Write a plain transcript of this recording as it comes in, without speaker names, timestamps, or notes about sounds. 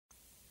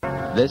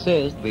This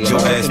is the Your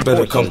ass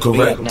better come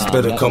correct.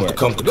 Better come to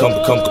come. Good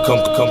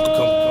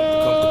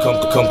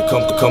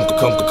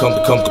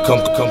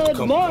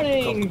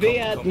morning,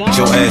 Vietnam. Get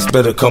your ass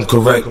better come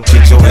correct.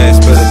 Get your ass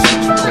better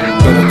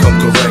come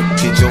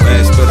correct. Get your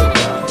ass better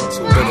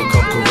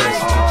come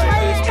correct.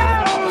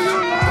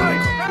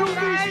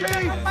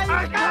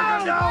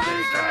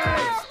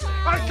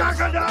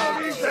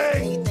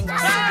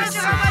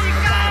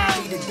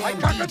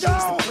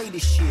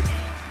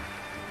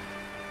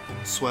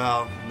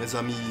 Bonsoir, mes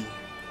amis.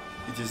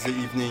 It is the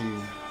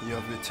evening. You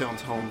have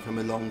returned home from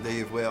a long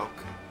day of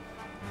work.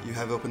 You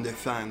have opened a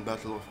fine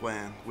bottle of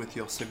wine with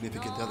your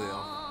significant other.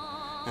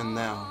 And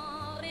now,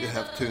 you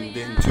have tuned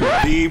into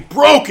the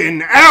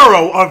Broken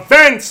Arrow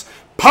Events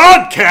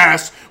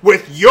Podcast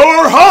with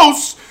your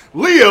hosts,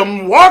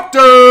 Liam Wachter,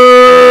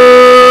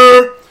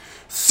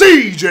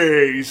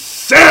 CJ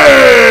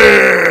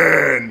Sen.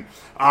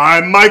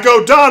 I'm Mike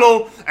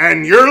O'Donnell,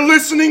 and you're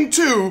listening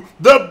to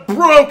the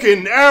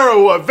Broken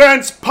Arrow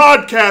Events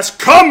Podcast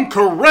Come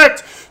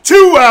Correct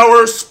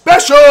 2-hour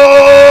special!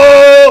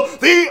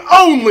 The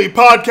only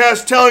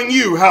podcast telling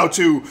you how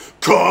to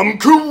come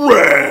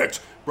correct!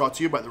 Brought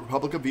to you by the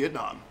Republic of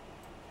Vietnam.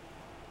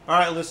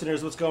 Alright,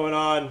 listeners, what's going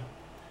on?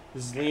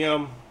 This is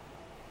Liam.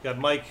 We got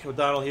Mike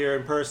O'Donnell here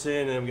in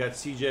person, and we got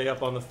CJ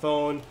up on the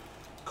phone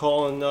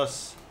calling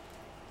us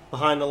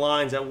behind the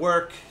lines at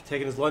work,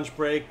 taking his lunch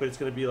break, but it's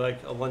going to be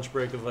like a lunch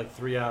break of like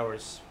 3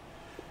 hours.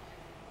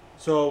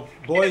 So,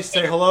 boys,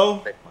 say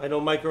hello. I know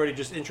Mike already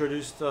just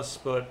introduced us,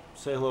 but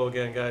say hello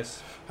again,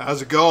 guys.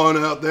 How's it going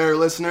out there,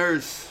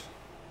 listeners?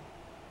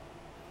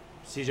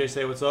 CJ,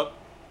 say what's up.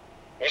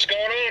 What's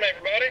going on,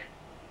 everybody?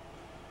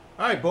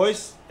 All right,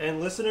 boys and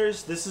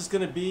listeners, this is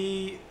going to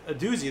be a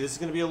doozy. This is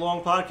going to be a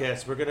long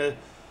podcast. We're going to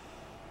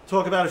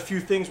talk about a few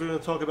things. We're going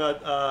to talk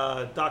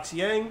about Doc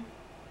Siang,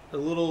 a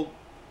little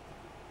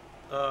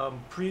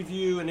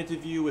preview, an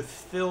interview with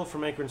Phil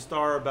from Anchor and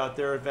Star about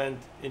their event,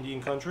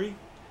 Indian Country.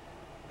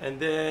 And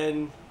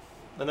then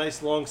a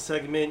nice long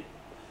segment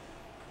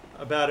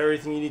about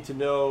everything you need to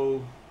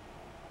know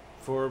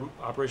for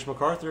Operation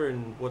MacArthur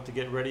and what to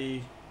get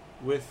ready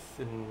with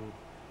and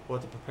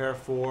what to prepare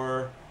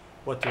for,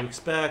 what to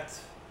expect,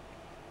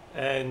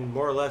 and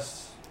more or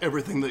less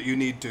Everything that you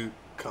need to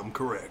come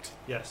correct.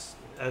 yes,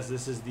 as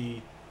this is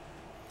the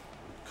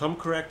Come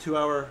Correct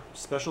 2-hour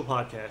special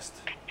podcast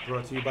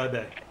brought to you by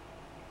BAE.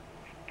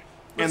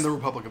 And the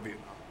Republic of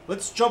Vietnam.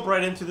 Let's jump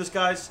right into this,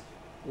 guys.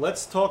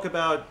 Let's talk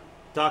about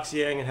Doc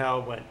Siang and how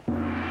it went.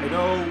 I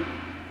know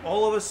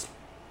all of us,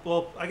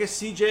 well, I guess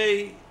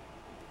CJ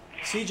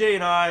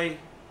and I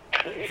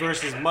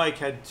versus Mike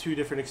had two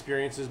different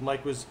experiences.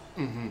 Mike was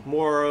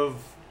more of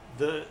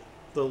the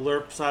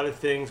LERP side of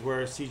things,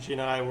 where CJ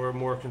and I were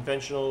more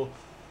conventional.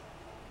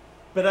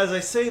 But as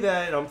I say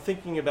that, and I'm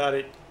thinking about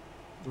it,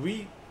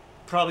 we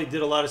probably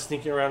did a lot of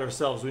sneaking around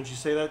ourselves. Wouldn't you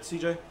say that,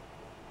 CJ?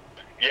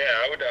 Yeah,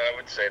 I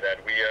would say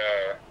that. We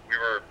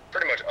were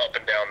pretty much up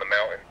and down the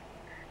mountain.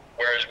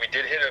 Whereas we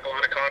did hit a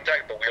lot of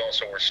contact, but we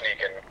also were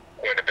sneaking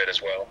quite a bit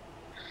as well.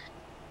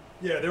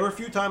 Yeah, there were a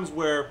few times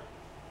where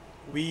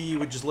we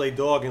would just lay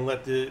dog and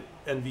let the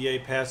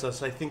NVA pass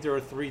us. I think there were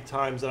 3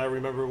 times that I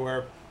remember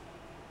where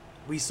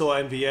we saw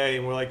NVA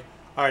and we're like,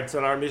 all right, it's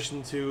on our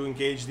mission to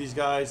engage these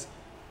guys.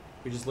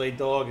 We just laid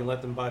dog and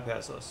let them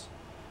bypass us.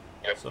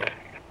 Yep. So,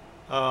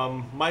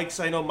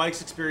 I know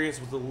Mike's experience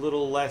was a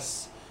little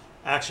less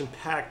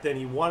action-packed than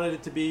he wanted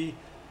it to be,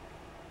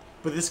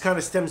 but this kind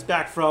of stems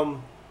back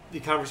from the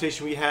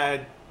conversation we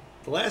had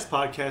the last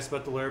podcast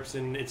about the LERPs,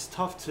 and it's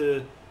tough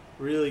to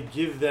really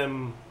give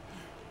them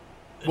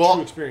a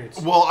true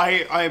experience. Well,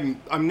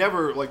 I'm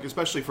never, like,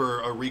 especially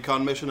for a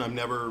recon mission, I'm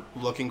never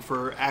looking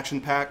for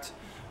action-packed.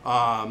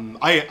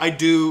 I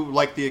do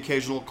like the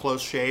occasional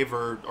close shave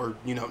or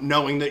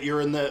knowing that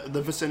you're in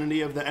the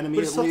vicinity of the enemy.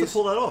 But it's tough to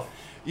pull that off.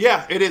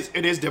 Yeah, it is.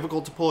 It is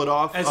difficult to pull it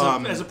off.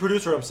 As a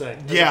producer, I'm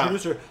saying.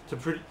 As a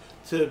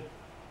producer,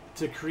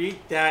 to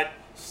create that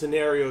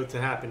scenario to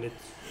happen,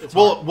 it's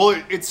hard.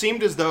 Well, it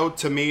seemed as though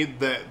to me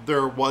that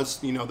there was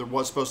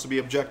supposed to be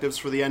objectives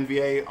for the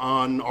NVA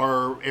on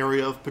our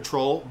area of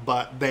patrol,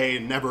 but they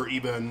never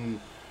even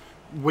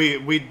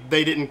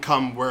they didn't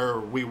come where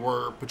we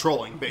were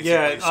patrolling, basically.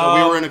 Yeah, so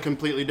we were in a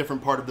completely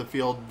different part of the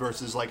field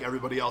versus like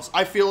everybody else.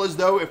 I feel as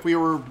though if we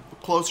were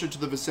closer to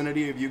the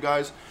vicinity of you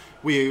guys,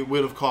 we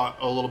would have caught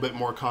a little bit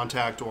more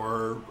contact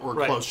or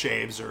Right. close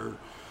shaves or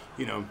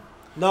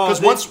No,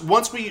 because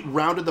once we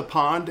rounded the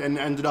pond and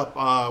ended up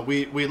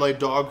we laid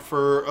dog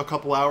for a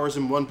couple hours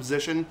in one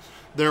position,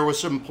 there was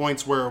some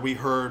points where we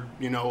heard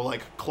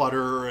like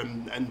clutter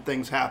and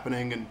things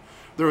happening, and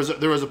there was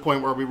a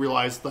point where we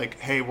realized like,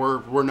 hey,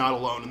 we're not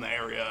alone in the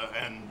area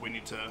and we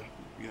need to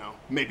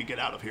maybe get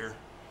out of here.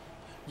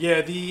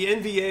 Yeah, the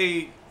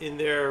NVA in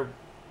their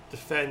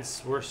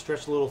defense were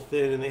stretched a little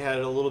thin, and they had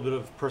a little bit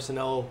of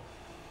personnel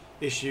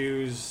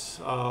issues.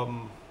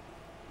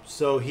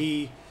 So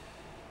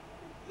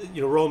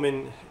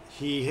Roman,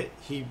 he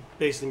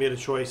basically made a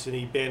choice, and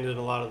he abandoned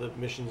a lot of the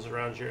missions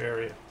around your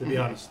area, to be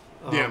honest.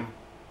 Yeah.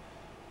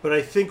 But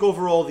I think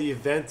overall the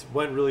event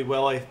went really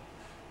well.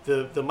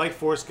 the Mike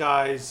Force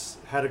guys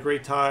had a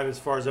great time as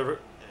far as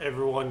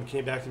everyone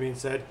came back to me and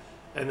said,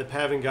 and the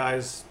Pavin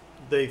guys,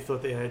 they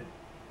thought they had,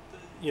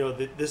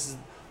 this is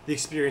the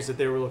experience that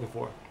they were looking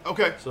for.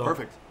 Okay, So-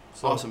 perfect.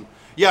 so- Awesome.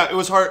 Yeah, it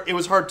was hard. It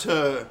was hard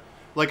to,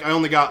 like, I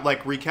only got,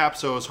 like, recap,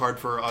 so it was hard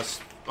for us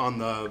on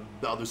the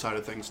other side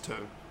of things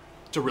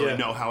to really Yeah.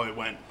 know how it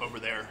went over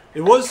there.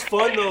 It was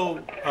fun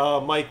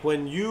though, Mike,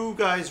 when you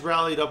guys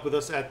rallied up with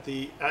us at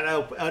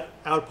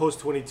Outpost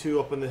 22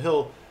 up on the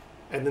hill,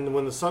 and then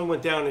when the sun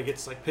went down and it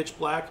gets like pitch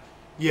black.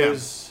 Yeah. It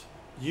was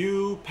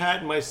you, Pat,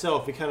 and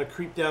myself. We kind of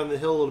creeped down the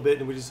hill a little bit,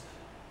 and we just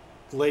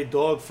laid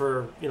dog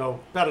for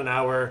about an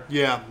hour.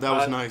 Yeah, that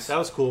was nice. That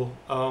was cool.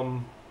 I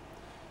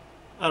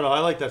don't know. I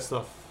like that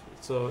stuff.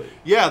 So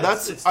Yeah,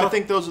 it's I tough.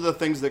 think those are the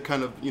things that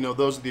kind of,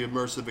 those are the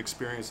immersive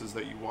experiences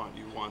that you want.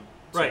 You want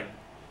to Right.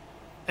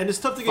 And it's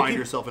tough to get find people.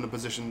 yourself in a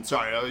position.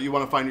 Sorry, you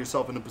want to find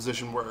yourself in a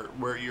position where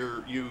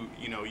you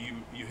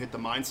hit the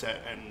mindset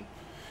and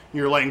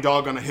you're laying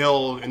dog on a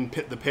hill in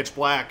the pitch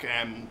black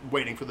and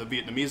waiting for the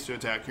Vietnamese to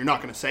attack. You're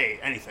not going to say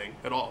anything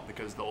at all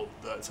because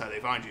that's how they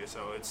find you.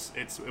 So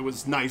it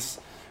was nice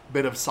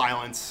bit of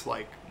silence,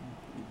 like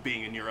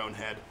being in your own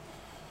head.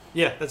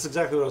 Yeah, that's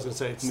exactly what I was gonna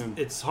say. Mm.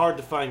 It's hard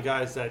to find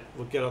guys that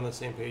will get on the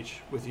same page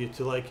with you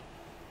to like,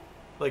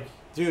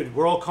 dude,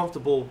 we're all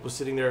comfortable with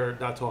sitting there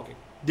not talking.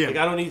 Yeah. Like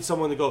I don't need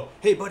someone to go,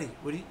 hey buddy,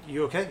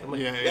 you okay? I'm like,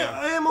 Yeah.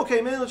 I am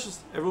okay, man. Let's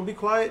just everyone be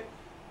quiet.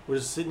 We're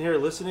just sitting here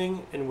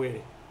listening and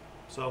waiting.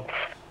 So,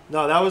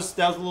 no, that was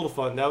a little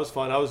fun. That was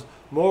fun. I was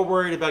more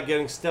worried about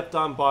getting stepped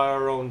on by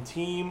our own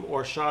team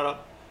or shot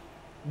up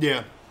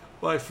Yeah.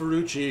 by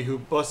Ferrucci, who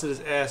busted his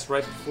ass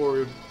right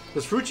before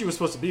because Ferrucci was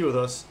supposed to be with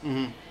us.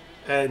 Mm-hmm.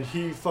 And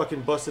he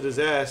fucking busted his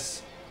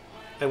ass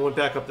and went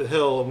back up the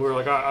hill. And we were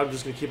like, I'm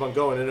just going to keep on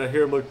going. And I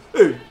hear him like,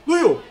 hey,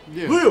 Leo,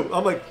 Yeah. Leo.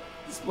 I'm like,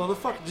 this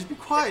motherfucker, just be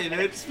quiet,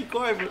 man. Just be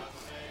quiet.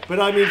 But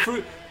I mean,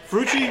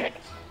 Ferrucci,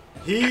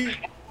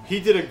 he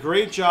did a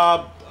great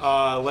job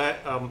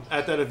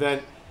at that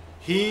event.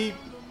 We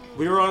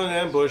were on an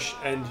ambush,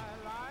 and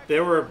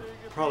there were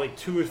probably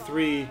 2 or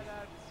 3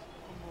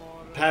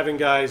 Pavin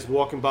guys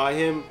walking by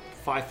him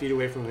 5 feet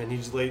away from him.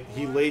 And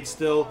he laid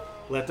still,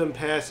 let them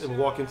pass, and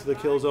walk into the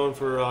kill zone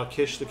for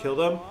Kish to kill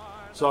them.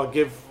 So I'll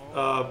give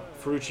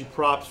Ferrucci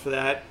props for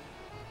that.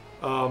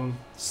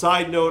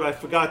 Side note, I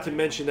forgot to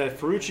mention that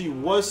Ferrucci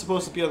was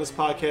supposed to be on this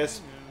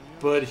podcast,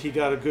 but he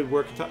got a good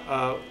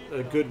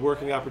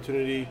working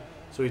opportunity,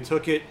 so he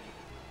took it.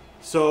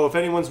 So if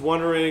anyone's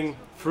wondering,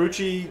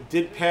 Ferrucci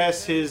did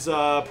pass his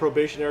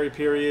probationary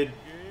period.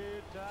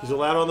 He's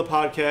allowed on the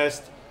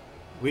podcast.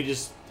 He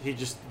just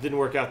didn't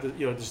work out.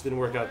 Just didn't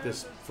work out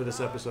for this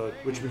episode,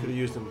 which we could have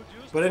used him.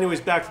 But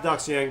anyways, back to Doc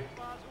Siang.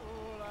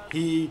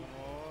 He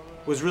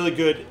was really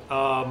good.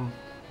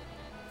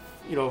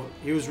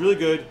 He was really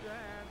good.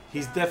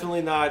 He's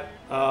definitely not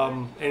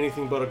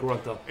anything but a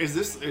grunt, though. Is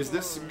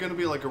this gonna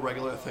be like a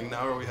regular thing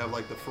now, where we have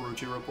like the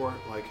Ferrucci report?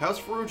 Like, how's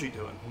Ferrucci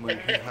doing? Like,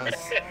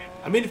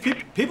 I mean,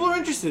 if people are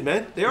interested,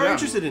 man. They are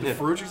interested in him.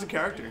 Ferrucci's a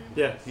character.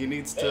 Yeah. He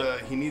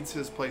needs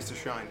his place to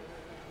shine.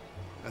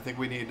 I think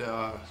we need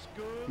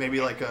maybe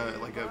like a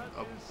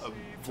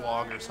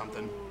vlog or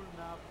something.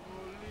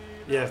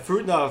 Yeah,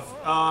 Fruit enough.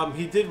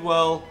 He did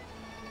well,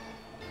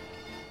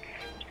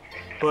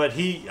 but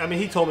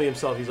he told me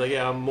himself. He's like,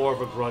 yeah, I'm more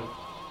of a grunt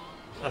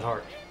at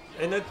heart,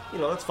 and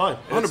that's fine.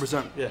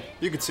 100%. Yeah,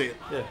 You could see it.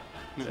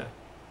 yeah.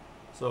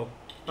 So,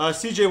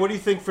 CJ, what do you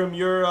think from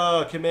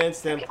your command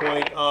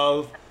standpoint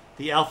of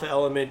the Alpha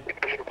element?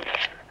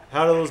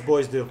 How do those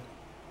boys do?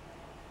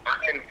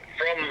 And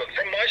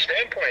from my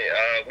standpoint,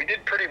 we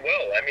did pretty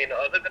well. I mean,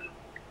 other than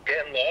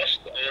getting lost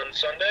on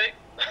Sunday,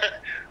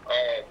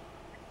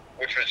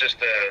 which was just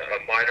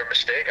a minor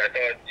mistake, I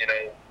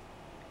thought,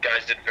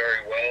 guys did very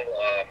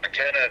well.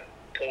 McKenna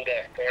pulled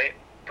off point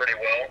pretty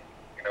well.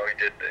 He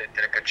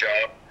did a good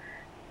job.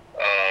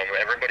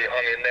 Everybody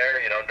hung in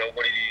there.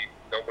 Nobody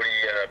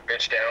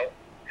bitched out.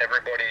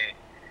 Everybody,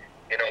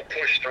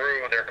 pushed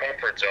through their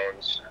comfort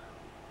zones.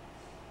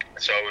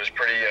 So it was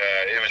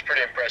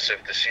pretty impressive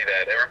to see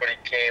that. Everybody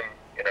came,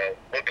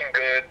 looking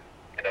good,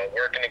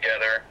 working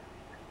together.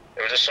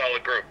 It was a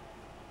solid group.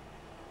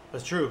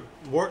 That's true.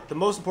 The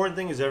most important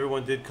thing is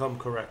everyone did come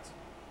correct.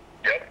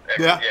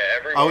 Yep.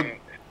 Everyone.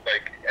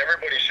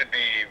 Everybody should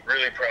be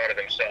really proud of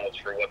themselves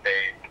for what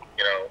they,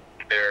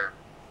 their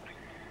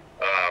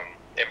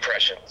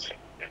impressions.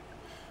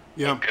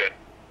 Yeah. Good.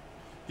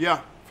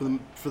 Yeah.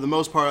 For the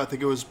most part, I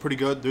think it was pretty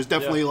good. There's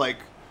definitely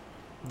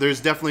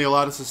a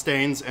lot of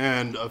sustains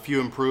and a few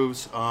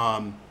improves.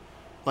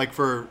 Like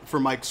for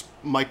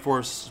Mike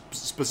Force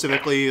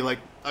specifically, like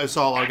I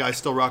saw a lot of guys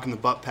still rocking the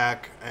butt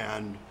pack,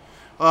 and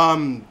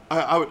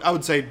I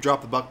would say drop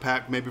the butt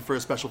pack maybe for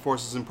a special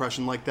forces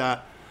impression like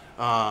that.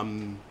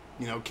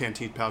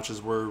 Canteen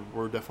pouches were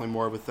definitely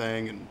more of a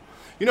thing, and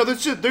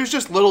there's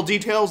just little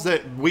details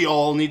that we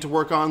all need to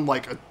work on,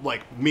 like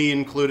me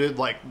included,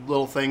 like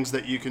little things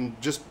that you can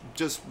just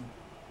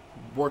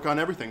work on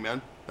everything,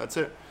 man. That's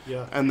it.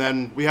 Yeah. And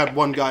then we had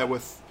one guy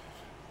with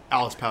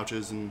Alice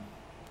pouches, and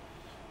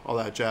all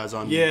that jazz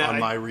on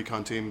my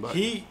recon team. But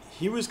he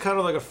was kind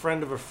of like a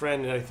friend of a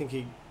friend, and I think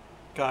he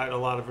got a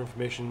lot of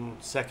information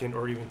second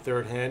or even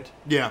third hand.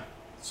 yeah,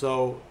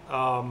 So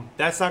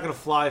that's not going to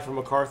fly for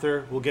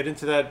MacArthur. We'll get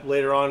into that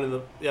later on in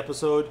the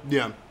episode.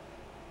 yeah.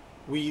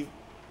 He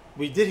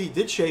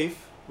did shave.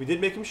 We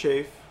did make him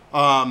shave.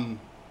 Down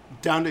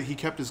to he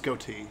kept his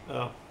goatee,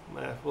 Oh,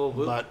 well,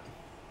 but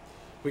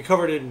we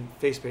covered it in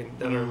face paint.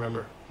 That I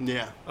remember.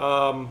 yeah,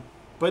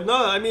 But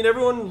no, I mean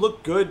everyone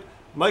looked good.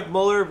 Mike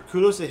Muller,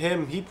 kudos to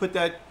him. He put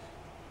that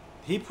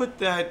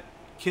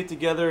kit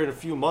together in a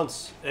few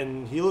months,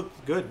 and he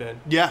looked good,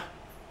 man. yeah.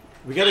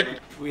 We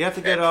have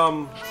to get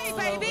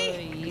Hey,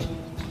 baby.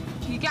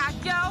 You got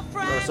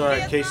girlfriend? Oh,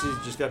 sorry, Casey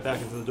just got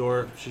back into the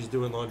door. She's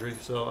doing laundry,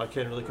 so I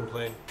can't really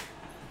complain.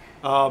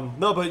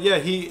 No, but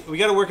yeah, we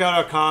got to work out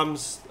our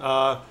comms.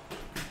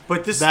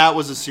 But That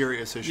was a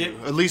serious issue,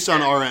 Yeah. at least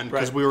on our end,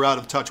 because Right. we were out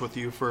of touch with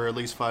you for at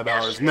least 5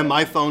 hours. And then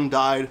my phone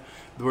died.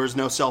 There was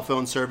no cell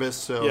phone service.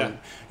 So, Yeah.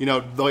 you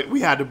know,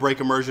 we had to break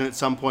immersion at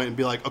some point and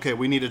be like, okay,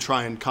 we need to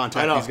try and I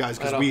contact know, these guys I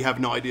because know. we have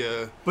no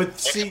idea but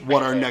see,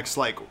 what our next,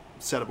 like,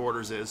 set of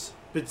orders is.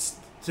 but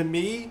to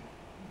me,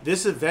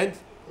 this event,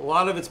 a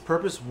lot of its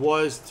purpose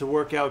was to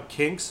work out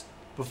kinks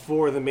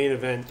before the main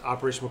event,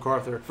 Operation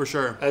MacArthur. For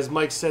sure. As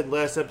Mike said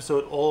last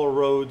episode, all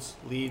roads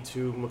lead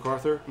to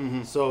MacArthur.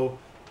 Mm-hmm. So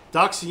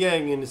Doc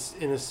Siang,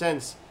 in a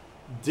sense,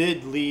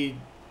 did lead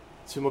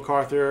to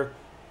MacArthur.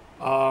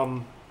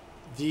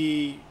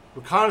 The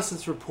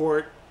reconnaissance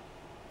report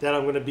that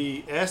I'm going to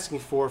be asking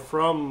for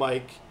from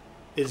Mike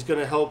is going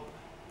to help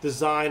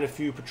design a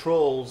few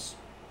patrols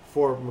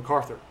for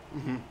MacArthur.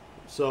 Mm-hmm.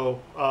 So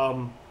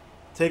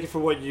take it for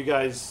what you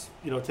guys,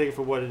 take it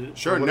for what it is.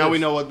 Sure, for what now it we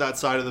is. know what that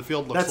side of the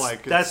field looks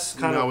like. That's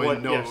kind now of we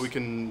what, know yes. what we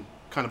can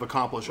kind of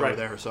accomplish Right. over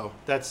there. So,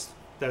 That's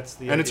the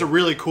and it's a idea.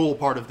 really cool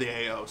part of the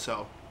AO.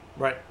 So,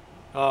 Right.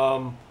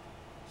 So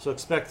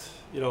expect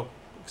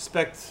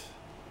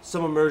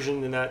some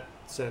immersion in that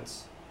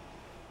sense.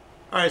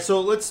 All right,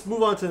 so let's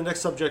move on to the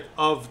next subject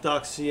of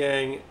Doc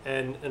Siang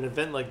and an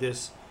event like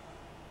this.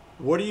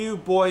 What do you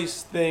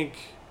boys think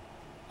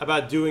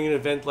about doing an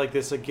event like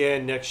this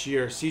again next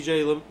year?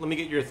 CJ, let me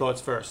get your thoughts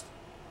first.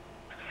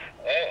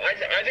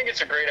 I think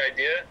it's a great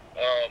idea.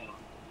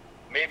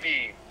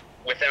 Maybe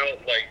without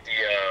like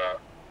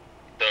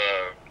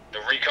the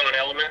recon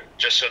element,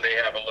 just so they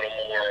have a little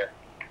more,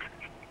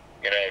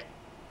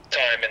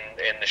 time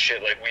in the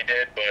shit like we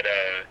did. But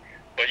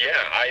yeah,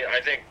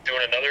 I think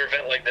doing another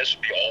event like this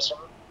would be awesome.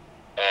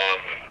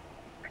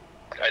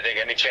 I think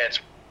any chance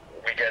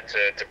we get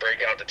to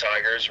break out the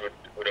Tigers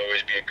would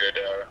always be a good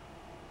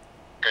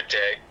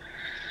day.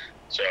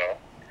 So.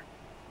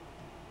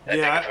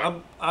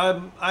 I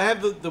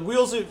have the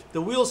wheels.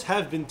 The wheels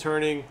have been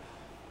turning.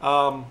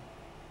 I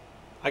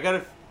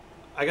got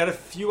a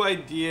few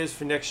ideas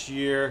for next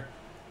year.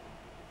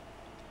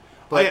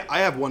 But I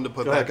have one to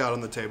put Go back ahead. out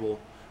on the table.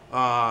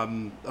 I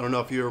don't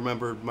know if you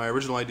remember my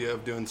original idea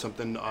of doing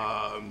something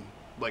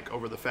like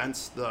over the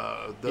fence,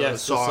 the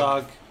yes, the SOG.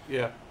 SOG.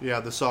 Yeah. Yeah,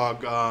 the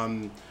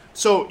SOG.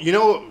 So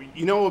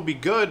what would be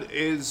good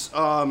is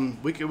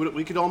we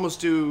could almost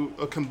do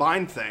a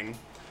combined thing,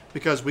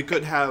 because we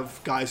could have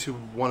guys who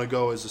want to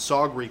go as a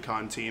SOG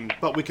recon team,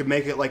 but we could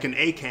make it like an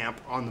A camp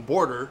on the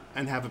border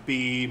and have it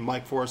be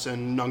Mike Force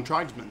and Young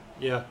Tribesmen.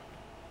 Yeah.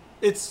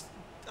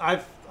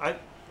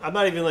 I'm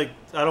not even like,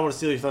 I don't want to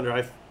steal your thunder.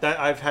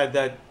 I've had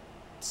that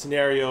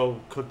scenario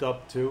cooked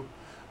up too.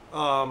 We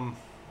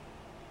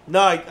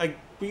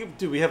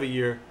have a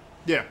year.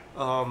 Yeah.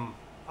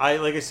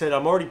 Like I said,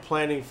 I'm already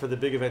planning for the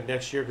big event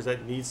next year because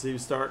that needs to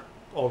start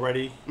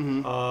already.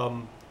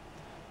 Mm-hmm.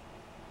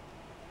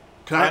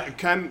 Can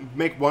I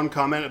make one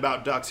comment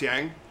about Doc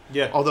Siang?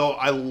 Yeah. Although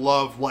I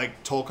love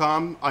like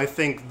Tolcom, I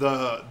think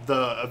the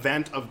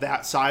event of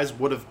that size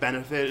would have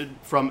benefited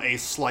from a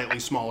slightly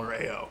smaller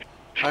AO.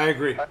 I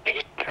agree.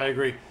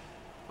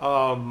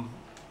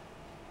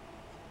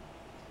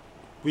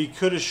 We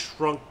could have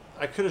shrunk.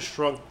 I could have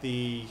shrunk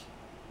the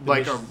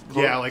Like missions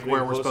like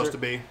where we're closer. supposed to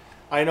be,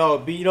 I know,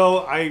 but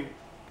I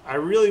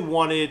really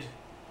wanted.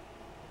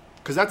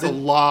 because that's a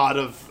lot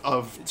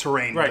of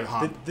terrain Right. to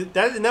hump.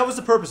 That was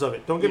the purpose of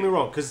it. Don't get me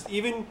wrong. Because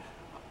even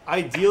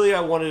ideally, I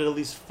wanted at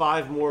least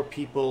 5 more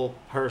people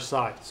per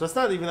side. So it's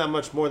not even that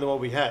much more than what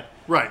we had.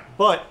 Right.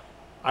 But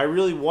I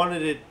really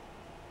wanted it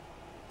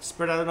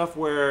spread out enough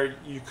where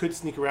you could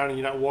sneak around and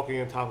you're not walking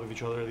on top of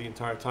each other the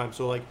entire time.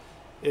 So like,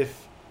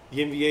 if the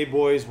NVA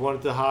boys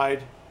wanted to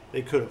hide,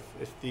 they could have.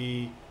 If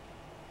the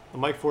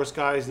Mike Force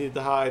guys needed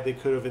to hide, they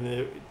could have, and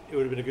it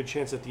would have been a good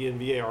chance that the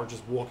NVA are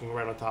just walking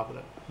around on top of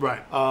them.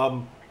 Right.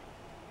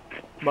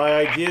 My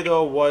idea,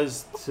 though,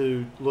 was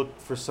to look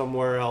for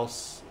somewhere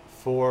else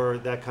for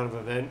that kind of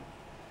event.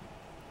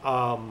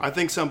 I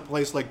think some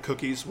place like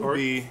Cookies would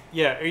be.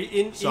 Yeah,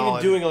 even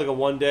solid. doing like a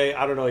one day,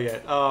 I don't know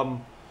yet.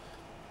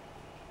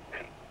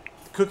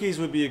 Cookies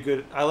would be a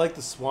good. I like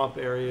the swamp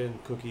area in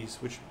Cookies,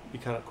 which would be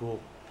kind of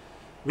cool.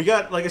 We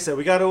got, like I said,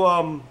 we got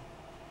to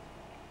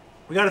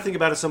think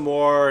about it some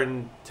more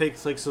and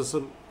take like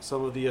some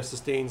of the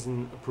sustains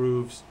and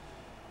approves.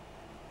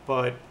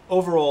 But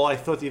overall, I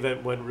thought the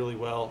event went really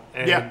well.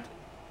 And Yeah,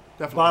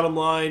 definitely. bottom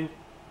line,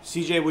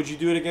 CJ, would you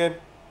do it again?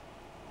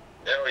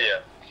 Hell yeah.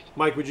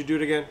 Mike, would you do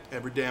it again?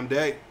 Every damn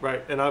day.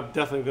 Right, and I'm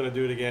definitely going to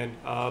do it again.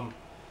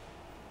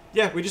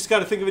 Yeah, we just got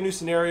to think of a new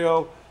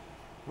scenario.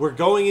 We're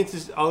going into.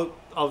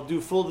 I'll do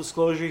full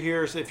disclosure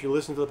here. So if you're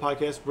listening to the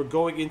podcast, we're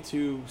going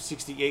into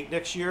 68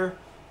 next year.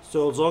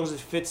 So as long as it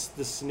fits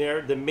the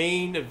scenario, the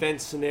main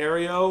event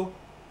scenario,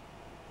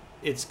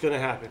 it's going to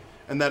happen.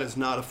 And that is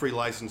not a free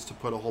license to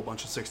put a whole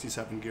bunch of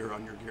 67 gear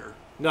on your gear.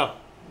 No,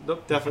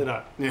 nope, definitely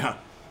not. Yeah.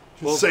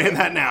 Just Well, saying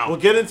that now. We'll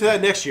get into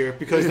that next year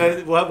because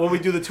when we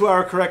do the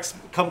 2-hour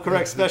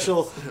correct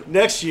special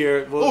next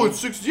year. Oh, it's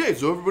 68,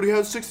 so everybody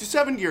has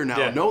 67 gear now.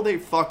 Yeah. No, they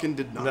fucking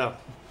did not. No.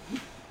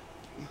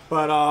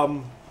 But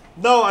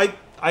no,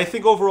 I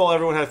think overall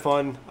everyone had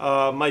fun.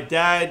 My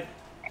dad,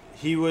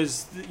 he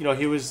was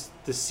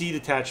the C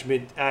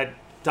detachment at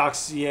Doc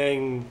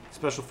Siang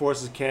Special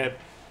Forces camp,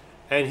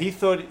 and he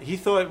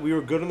thought we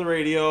were good on the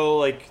radio,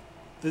 like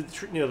the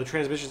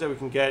transmissions that we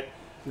can get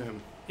Yeah.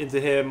 into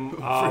him.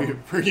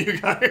 For you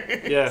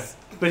guys. Yeah,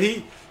 but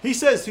he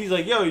says he's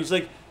like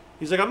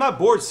I'm not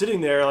bored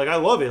sitting there. Like I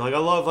love it. Like I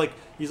love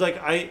he's like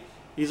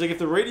if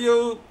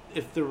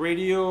the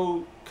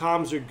radio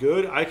comms are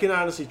good, I can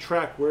honestly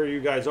track where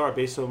you guys are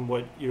based on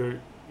what you're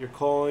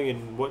calling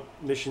and what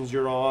missions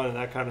you're on and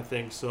that kind of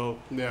thing. So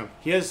Yeah.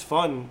 he has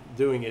fun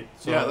doing it.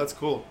 So, Yeah, that's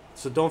cool.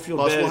 so don't feel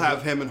Plus, bad. we'll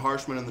have him and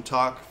Harshman in the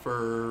talk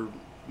for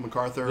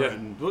MacArthur. Yeah.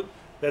 And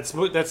That's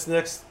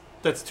next.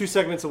 That's 2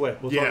 segments away.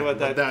 We'll talk about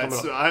that. That's,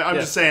 coming up. I'm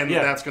Yeah. just saying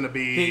Yeah. that's going to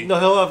be.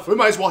 He'll have. We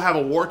might as well have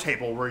a war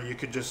table where you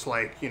could just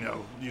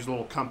use a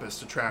little compass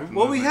to track.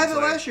 Well, we had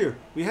movements, it last year.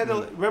 We had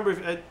remember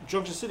at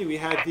Junction City we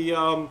had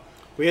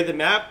the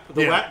map,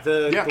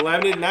 the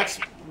laminated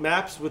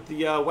maps with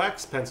the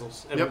wax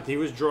pencils, and Yep. he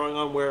was drawing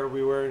on where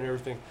we were and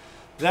everything.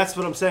 That's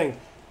what I'm saying.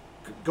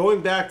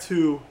 Going back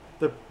to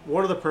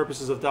one of the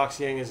purposes of Doc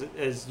Siang is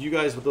as you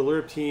guys with the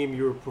LRIP team,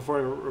 you were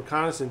performing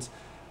reconnaissance.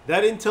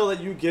 That intel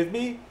that you give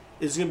me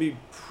is going to be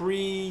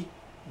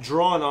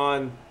pre-drawn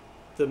on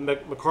the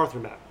MacArthur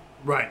map.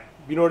 Right.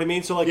 You know what I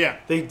mean? So Yeah.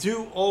 they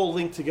do all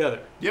link together.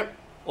 Yep.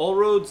 All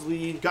roads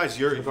lead. Guys,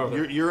 to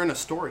MacArthur. you're in a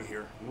story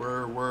here.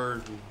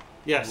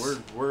 Yes.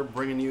 We're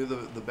bringing you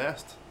the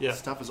best. Yeah.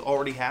 Stuff is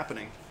already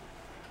happening.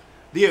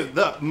 The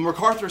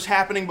MacArthur's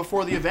happening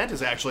before the event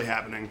is actually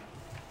happening.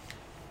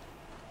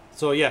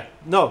 So yeah,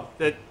 no,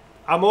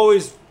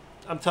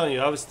 I'm telling you,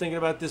 I was thinking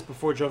about this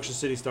before Junction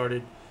City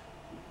started.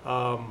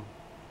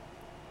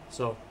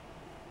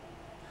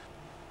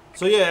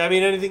 So yeah, I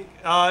mean,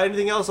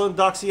 anything else on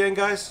Doc Siang,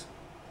 guys?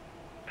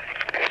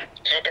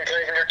 Keep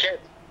improving your kid.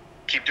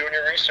 Keep doing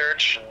your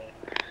research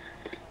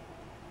and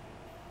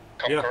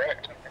come Yeah.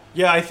 correct.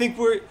 Yeah, I think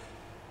we're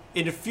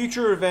in the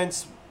future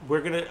events.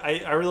 We're gonna.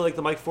 I really like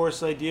the Mike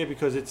Forrest idea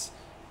because it's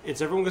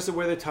everyone gets to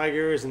wear their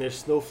tigers and their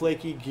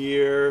snowflakey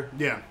gear,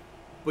 Yeah.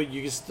 but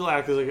you can still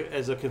act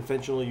as a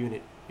conventional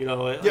unit. You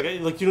know,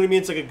 Yep. like you know what I mean.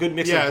 It's like a good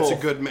mix. Yeah, of both. it's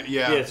a good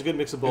Yeah, it's a good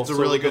mix of both. It's a So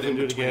really we'll good in definitely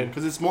do it between again.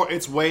 because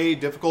it's way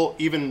difficult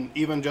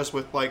even just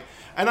with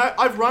and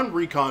I've run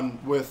recon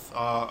with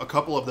a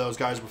couple of those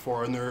guys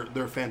before and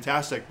they're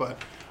fantastic, but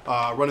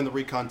running the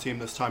recon team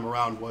this time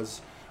around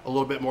was a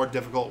little bit more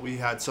difficult. We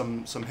had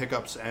some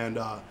hiccups and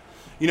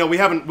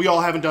we all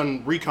haven't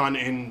done recon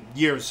in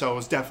years, so it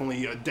was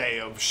definitely a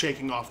day of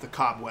shaking off the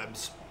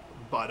cobwebs.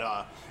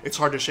 But it's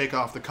hard to shake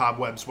off the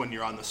cobwebs when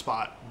you're on the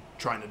spot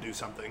trying to do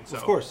something. So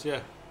Of course, yeah.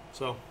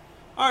 So,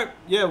 all right,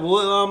 yeah.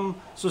 We'll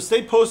so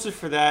stay posted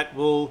for that.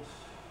 We'll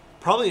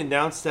probably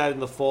announce that in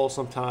the fall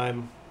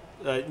sometime.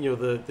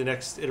 The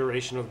next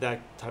iteration of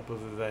that type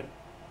of event.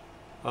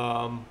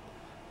 All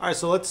right,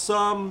 so let's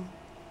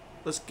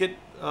get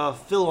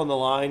Phil on the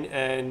line,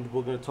 and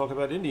we're going to talk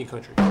about Indian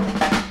country.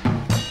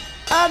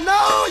 I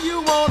know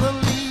you wanna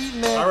leave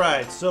me. All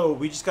right, so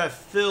we just got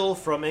Phil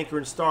from Anchor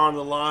and Star on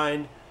the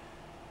line.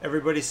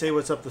 Everybody say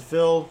what's up to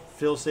Phil.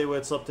 Phil, say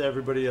what's up to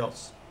everybody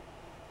else.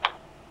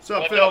 What's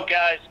up, What's Phil? up,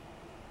 guys?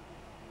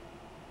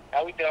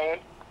 How we doing?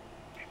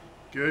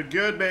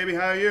 Good, baby.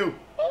 How are you?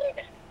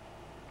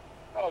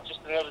 Oh, just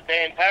another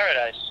day in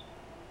paradise.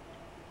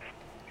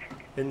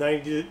 In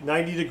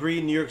 90 degree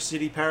New York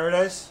City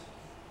paradise.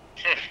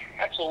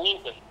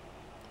 Absolutely.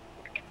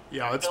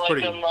 Yeah, I it's feel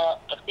pretty. like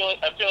I feel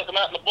like I'm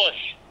out in the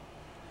bush.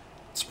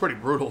 It's pretty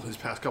brutal these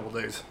past couple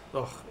days.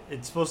 Ugh,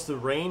 it's supposed to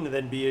rain and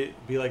then be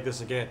like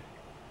this again.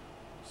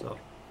 So,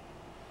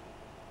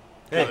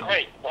 hey,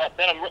 Great. Well,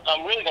 then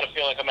I'm really gonna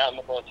feel like I'm out in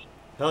the bush.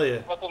 hell yeah.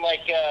 Nothing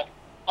like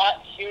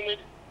hot, humid,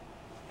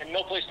 and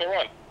no place to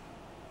run.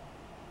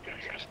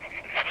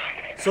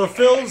 So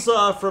Phil's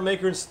from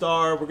Anchor and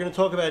Star. We're going to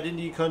talk about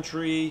Indian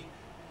country.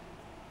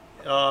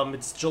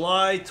 It's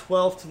July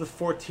 12th to the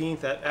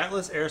 14th at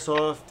Atlas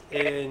Airsoft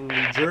in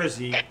New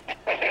Jersey.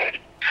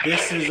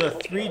 This is a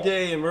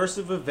 3-day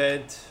immersive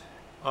event.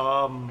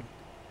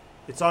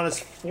 It's on its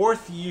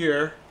 4th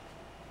year.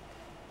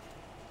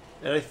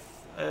 And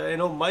I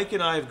know Mike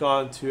and I have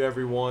gone to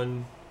every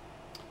one.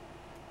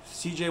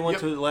 CJ went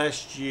Yep. to it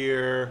last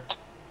year.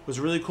 was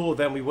a really cool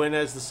event. We went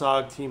as the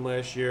SOG team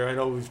last year. I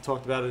know we've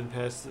talked about it in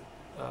past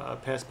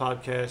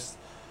podcasts.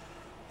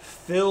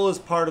 Phil is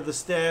part of the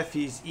staff.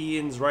 He's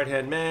Ian's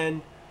right-hand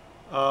man.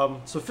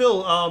 So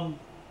Phil,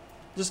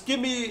 just give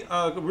me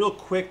a real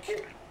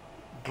quick,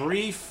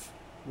 brief,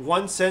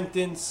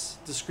 one-sentence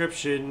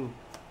description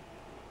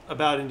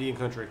about Indian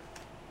Country.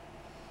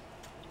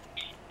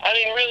 I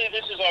mean, really,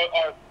 this is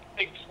our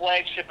big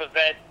flagship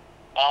event.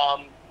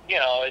 You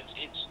know,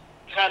 it's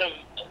kind of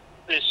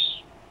this,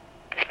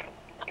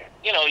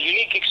 you know,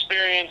 unique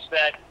experience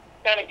that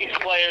kind of gives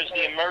players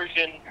the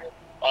immersion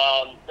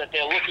that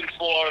they're looking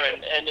for,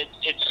 and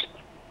it's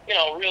you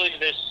know, really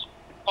this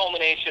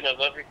culmination of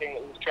everything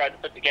that we've tried to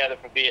put together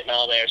for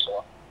Vietnam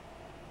Airsoft.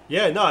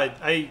 Yeah, no,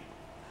 I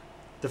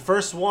the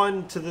first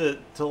one to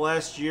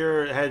last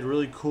year had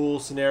really cool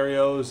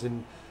scenarios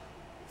and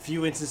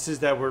few instances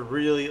that were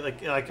really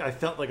like I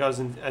felt like I was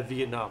at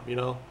Vietnam, you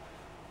know.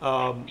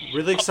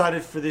 Really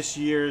excited for this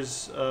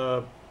year's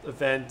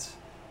event.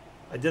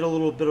 I did a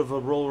little bit of a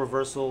role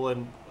reversal,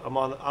 and I'm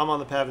on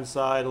the Pavin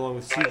side along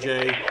with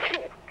CJ.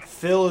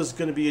 Phil is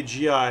going to be a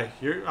GI.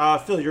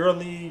 Phil, you're on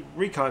the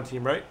recon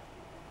team, right?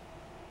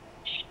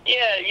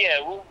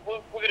 Yeah. We're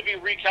going to be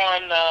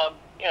recon.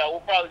 You know,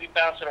 we'll probably be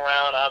bouncing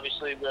around.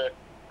 Obviously, we're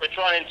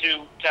trying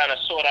to kind of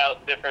sort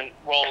out different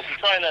roles. We're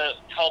trying to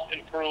help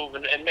improve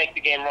and make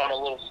the game run a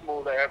little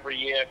smoother every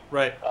year.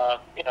 Right.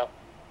 You know,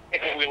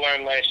 take what we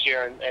learned last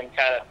year and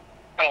kind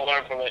of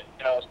learn from it.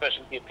 You know,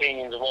 especially with the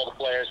opinions of all the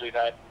players we've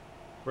had.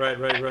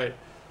 Right.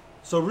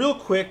 So real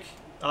quick,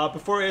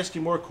 before I ask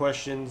you more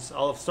questions,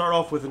 I'll start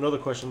off with another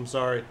question. I'm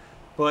sorry,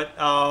 but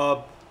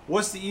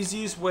what's the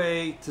easiest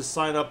way to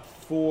sign up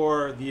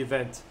for the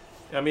event?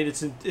 I mean,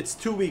 it's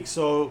 2 weeks,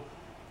 so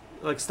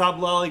like stop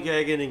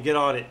lollygagging and get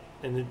on it,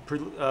 and you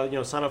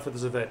know, sign up for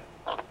this event.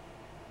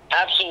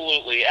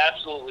 Absolutely.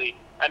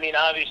 I mean,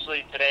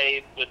 obviously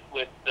today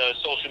with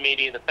social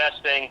media, the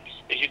best thing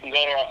is you can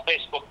go to our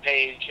Facebook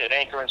page at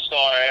Anchor and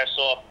Star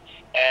Airsoft,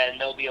 and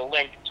there'll be a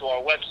link to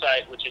our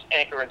website, which is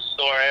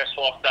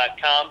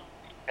anchorandstarAirsoft.com.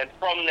 And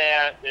from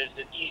there, there's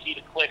an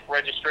easy-to-click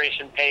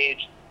registration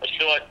page, a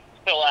short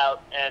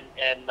fill-out, and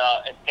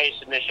pay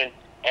submission,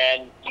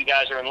 and you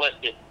guys are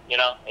enlisted. You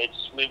know,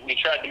 we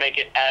tried to make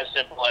it as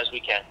simple as we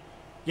can.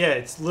 Yeah,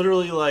 it's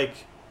literally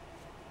like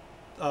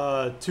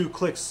 2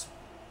 clicks,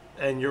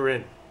 and you're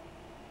in.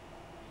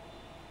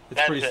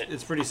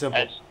 It's pretty simple.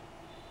 That's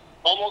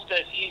almost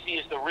as easy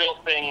as the real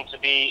thing to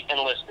be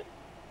enlisted.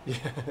 Yeah.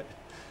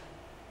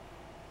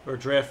 Or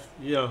draft,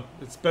 you know,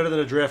 it's better than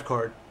a draft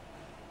card.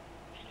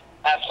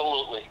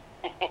 Absolutely.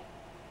 All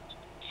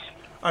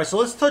right, so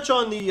let's touch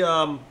on the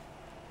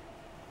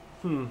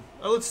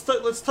let's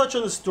touch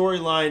on the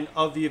storyline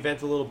of the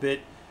event a little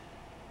bit.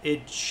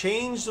 It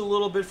changed a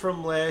little bit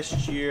from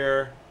last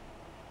year,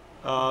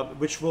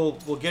 which we'll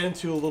get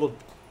into a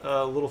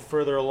little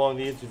further along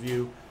the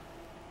interview.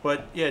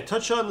 But yeah,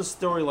 touch on the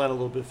storyline a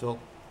little bit, Phil.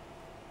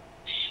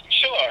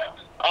 Sure.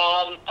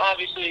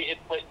 Obviously, it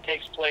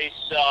takes place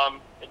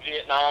in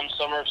Vietnam,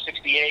 summer of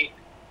 '68.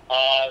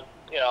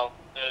 You know,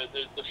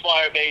 the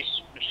fire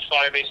base, which is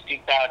Fire Base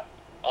Peacock,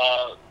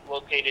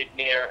 located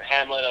near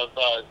hamlet of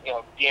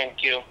Dien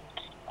Cu.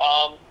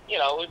 You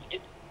know,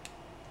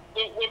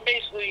 we're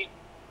basically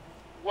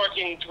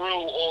working through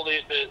all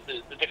the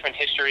different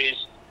histories,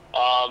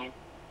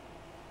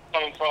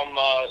 coming from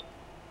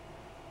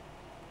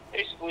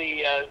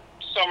basically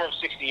summer of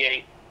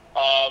 '68.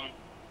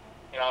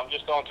 You know, I'm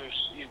just going through.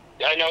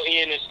 I know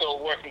Ian is still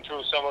working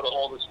through some of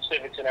all the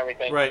specifics and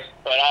everything. Right.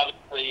 But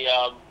obviously.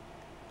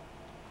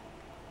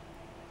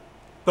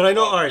 But I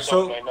know. All right.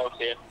 So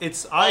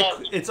it's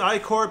I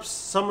Corps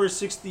summer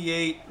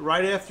 '68,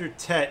 right after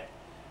Tet.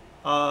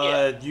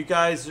 You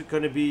guys are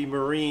going to be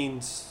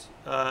Marines.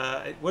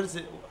 What is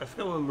it? I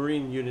forgot what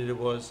Marine unit it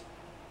was.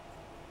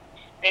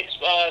 It's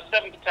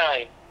 7th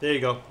Battalion. There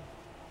you go.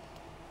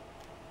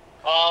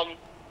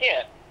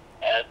 Yeah.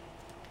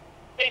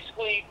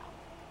 Basically,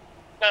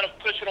 kind of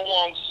pushing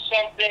along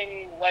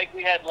something like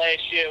we had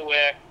last year,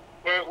 where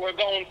we're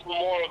going for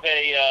more of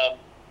an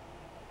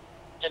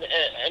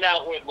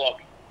outward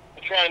look.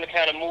 We're trying to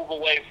kind of move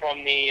away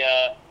from the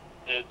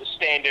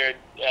standard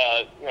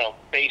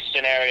base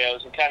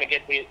scenarios and kind of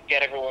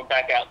get everyone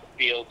back out in the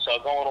field. So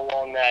going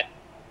along that,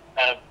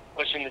 kind of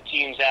pushing the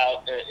teams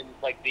out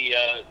like the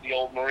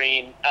old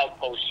Marine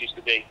outpost used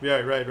to be. Yeah,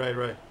 right.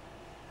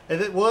 And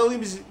then, well,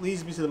 that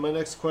leads me to my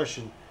next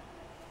question.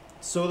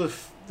 So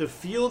the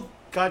field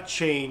got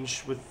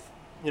changed with,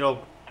 you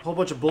know, a whole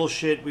bunch of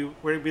bullshit we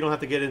don't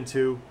have to get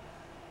into.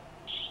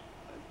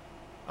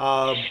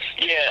 Yeah.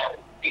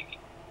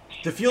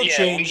 The field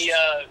changed. We,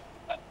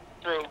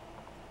 through,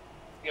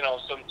 you know,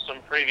 some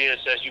previous,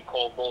 as you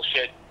call,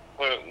 bullshit,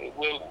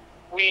 we've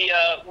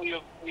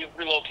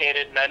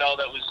relocated, and I know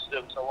there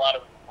was a lot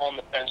of on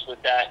the fence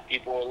with that.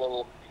 People were a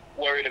little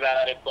worried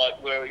about it,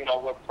 but we're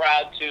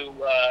proud to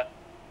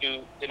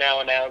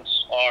now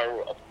announce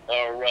our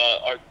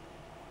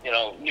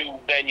new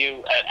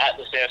venue at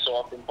Atlas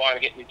Airsoft in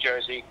Barnegat, New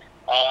Jersey.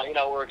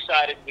 We're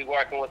excited to be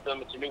working with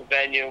them. It's a new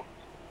venue,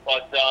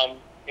 but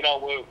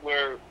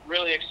we're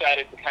really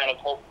excited to kind of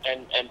hope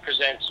and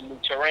present some new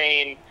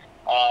terrain,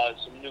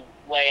 some new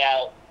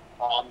layout,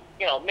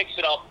 mix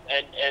it up,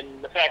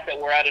 and the fact that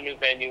we're at a new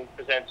venue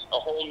presents a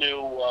whole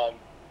new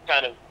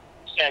kind of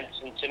sense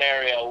and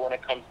scenario when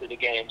it comes to the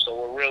game. So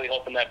we're really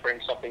hoping that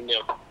brings something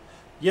new.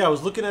 Yeah, I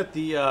was looking at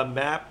the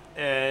map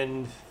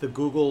and the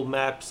Google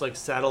Maps like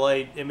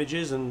satellite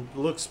images, and it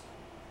looks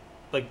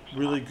like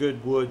really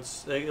good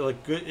woods.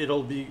 Like good,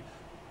 it'll be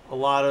a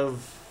lot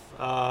of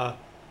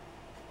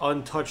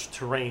untouched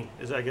terrain.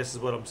 I guess is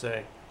what I'm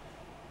saying.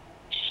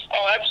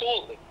 Oh,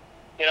 absolutely.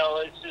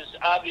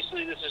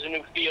 This is a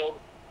new field,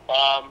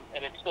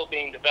 and it's still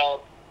being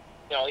developed.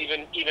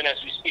 Even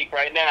as we speak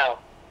right now.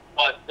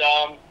 But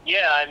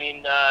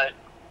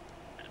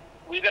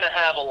we're going to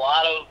have a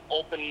lot of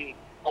open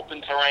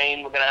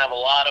terrain. We're going to have a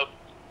lot of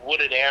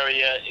wooded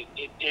area.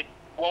 It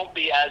won't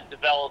be as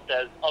developed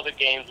as other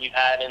games we've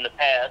had in the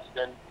past.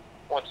 And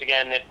once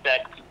again, if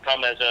that could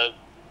come as a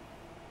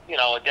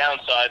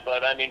downside,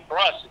 but I mean, for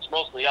us, it's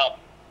mostly up.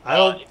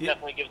 It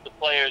definitely gives the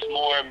players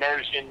more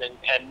immersion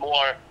and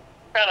more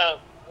kind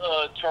of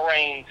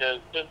terrain to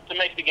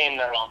make the game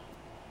their own.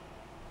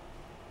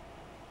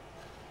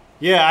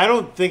 Yeah, I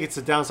don't think it's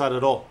a downside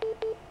at all.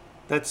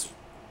 That's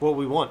what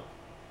we want.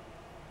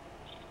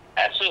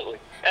 Absolutely.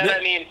 And I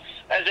mean,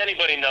 as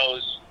anybody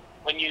knows,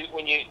 when you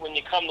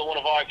come to one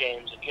of our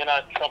games, if you're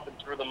not jumping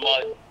through the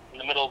mud in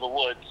the middle of the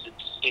woods,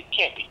 it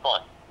can't be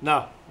fun.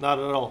 No, not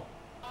at all.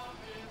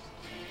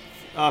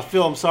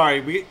 Phil, I'm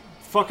sorry.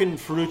 Fucking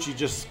Ferrucci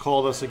just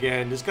called us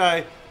again. This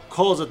guy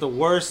calls at the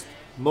worst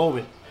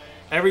moment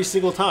every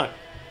single time.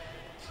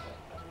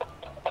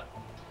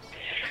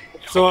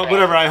 So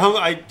whatever,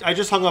 I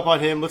just hung up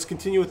on him. Let's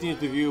continue with the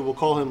interview. We'll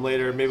call him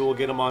later. Maybe we'll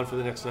get him on for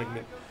the next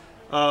segment.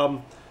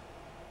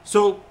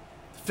 So,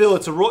 Phil,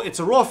 it's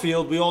a raw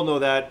field. We all know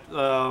that.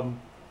 I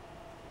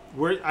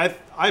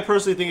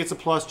personally think it's a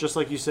plus, just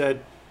like you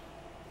said.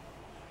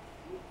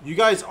 You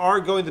guys are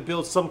going to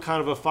build some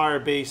kind of a fire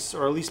base,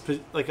 or at least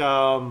like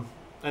an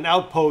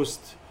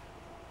outpost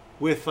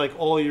with like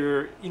all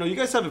your. You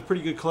guys have a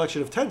pretty good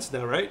collection of tents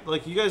now, right?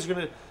 Like you guys are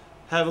gonna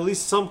have at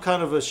least some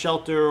kind of a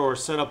shelter or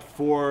setup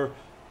for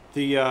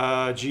the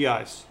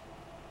GIs.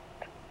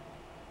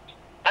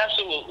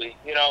 Absolutely.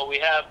 We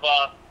have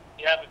a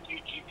few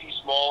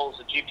GP smalls,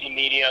 a GP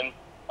medium.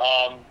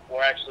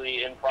 We're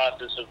actually in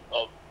process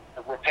of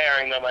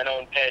repairing them. I know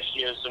in past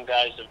years some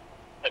guys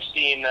have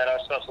seen that our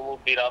stuff's a little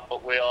beat up,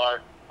 but we are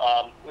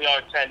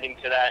tending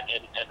to that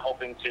and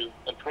hoping to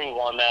improve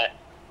on that.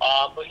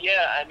 But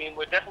yeah, I mean,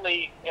 we're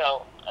definitely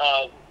going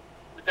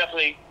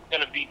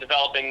to be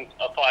developing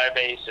a fire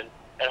base and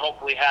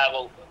hopefully have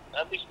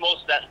at least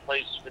most of that in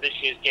place for this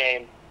year's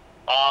game.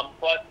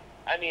 But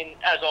I mean,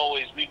 as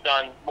always, we've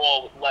done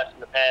more with less in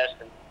the past,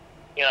 and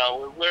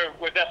we're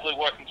definitely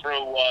working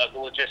through the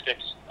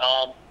logistics.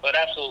 But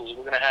absolutely,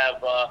 we're going to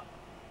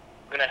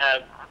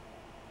have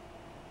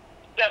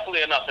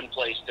definitely enough in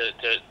place to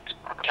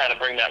kind of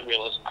bring that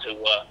realism to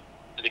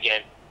the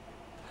game.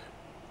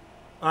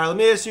 All right, let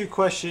me ask you a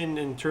question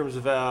in terms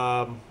of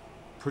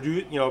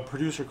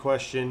producer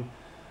question.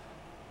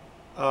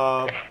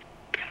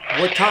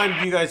 What time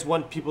do you guys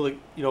want people to,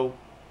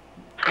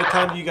 what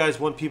time do you guys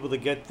want people to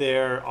get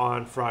there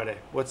on Friday?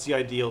 What's the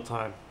ideal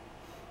time?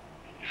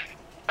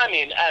 I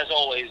mean, as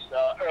always,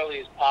 early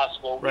as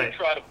possible. Right. We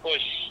try to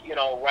push,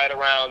 right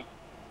around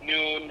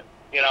noon.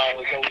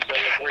 It's always a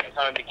great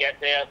time to get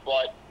there,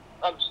 but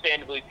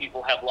understandably,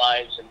 people have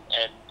lives and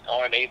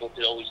aren't able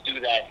to always do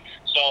that.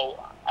 So,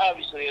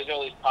 obviously, as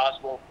early as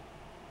possible.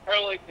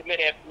 Early to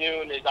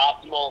mid-afternoon is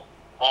optimal.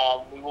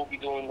 We will be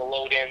doing the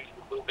load-in.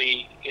 We'll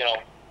be,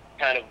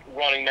 kind of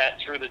running that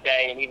through the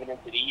day and even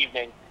into the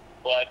evening.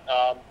 But,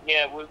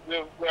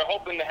 we're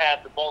hoping to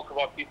have the bulk of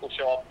our people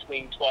show up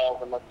between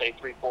 12 and, let's say,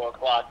 3, 4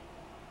 o'clock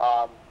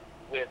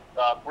with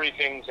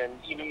briefings and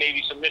even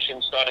maybe some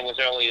missions starting as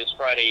early as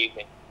Friday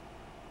evening.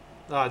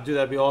 Dude,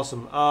 that'd be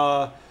awesome.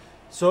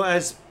 So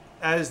as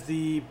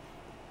the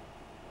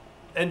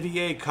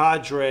NVA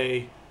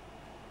cadre,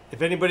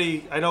 if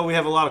anybody, I know we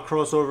have a lot of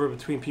crossover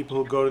between people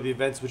who go to the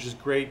events, which is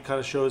great. Kind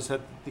of shows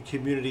that the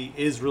community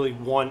is really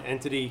one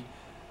entity.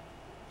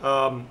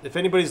 If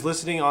anybody's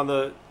listening on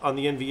the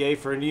NVA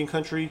for Indian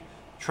Country,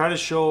 try to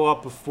show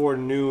up before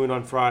noon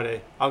on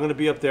Friday. I'm going to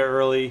be up there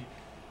early,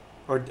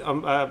 or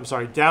I'm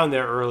sorry, down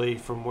there early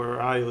from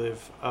where I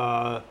live,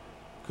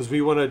 because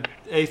we want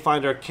to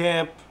find our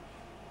camp,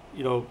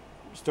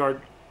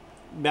 start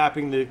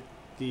mapping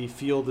the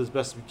field as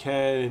best we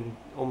can, and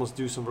almost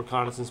do some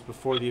reconnaissance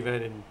before the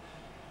event and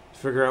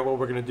figure out what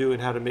we're going to do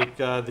and how to make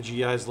the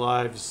GIs'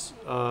 lives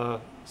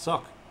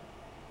suck.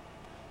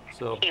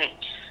 So.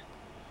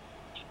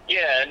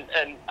 Yeah,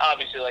 and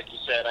obviously, like you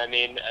said, I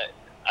mean,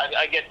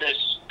 I get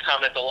this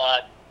comment a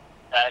lot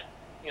that,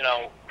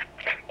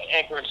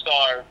 Anchor and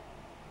Star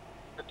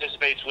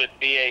participates with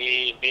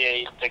BAE,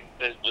 BAE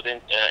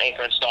within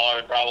Anchor and Star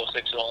and Bravo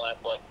 6 and all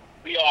that, but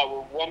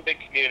we're one big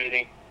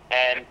community,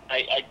 and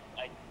I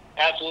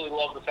absolutely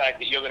love the fact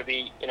that you're going to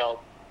be,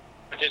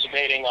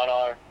 participating on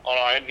our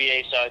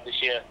NVA side this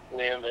year,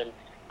 Liam, and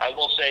I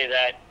will say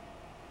that,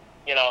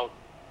 you know,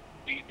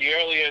 the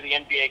earlier the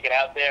NBA get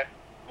out there,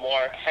 the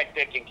more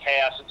hectic and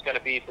chaos it's going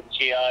to be for the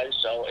GIs.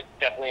 So it's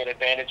definitely an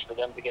advantage for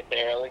them to get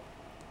there early.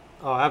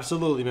 Oh,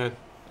 absolutely, man.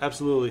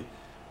 Absolutely.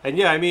 And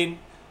yeah, I mean,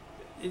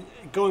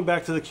 going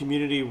back to the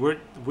community,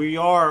 we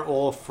are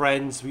all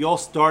friends. We all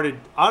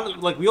started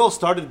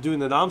doing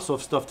the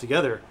Nomsoft stuff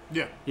together.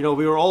 Yeah. You know,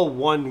 we were all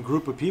one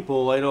group of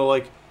people. I know,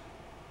 like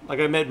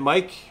I met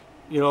Mike.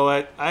 You know,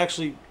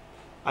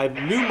 I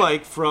knew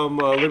Mike from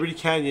Liberty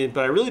Canyon,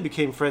 but I really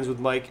became friends with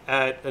Mike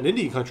at an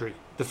Indian country,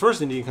 the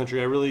first Indian country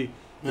I really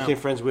became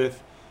friends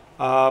with.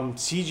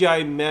 CJ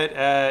I met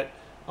at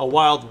a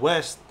Wild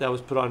West that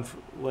was put on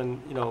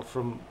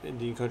from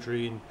Indian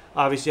country, and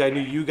obviously I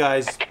knew you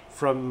guys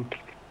from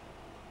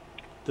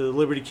the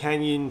Liberty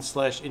Canyon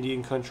 /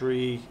 Indian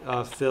country,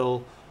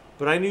 Phil,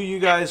 but I knew you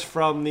guys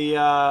from the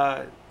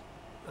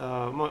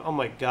oh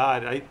my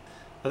God, I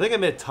think I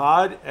met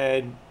Todd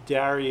and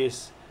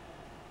Darius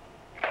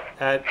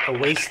at a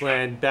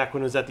wasteland back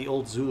when it was at the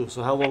old Zulu.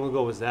 So how long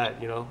ago was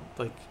that? You know,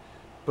 like,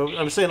 but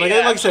I'm saying, like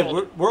I said,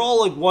 we're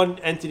all like one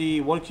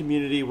entity, one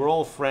community. We're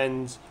all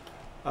friends.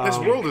 This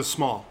world is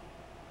small.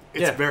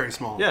 It's very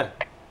small. Yeah,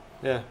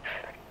 yeah.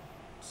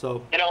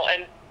 So you know,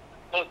 and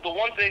the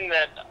one thing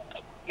that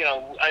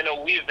I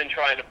know we've been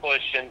trying to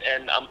push,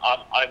 and I'm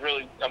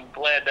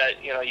glad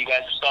that you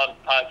guys have started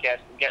the podcast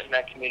and getting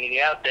that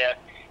community out there.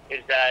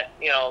 Is that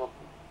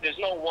there's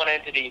no one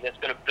entity that's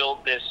going to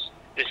build this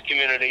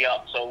community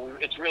up. So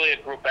it's really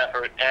a group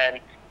effort, and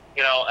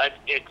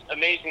it's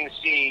amazing to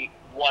see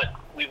what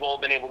we've all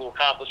been able to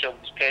accomplish over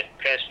these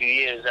past few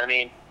years. I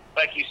mean,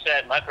 like you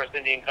said, my first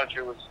Indian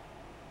country was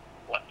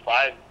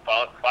five,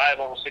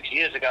 almost 6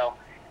 years ago,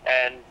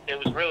 and it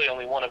was really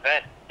only one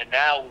event. And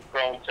now we've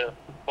grown to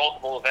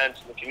multiple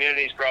events, and the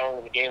community's growing,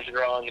 and the games are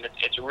growing, and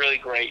it's really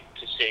great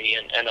to see.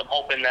 And I'm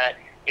hoping that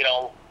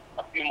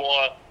a few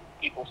more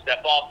people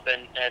step up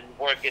and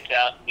word gets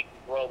out, and we can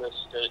grow this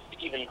to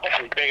even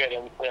hopefully bigger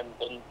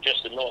than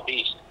just the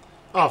Northeast.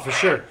 Oh, for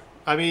sure.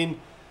 I mean,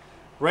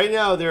 right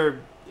now they're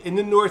in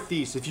the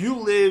Northeast. If you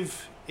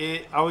live,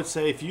 I would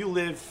say, if you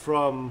live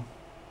from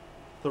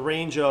the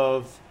range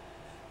of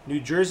New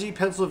Jersey,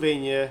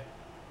 Pennsylvania,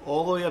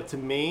 all the way up to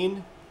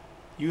Maine,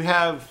 you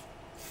have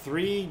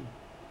 3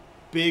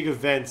 big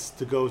events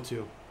to go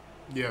to.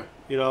 Yeah.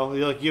 You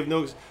have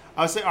no.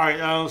 I would say, all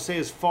right. I'll say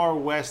as far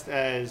west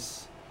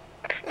as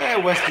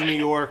western New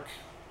York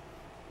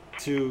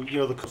to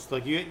the coast.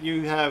 Like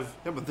you have.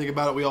 Yeah, but think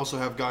about it. We also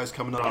have guys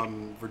coming up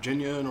from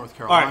Virginia, North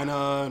Carolina,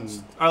 all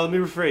right, let me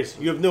rephrase.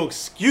 You have no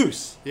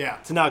excuse.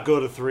 To not go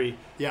to 3.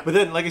 Yeah. But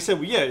then, like I said,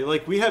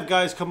 we have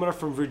guys coming up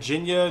from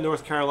Virginia,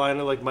 North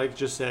Carolina, like Mike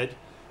just said.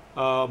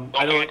 I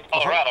know.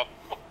 Colorado.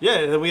 Yeah,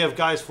 and then we have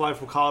guys flying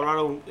from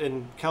Colorado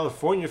and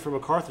California for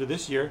MacArthur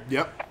this year.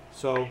 Yep.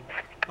 So,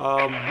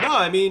 no,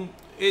 I mean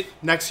it.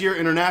 Next year,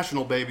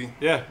 international, baby.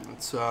 Yeah.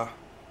 It's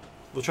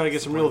we'll try to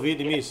get some real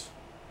Vietnamese.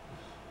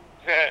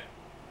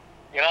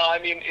 I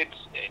mean,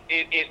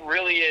 it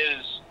really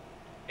is.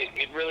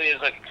 It really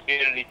is like a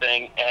community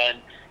thing,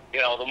 and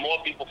the more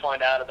people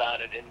find out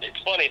about it, and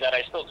it's funny that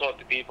I still talk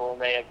to people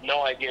and they have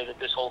no idea that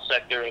this whole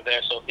sector of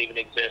airsoft even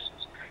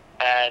exists.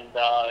 And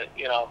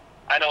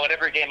I know at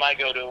every game I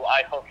go to,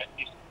 I hook at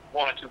least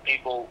 1 or 2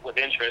 people with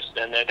interest,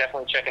 and they're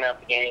definitely checking out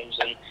the games.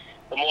 And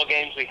the more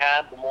games we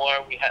have, the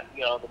more we have,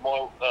 the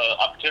more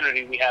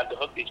opportunity we have to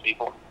hook these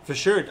people. For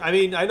sure. I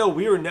mean, I know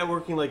we were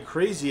networking like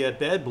crazy at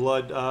Bad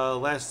Blood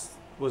last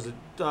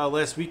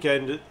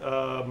weekend.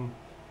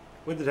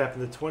 When did it happen?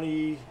 The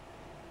 20.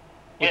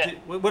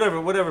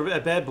 Whatever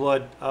at Bad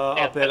Blood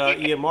up at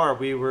EMR,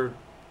 we were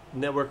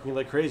networking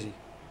like crazy.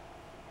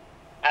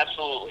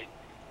 Absolutely,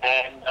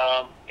 and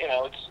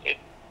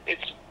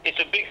it's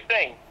a big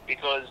thing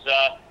because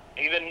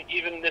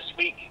even this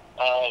week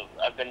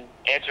I've been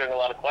answering a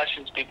lot of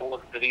questions. People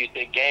look for these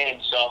big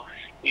games, so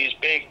these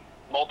big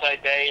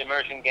multi-day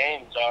immersion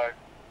games are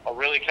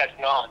really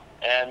catching on.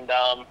 And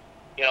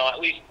at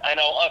least I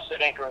know us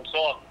at Anchor and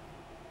Star,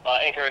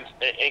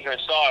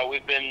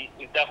 we've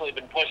definitely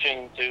been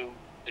pushing to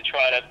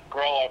try to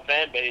grow our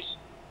fan base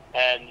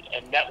and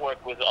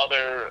network with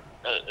other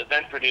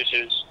event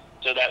producers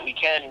so that we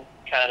can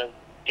kind of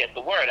get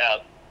the word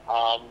out.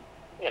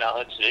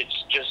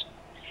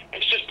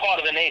 It's just part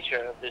of the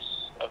nature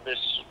of this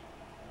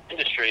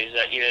industry is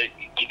that you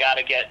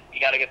gotta get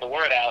the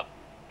word out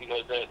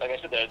because like I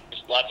said, there's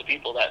lots of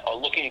people that are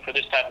looking for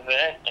this type of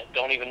event and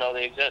don't even know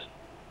they exist.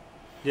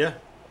 Yeah.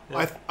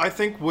 I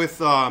think with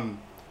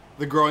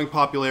the growing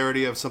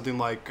popularity of something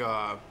like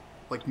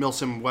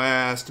Milsim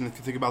West, and if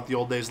you think about the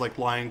old days like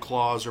Lion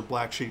Claws or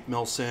Black Sheep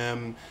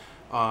Milsim,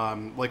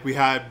 like we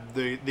had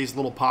these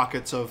little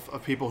pockets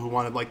of people who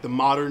wanted like the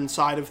modern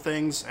side of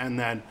things, and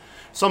then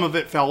some of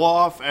it fell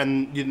off,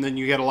 and then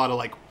you get a lot of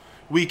like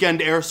weekend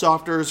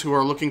airsofters who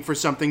are looking for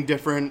something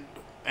different,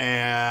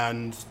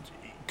 and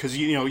because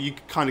you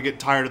kind of get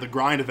tired of the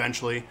grind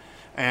eventually.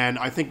 And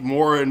I think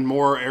more and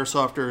more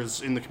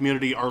airsofters in the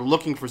community are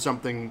looking for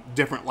something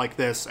different like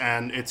this,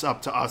 and it's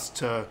up to us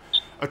to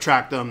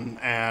attract them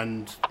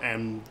and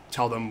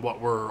tell them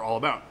what we're all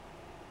about.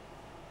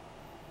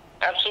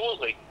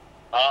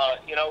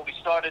 We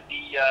started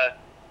the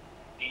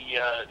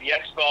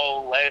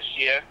expo last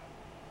year.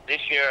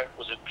 This year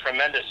was a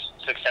tremendous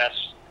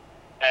success,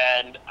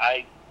 and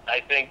I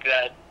think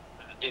that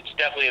it's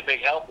definitely a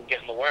big help in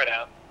getting the word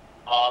out.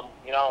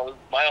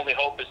 My only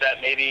hope is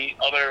that maybe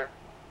other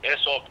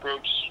airsoft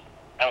groups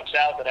out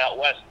south and out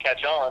west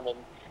catch on, and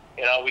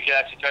we can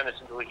actually turn this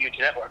into a huge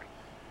network.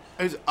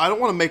 I don't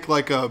want to make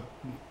like a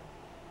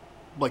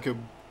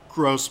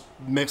gross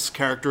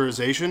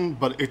mischaracterization,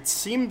 but it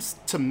seems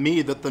to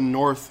me that the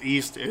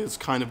Northeast is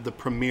kind of the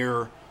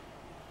premier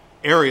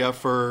area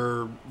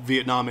for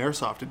Vietnam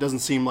airsoft. It doesn't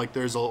seem like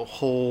there's a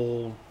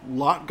whole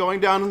lot going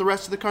down in the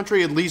rest of the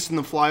country, at least in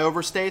the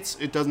flyover states.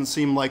 It doesn't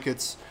seem like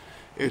it's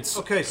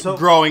okay, so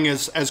growing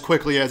as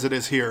quickly as it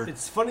is here.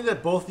 It's funny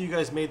that both of you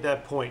guys made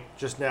that point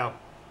just now.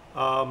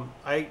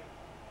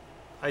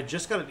 I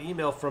just got an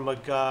email from a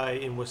guy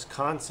in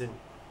Wisconsin.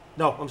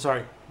 No, I'm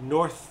sorry,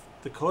 North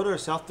Dakota or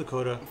South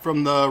Dakota.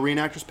 From the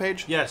reenactors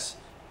page? Yes.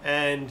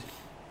 And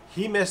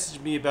he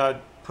messaged me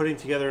about putting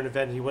together an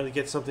event. He wanted to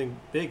get something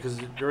big because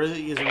there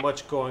really isn't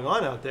much going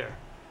on out there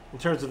in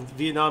terms of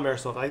Vietnam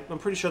airsoft. I'm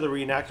pretty sure the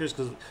reenactors,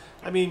 because,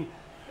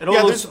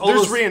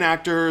 there's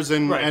reenactors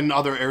and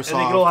other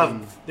airsoft.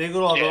 And they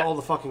could all have all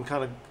the fucking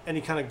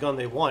any kind of gun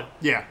they want.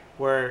 Yeah.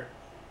 Where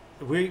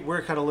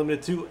we're kind of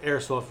limited to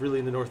airsoft really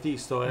in the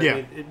Northeast. So, I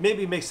mean, it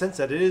maybe makes sense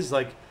that it is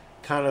like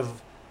kind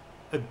of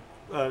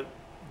a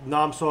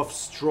NOMSOF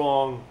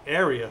strong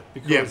area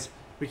because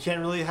we can't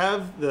really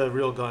have the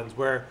real guns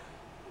where,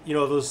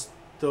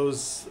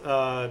 those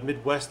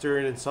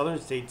Midwestern and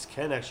Southern states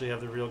can actually have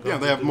the real guns. Yeah,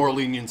 they have more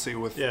leniency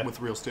with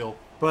real steel.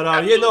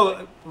 But,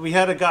 we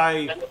had a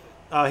guy,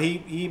 he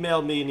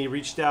emailed me and he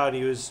reached out and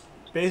he was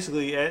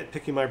basically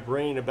picking my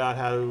brain about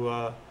how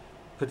to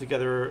put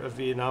together a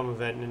Vietnam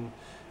event, and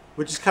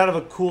which is kind of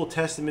a cool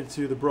testament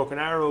to the Broken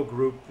Arrow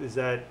group is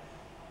that,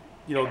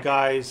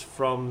 guys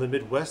from the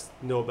Midwest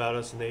know about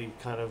us and they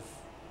kind of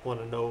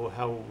want to know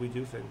how we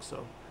do things.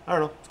 So, I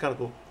don't know. It's kind of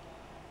cool.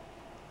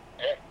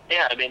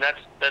 Yeah,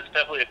 that's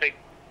definitely a big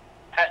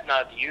hat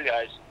nod to you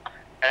guys.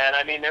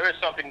 And, there is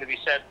something to be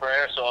said for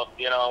airsoft,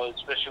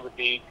 especially with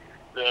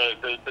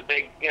the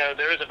big,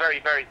 there is a very,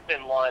 very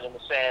thin line in the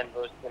sand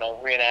with,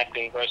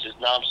 reenacting versus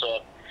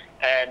NOMSOF.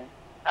 And,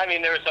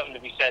 there is something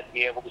to be said to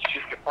be able to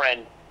shoot your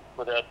friend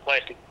with a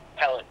plastic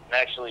pellet and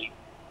actually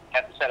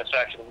have the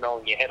satisfaction of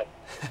knowing you hit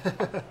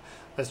him.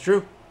 That's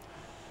true.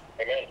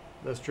 Okay.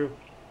 That's true.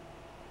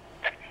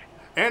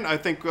 And I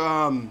think,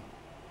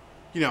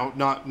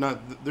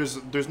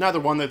 there's neither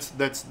one that's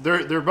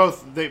they're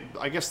both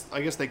I guess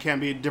they can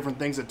be different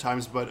things at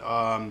times, but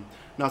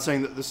not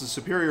saying that this is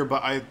superior,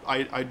 but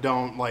I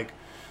don't like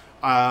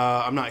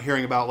I'm not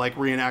hearing about like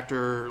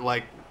reenactor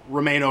like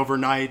remain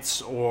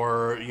overnights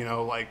or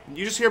like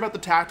you just hear about the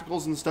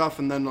tacticals and stuff,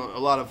 and then a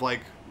lot of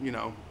like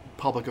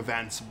public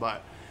events,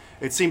 but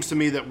it seems to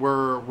me that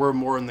we're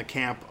more in the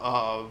camp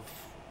of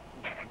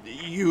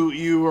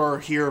you are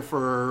here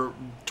for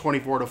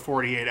 24 to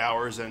 48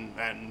 hours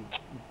and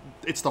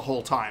it's the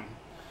whole time.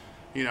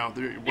 What's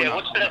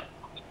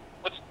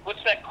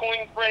that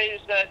coin phrase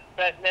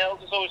that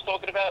Nels is always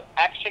talking about?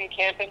 Action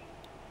camping?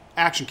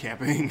 Action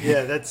camping.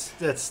 Yeah, that's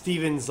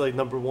Steven's like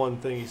number one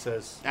thing he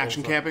says.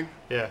 Action camping?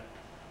 Yeah.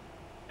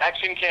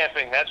 Action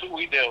camping, that's what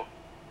we do.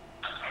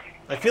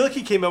 I feel like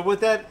he came up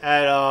with that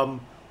at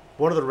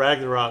one of the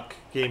Ragnarok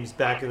games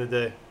back in the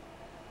day.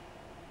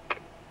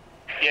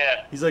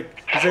 Yeah. He's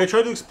like I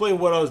tried to explain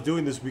what I was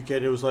doing this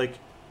weekend. It was like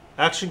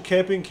action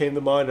camping came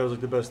to mind. That was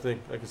like the best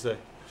thing I could say.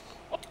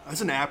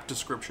 That's an apt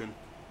description.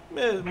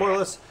 Yeah, more or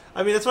less.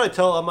 That's what I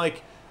tell. I'm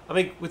like,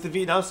 with the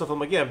Vietnam stuff, I'm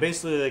like, yeah, I'm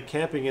basically like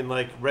camping in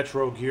like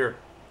retro gear.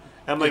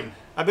 And I'm like,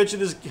 I bet you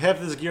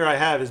half of this gear I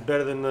have is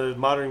better than the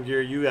modern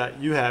gear you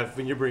have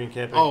when you're bringing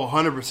camping. Oh,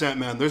 100%,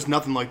 man. There's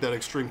nothing like that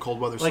extreme cold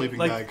weather sleeping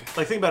bag.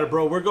 Like, think about it,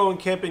 bro. We're going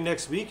camping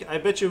next week. I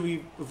bet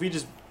you if we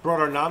just brought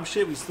our Nom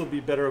shit, we'd still be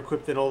better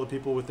equipped than all the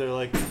people with their,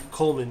 like,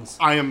 Colemans.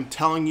 I am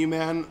telling you,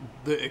 man,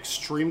 the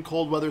extreme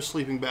cold weather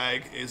sleeping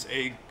bag is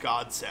a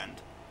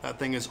godsend. That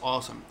thing is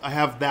awesome. I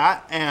have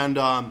that, and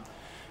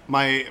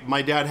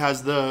my dad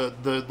has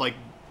the like,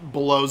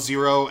 below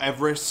zero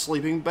Everest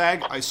sleeping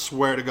bag. I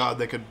swear to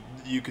God,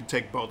 you could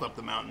take both up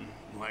the mountain.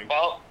 Like,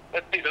 well,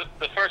 let's see.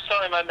 The first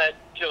time I met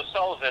Joe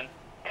Sullivan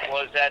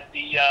was at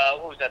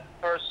the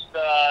first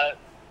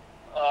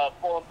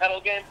Full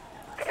Pedal game.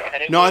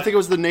 And I think it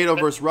was the NATO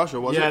versus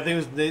Russia, wasn't it? Yeah, I think it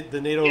was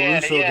the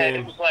NATO-Russo game. Yeah,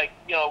 it was like,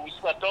 we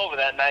slept over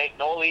that night,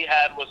 and all he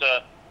had was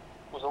a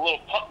little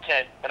pup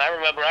tent, and I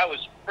remember I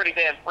was pretty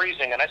damn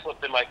freezing, and I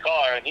slept in my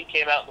car, and he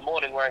came out in the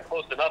morning wearing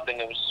close to nothing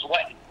and was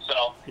sweating.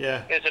 So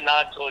yeah, it's a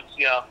nod towards,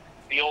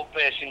 the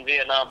old-fashioned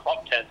Vietnam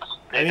pup tents.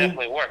 They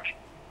definitely work.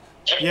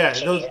 Yeah,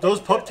 those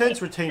pup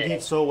tents retain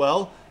heat so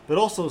well, but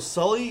also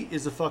Sully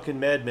is a fucking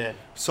madman.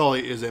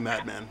 Sully is a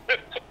madman.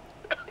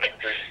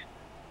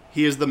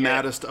 He is the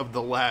maddest of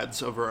the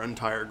lads of our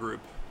entire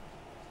group.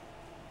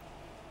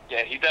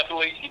 Yeah, he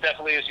definitely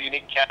is a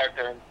unique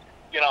character, and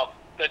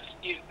that's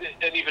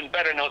an even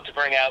better note to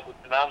bring out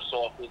with the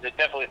NOMSOF is it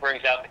definitely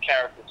brings out the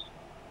characters.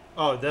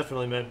 Oh,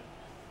 definitely, man.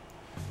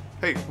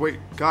 Hey, wait,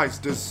 guys,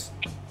 does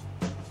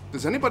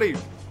anybody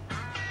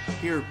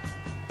here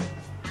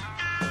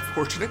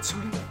fortunate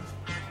son?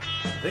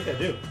 I think I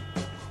do.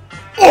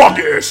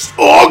 August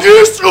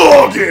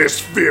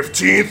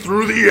 15th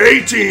through the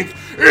 18th,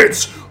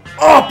 it's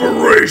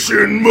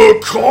Operation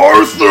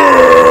MacArthur!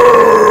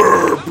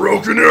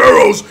 Broken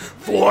Arrow's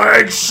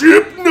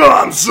flagship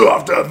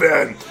non-soft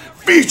event,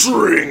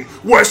 featuring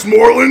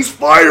Westmoreland's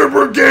Fire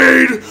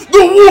Brigade,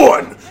 the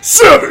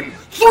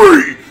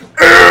 173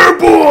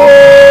 Airborne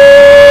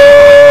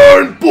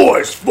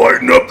boys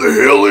fighting up the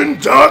hill in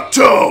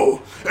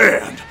Docto.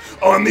 And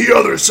on the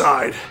other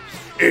side,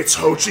 it's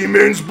Ho Chi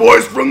Minh's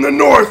boys from the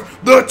north,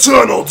 the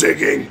tunnel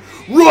digging,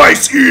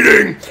 rice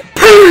eating,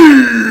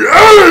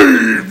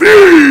 PAV!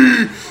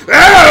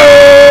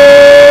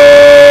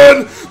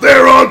 And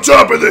they're on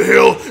top of the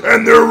hill,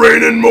 and they're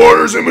raining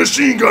mortars and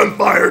machine gun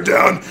fire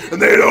down,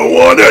 and they don't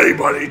want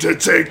anybody to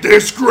take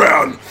this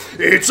ground.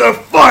 It's a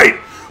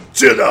fight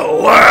to the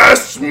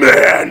last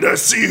man to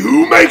see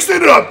who makes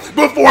it up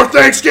before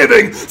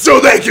Thanksgiving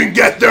so they can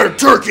get their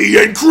turkey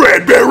and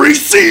cranberry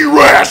sea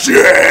rations.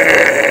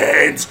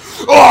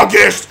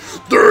 August,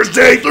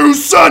 Thursday through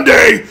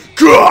Sunday,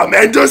 come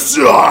and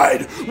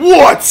decide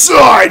what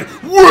side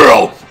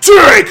will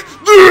take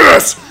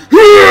this hill.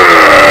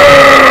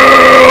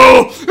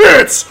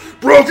 It's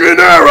Broken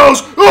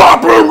Arrow's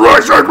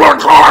Operation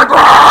MacArthur.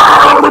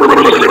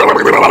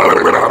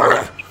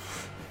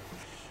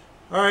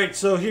 All right,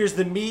 so here's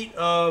the meat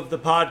of the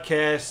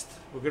podcast.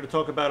 We're going to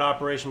talk about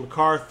Operation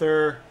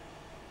MacArthur.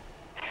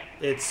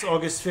 It's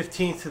August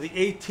 15th to the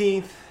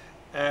 18th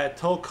at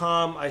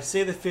Tolcom. I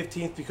say the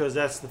 15th because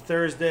that's the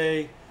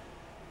Thursday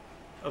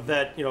of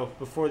that,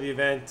 before the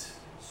event.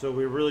 So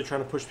we're really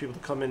trying to push people to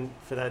come in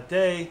for that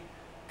day.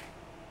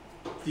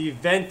 The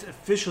event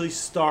officially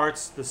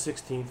starts the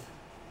 16th,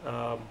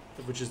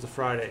 which is the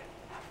Friday.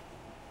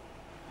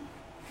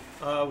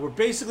 We're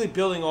basically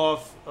building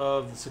off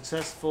of the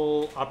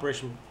successful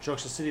Operation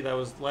Junction City that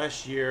was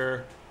last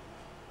year.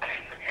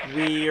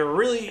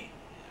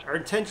 Our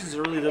intentions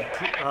are really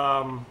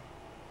to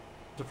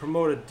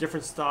promote a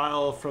different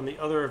style from the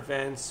other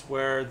events,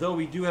 where though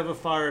we do have a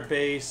fire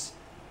base,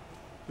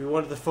 we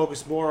wanted to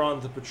focus more on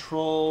the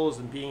patrols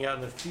and being out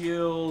in the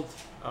field.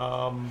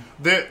 I'll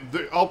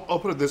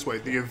put it this way: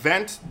 the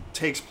event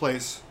takes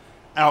place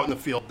out in the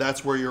field.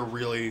 That's where you're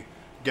really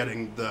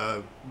getting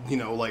the,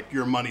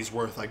 your money's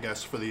worth, I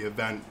guess, for the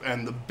event.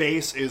 And the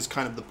base is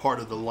kind of the part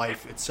of the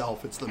life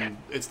itself. It's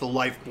the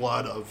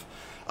lifeblood of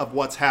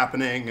what's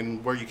happening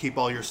and where you keep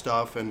all your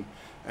stuff. And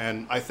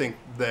I think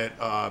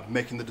that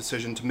making the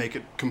decision to make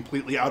it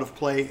completely out of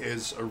play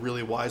is a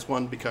really wise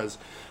one, because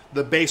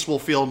the base will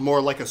feel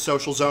more like a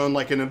social zone,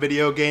 like in a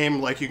video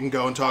game. Like you can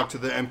go and talk to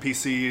the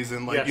NPCs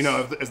and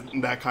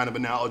that kind of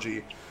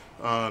analogy.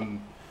 Yep.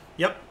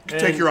 You can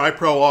take your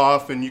iPro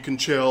off and you can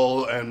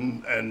chill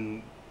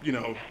and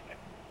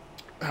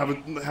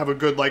have a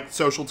good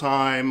social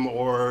time,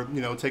 or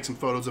take some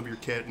photos of your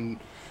kit and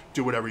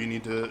do whatever you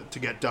need to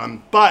get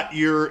done. But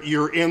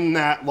you're in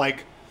that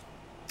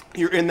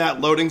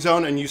loading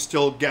zone, and you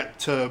still get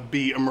to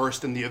be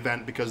immersed in the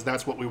event, because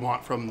that's what we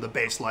want from the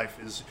base life.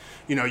 Is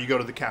you go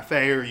to the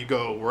cafe or you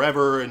go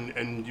wherever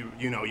and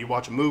you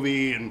watch a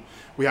movie, and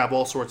we have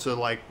all sorts of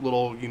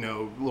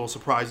little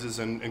surprises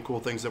and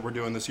cool things that we're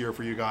doing this year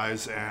for you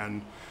guys.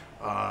 And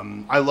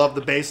I love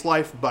the base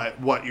life, but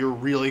what you're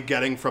really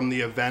getting from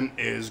the event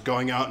is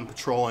going out and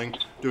patrolling,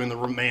 doing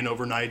the main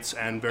overnights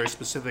and very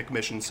specific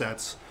mission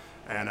sets.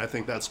 And I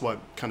think that's what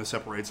kind of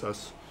separates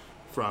us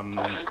from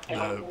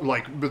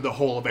the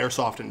whole of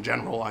Airsoft in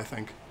general, I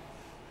think.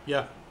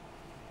 Yeah.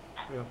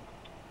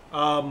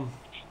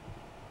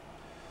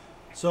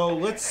 So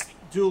let's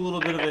do a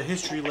little bit of a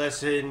history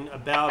lesson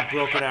about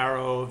Broken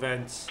Arrow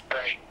events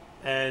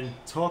and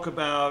talk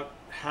about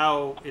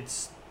how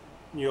it's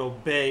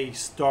BAE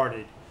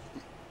started.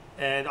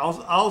 And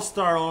I'll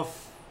start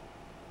off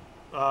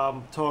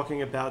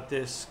talking about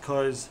this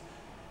because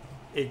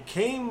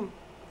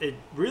it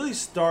really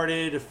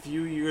started a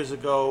few years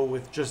ago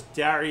with just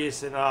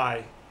Darius and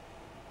I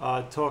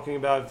talking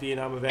about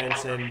Vietnam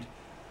events, and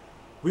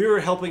we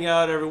were helping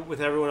out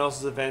with everyone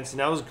else's events, and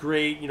that was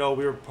great. We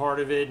were part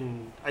of it,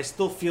 and I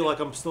still feel like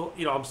I'm still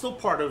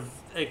part of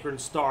Anchor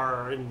and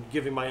Star and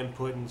giving my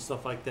input and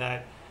stuff like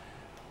that.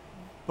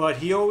 But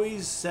he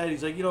always said,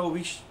 he's like,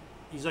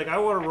 he's like, I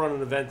want to run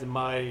an event in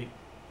my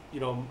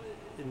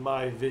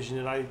vision,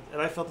 and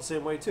I felt the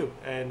same way too.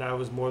 And I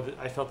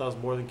felt I was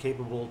more than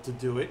capable to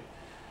do it.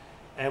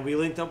 And we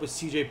linked up with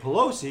CJ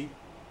Pelosi,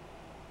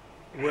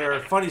 where,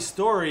 funny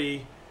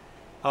story,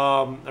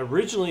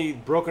 originally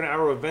Broken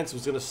Arrow Events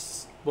was going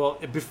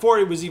to, before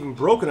it was even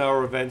Broken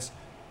Arrow Events,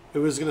 it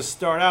was going to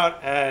start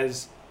out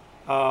as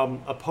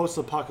a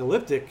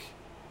post-apocalyptic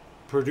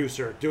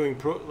producer doing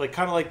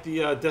kind of like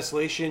the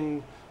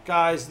Desolation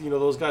guys,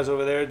 those guys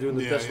over there doing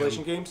the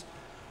Desolation games.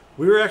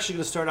 We were actually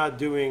going to start out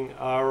doing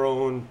our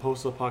own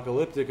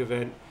post-apocalyptic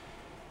event,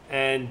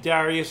 and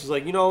Darius was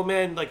like,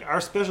 man, our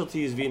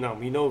specialty is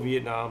Vietnam. We know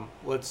Vietnam.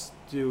 Let's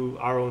do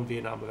our own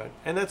Vietnam event,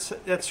 and that's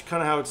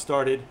kind of how it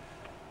started.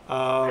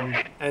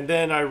 And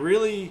then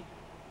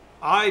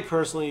I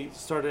personally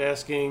started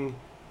asking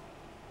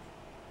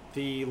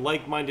the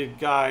like-minded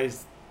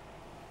guys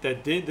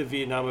that did the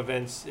Vietnam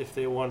events if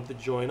they wanted to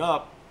join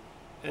up.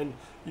 And,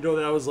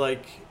 that was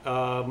like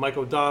Mike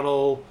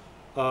O'Donnell,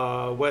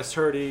 Wes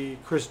Hurdy,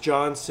 Chris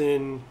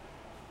Johnson.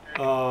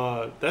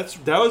 That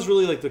was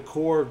really like the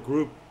core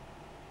group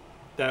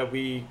that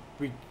we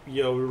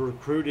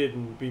recruited,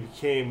 and we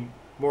became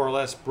more or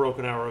less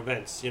Broken Arrow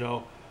events.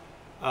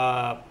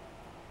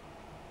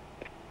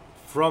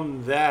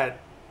 From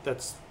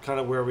that's kind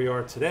of where we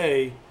are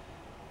today.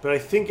 But I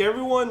think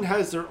everyone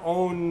has their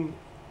own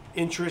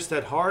interest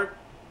at heart.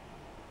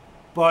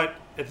 But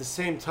at the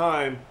same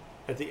time,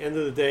 at the end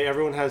of the day,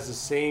 everyone has the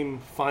same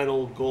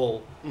final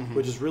goal,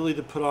 which is really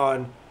to put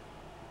on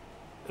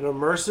an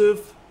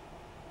immersive,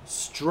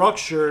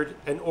 structured,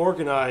 and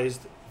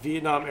organized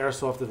Vietnam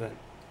airsoft event.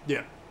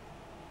 Yeah.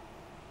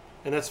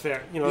 And that's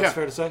fair. That's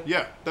fair to say?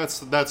 Yeah,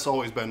 that's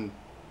always been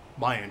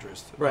my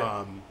interest.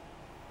 Right.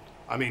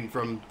 I mean,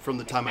 from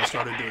the time I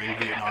started doing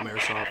Vietnam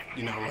airsoft,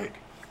 like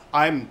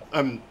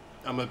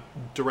I'm a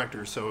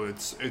director, so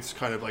it's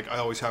kind of like I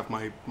always have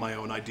my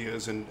own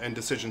ideas and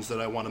decisions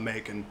that I want to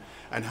make and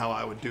how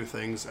I would do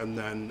things. And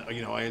then,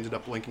 I ended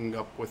up linking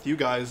up with you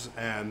guys,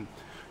 and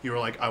you were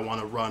like, I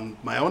want to run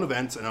my own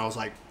events. And I was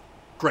like,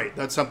 great.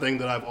 That's something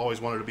that I've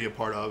always wanted to be a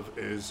part of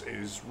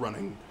is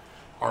running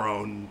our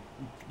own,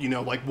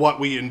 like what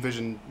we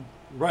envision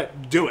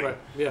doing. Right.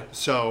 Yeah.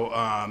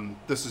 So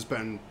this has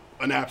been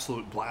an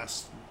absolute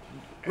blast.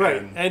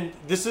 Right, and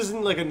this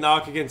isn't like a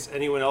knock against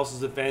anyone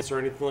else's events or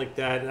anything like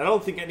that. And I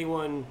don't think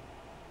anyone,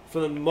 for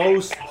the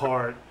most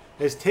part,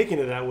 has taken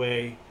it that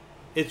way.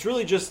 It's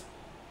really just,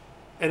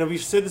 and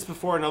we've said this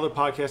before in other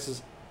podcasts,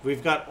 is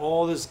we've got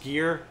all this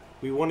gear,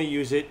 we want to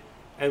use it,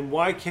 and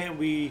why can't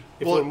we,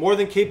 if we're more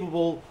than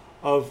capable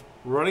of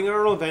running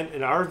our own event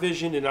in our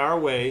vision, in our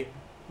way,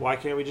 why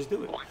can't we just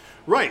do it?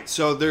 Right,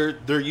 so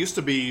there used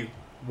to be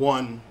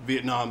one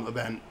Vietnam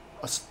event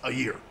a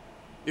year.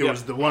 It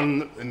was the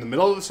one in the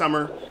middle of the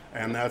summer,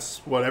 and that's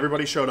what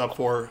everybody showed up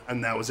for,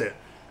 and that was it.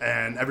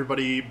 And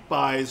everybody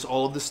buys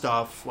all of the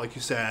stuff, like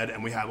you said,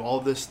 and we have all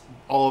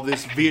of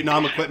this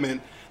Vietnam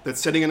equipment that's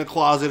sitting in a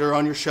closet or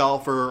on your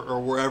shelf or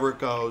wherever it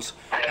goes,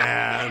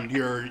 and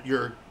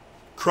you're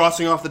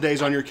crossing off the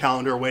days on your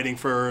calendar, waiting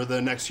for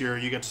the next year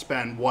you get to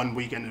spend one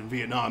weekend in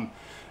Vietnam.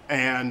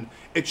 And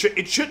it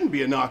shouldn't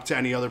be a knock to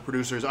any other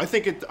producers. I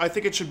think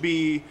it should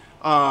be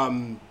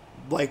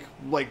like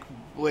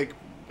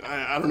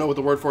I don't know what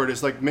the word for it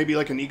is, like maybe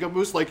like an ego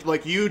boost,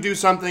 like you do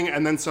something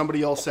and then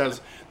somebody else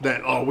says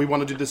that, oh, we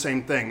want to do the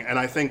same thing. And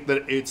I think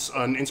that it's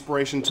an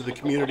inspiration to the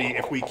community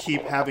if we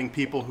keep having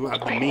people who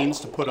have the means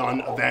to put on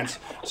events,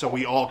 so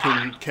we all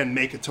can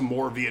make it to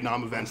more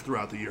Vietnam events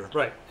throughout the year.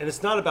 Right, and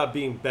it's not about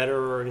being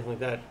better or anything like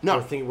that. No,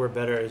 or thinking we're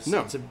better.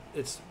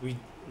 We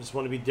just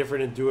want to be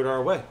different and do it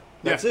our way.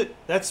 That's it.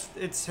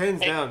 It's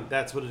hands down.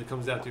 That's what it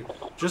comes down to.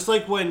 Just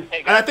like when,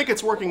 and I think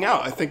it's working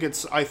out. I think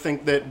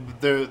that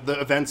the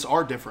events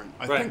are different.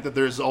 I think that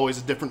there's always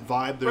a different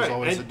vibe. There's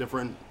always a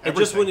different. And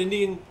just when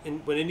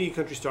Indian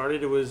Country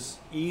started, it was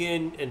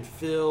Ian and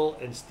Phil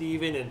and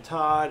Steven and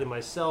Todd and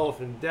myself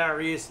and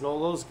Darius and all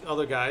those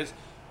other guys.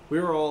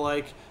 We were all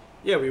like,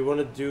 yeah, we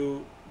want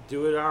to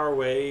do it our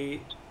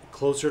way,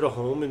 closer to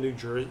home in New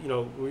Jersey.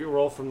 We were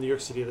all from New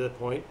York City at that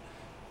point.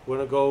 We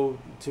want to go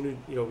to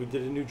we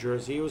did it in New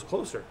Jersey. It was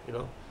closer,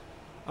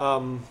 I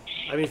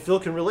mean, Phil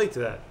can relate to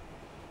that.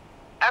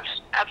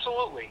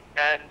 Absolutely.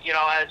 And,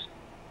 as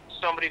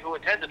somebody who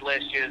attended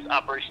last year's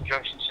Operation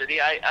Junction City,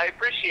 I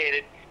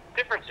appreciated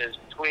differences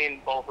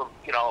between both of,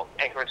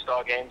 Anchor and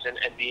Star games and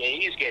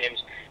BAE's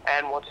games.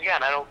 And once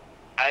again,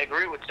 I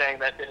agree with saying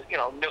that,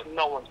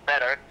 no one's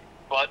better,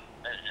 but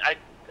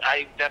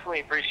I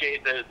definitely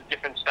appreciate the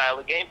different style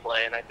of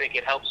gameplay, and I think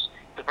it helps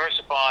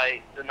diversify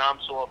the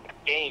NOMSORT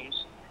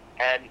games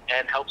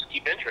and helps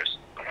keep interest.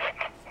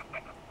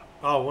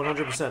 Oh,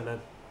 100%,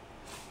 man.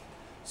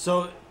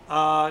 So,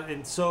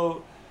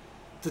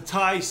 to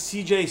tie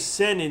CJ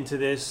Sen into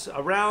this,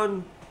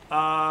 around,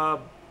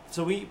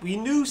 so we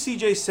knew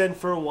CJ Sen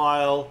for a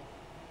while.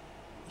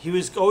 He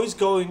was always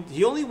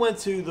he only went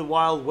to the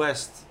Wild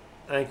West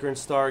Anchor and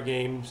Star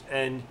games,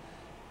 and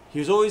he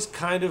was always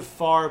kind of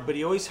far, but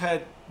he always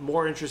had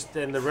more interest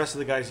than the rest of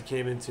the guys he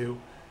came into,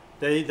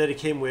 that he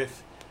came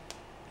with.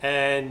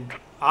 And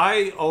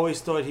I always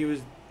thought he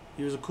was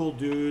a cool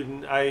dude,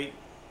 and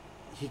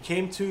he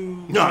came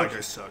to I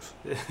guess sucks.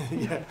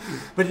 yeah,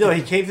 but no,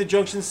 he came to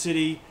Junction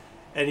City,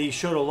 and he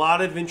showed a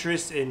lot of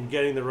interest in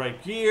getting the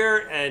right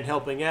gear and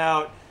helping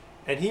out,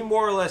 and he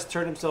more or less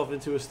turned himself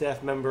into a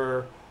staff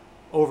member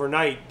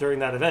overnight during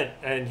that event,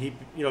 and he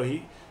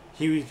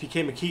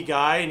became a key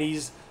guy, and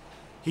he's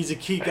a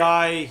key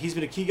guy. He's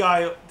been a key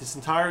guy this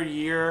entire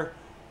year,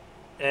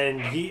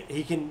 and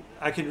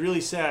I can really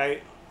say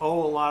I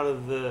owe a lot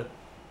of the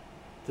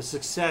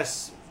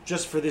success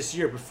just for this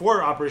year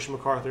before Operation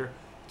MacArthur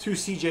to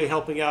CJ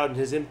helping out and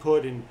his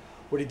input and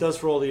what he does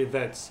for all the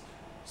events.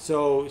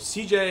 So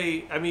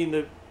CJ, I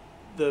mean,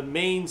 the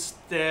main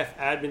staff,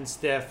 admin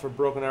staff for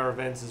Broken Arrow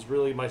events is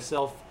really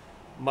myself,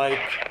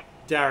 Mike,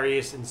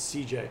 Darius, and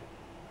CJ.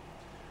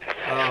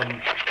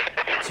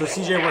 So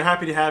CJ, we're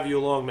happy to have you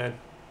along, man.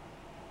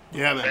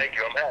 Yeah, man. Thank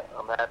you.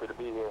 I'm happy to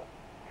be here.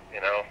 You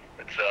know,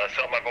 it's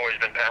something I've always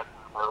been passionate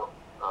about.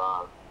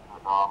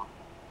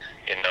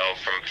 You know,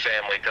 from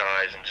family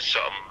ties and just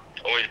something.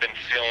 Always been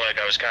feeling like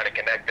I was kind of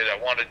connected.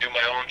 I wanted to do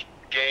my own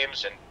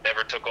games and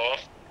never took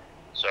off.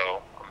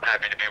 So I'm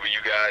happy to be with you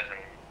guys and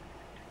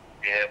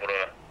being able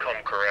to come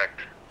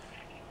correct.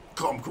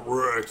 Come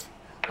correct.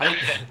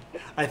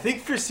 I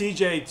think for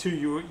CJ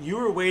too, you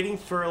were waiting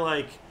for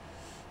like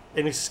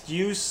an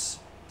excuse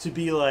to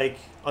be like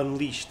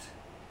unleashed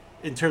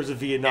in terms of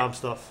Vietnam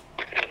stuff.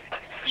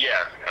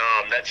 Yeah,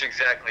 that's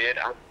exactly it.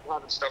 A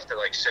lot of stuff that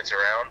like sits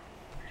around,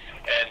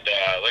 and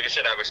like I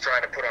said, I was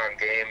trying to put on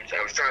games.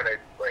 I was trying to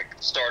like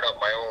start up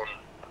my own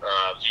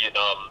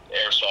Vietnam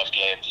airsoft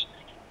games,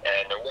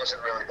 and there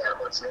wasn't really that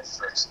much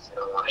interest, you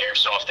know, on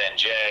Airsoft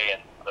NJ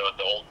and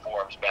the old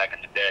forums back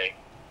in the day.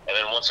 And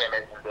then once I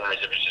met you guys,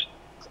 it was just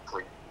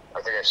complete.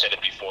 I think I said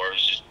it before.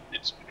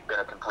 It's been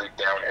a complete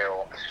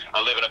downhill.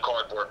 I live in a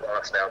cardboard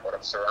box now, but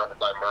I'm surrounded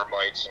by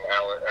mermites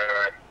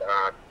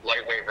and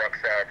lightweight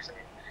rucksacks and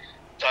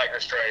tiger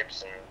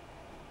stripes. And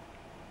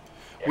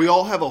yeah. We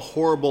all have a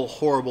horrible,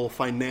 horrible,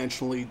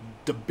 financially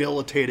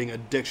debilitating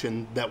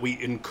addiction that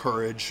we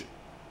encourage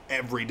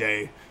every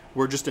day.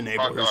 We're just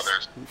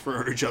enablers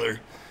for each other.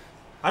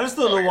 I just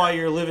don't know why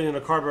you're living in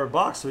a cardboard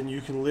box when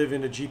you can live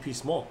in a GP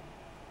small.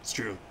 It's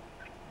true.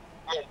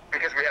 Well,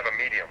 because we have a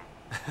medium.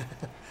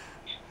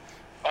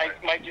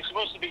 Mike, you're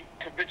supposed to be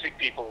convincing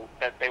people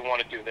that they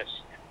want to do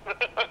this.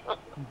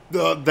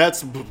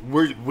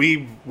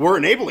 We're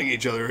enabling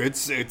each other.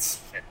 It's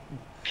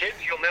Kids,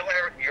 you'll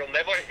never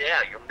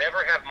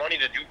have money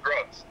to do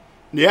drugs.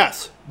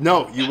 Yes.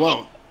 No, you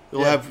won't.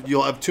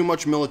 You'll have too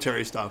much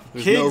military stuff.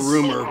 There's no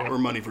room or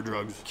money for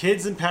drugs.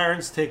 Kids and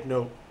parents take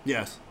note.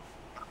 Yes.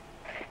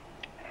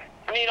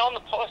 I mean, on the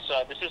plus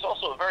side, this is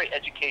also a very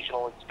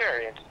educational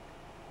experience.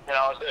 You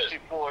know, especially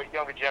for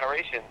younger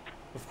generations.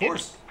 Of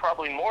course. It's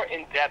probably more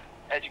in-depth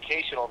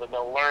educational than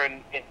they'll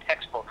learn in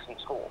textbooks in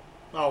school.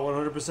 Oh,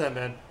 100%,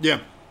 man. Yeah.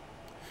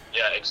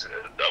 Yeah,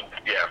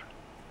 yeah.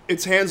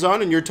 It's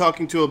hands-on, and you're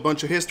talking to a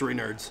bunch of history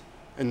nerds,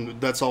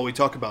 and that's all we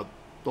talk about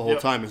the whole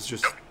time. Is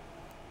just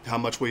how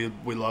much we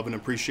love and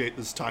appreciate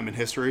this time in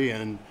history,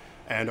 and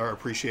our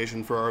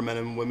appreciation for our men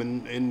and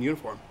women in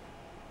uniform.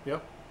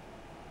 Yep.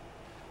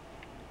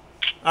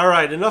 All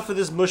right, enough of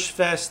this mush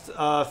fest.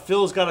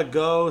 Phil's got to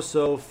go,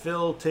 so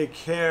Phil, take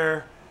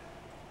care.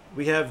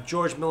 We have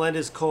George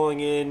Melendez calling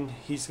in.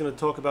 He's going to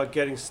talk about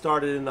getting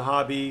started in the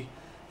hobby,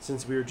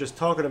 since we were just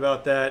talking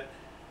about that.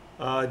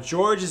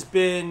 George has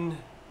been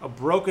a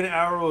Broken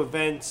Arrow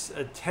events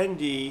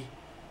attendee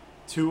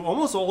to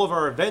almost all of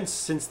our events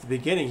since the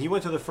beginning. He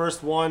went to the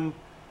first one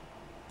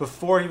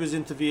before he was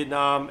into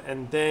Vietnam,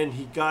 and then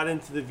he got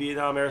into the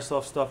Vietnam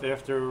airsoft stuff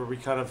after we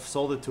kind of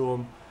sold it to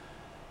him.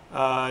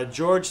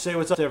 George, say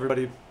what's up to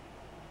everybody.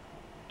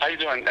 How you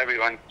doing,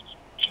 everyone?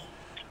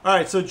 All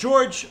right, so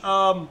George,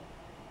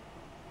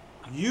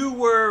 you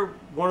were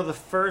one of the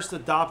first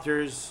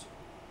adopters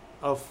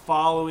of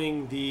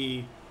following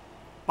the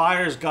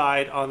buyer's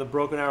guide on the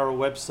Broken Arrow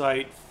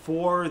website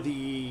for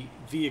the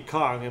Viet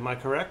Cong. Am I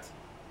correct?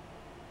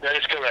 That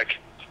is correct.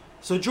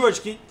 So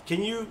George,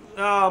 can you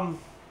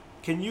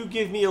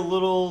give me a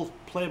little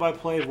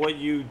play-by-play of what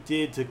you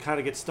did to kind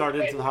of get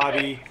started into the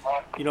hobby?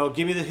 You know,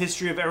 give me the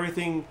history of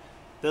everything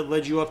that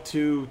led you up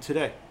to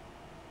today.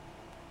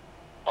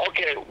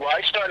 Okay, well,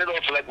 I started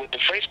off like with the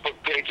Facebook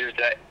pages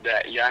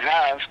that you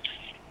have,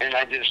 and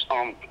I just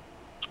I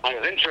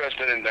was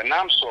interested in the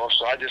NAMSOF,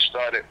 so I just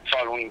started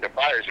following the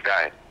buyer's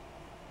guide,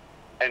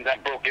 and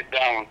that broke it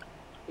down,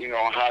 you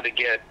know, how to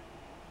get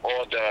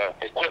all the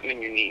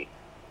equipment you need.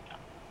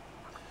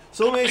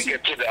 So let me ask you,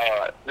 get to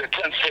the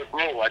 10-foot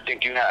rule. I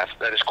think you have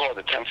that is called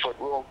the 10-foot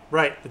rule.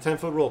 Right, the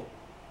 10-foot rule.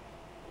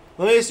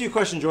 Let me ask you a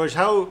question, George.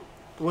 How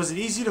was it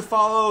easy to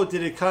follow?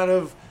 Did it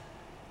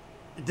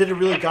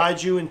really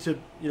guide you into,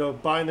 you know,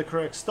 buying the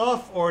correct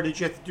stuff, or did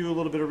you have to do a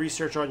little bit of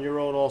research on your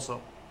own also?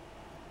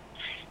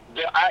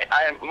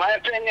 My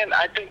opinion,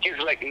 I think is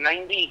like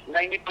 90%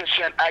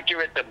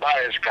 accurate. The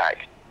buyer's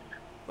guide.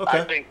 Okay.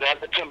 I think the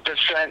other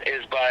 10%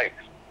 is by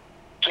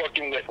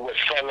talking with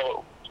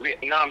fellow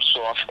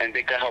NAMSOF, and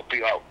they can help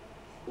you out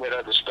with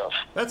other stuff.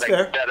 That's like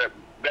fair.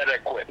 Better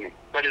equipment,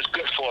 but it's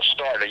good for a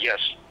starter. Yes.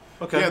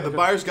 Okay. Yeah, the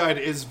buyer's guide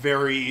is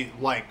very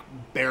like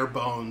bare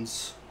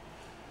bones,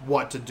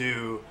 what to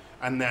do,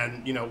 and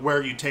then you know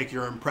where you take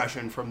your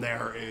impression from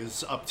there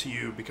is up to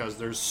you because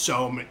there's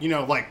so many. You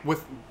know, like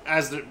with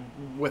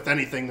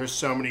anything, there's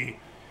so many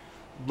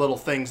little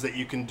things that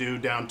you can do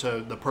down to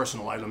the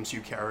personal items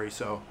you carry.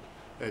 So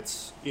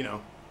it's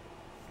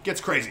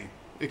gets crazy.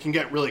 It can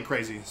get really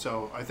crazy.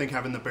 So I think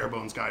having the bare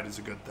bones guide is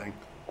a good thing.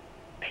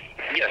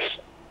 Yes.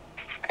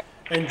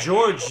 And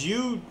George,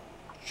 you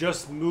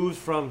just moved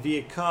from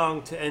Viet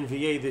Cong to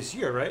NVA this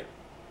year, right?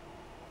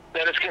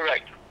 That is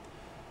correct.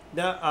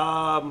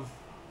 Now,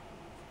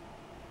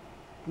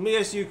 let me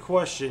ask you a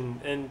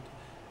question, and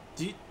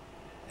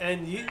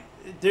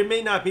there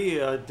may not be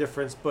a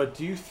difference, but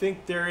do you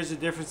think there is a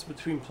difference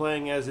between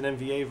playing as an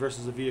MVA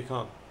versus a Viet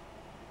Cong?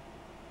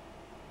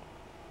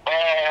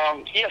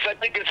 Yes, I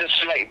think it's a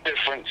slight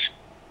difference.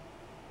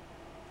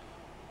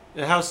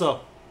 And how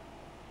so?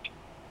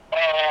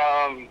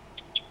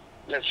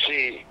 Let's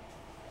see.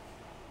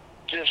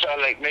 Just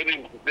like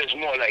maybe there's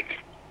more like,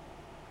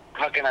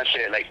 how can I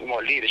say it, like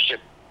more leadership.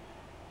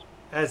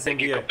 As like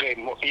MVA. you could play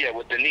more,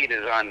 with the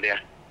leaders on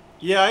there.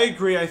 Yeah, I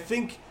agree. I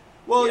think,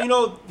 well,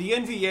 the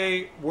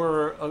NVA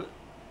were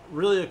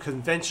really a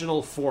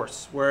conventional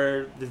force,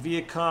 where the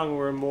Viet Cong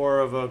were more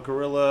of a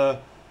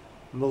guerrilla,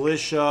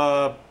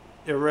 militia,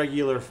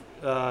 irregular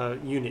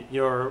unit,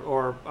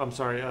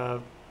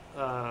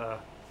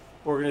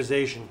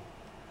 organization.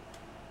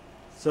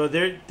 So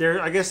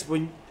I guess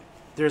when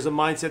there's a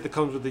mindset that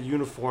comes with the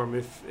uniform,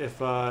 if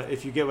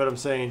you get what I'm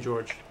saying,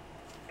 George.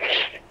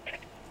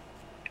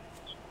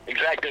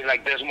 Exactly,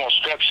 like there's more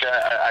structure.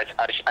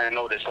 I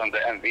noticed on the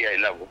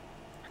NBA level.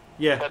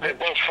 Yeah. But they're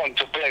both fun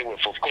to play with,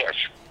 of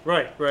course.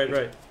 Right.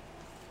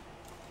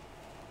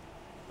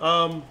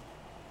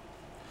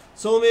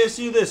 So let me ask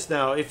you this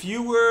now: if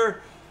you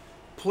were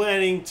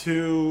planning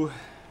to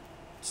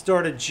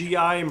start a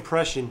GI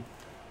impression,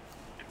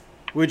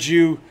 would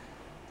you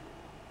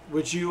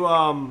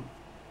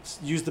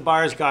use the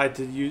buyer's guide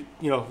to the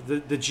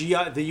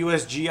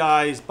US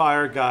GI's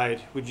buyer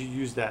guide? Would you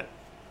use that?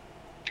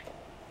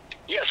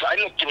 Yes, I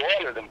looked through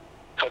all of them.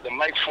 For the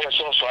Mike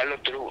Force also, I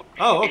looked through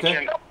each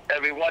and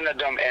every one of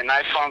them, and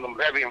I found them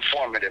very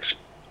informative.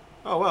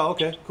 Oh, wow,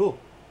 okay, cool.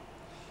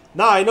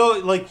 Now, I know,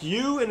 like,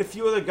 you and a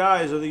few other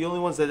guys are the only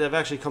ones that have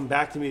actually come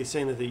back to me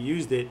saying that they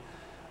used it.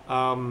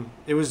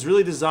 It was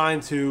really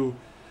designed to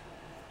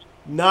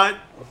not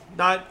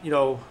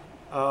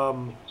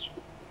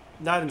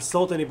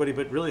insult anybody,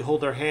 but really hold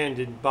their hand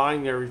in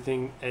buying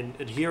everything and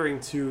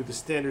adhering to the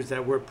standards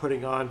that we're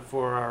putting on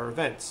for our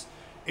events.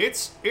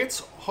 It's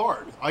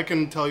hard. I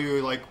can tell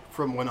you, like,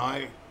 from when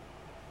I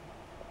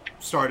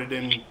started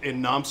in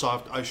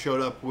Nomsoft, I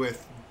showed up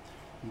with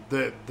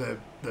the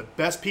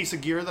best piece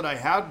of gear that I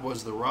had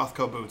was the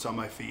Rothko boots on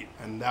my feet,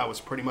 and that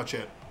was pretty much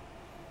it.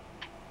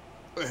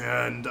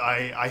 And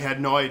I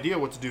had no idea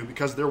what to do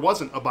because there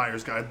wasn't a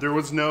buyer's guide. There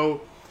was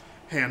no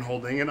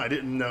hand-holding, and I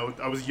didn't know.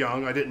 I was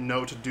young. I didn't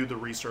know to do the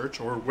research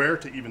or where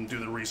to even do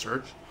the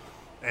research.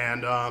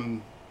 And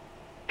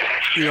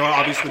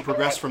obviously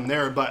progress from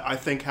there, but I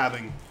think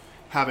having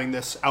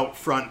this out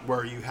front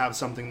where you have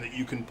something that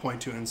you can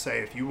point to and say,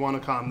 if you want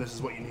to come, this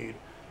is what you need.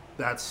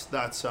 That's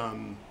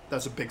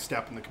a big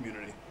step in the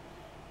community.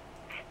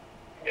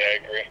 Yeah,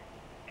 I agree.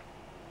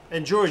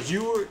 And George,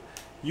 you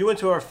went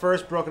to our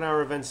first Broken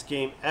Arrow Events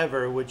game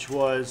ever, which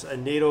was a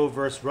NATO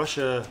versus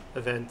Russia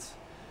event.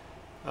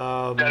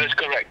 That is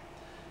correct.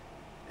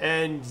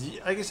 And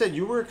like I said,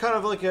 you were kind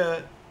of like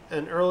an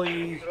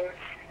early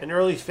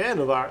fan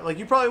of our, like,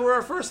 you probably were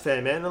our first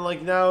fan, man. And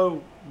like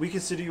now we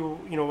consider you,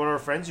 one of our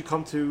friends. You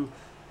come to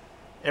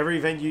every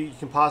event you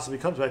can possibly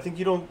come to. I think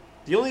the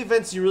only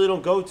events you really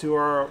don't go to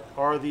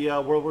are the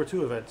World War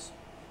II events.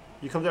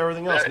 You come to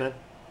everything else, man.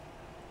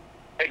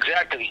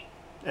 Exactly.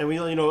 And we,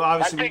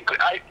 obviously.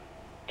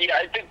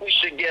 I think we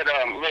should get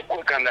real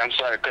quick on that. I'm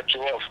sorry to cut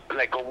you off.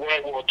 Like a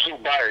World War II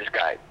buyer's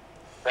guide.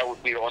 That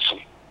would be awesome.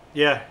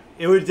 Yeah,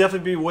 it would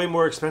definitely be way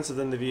more expensive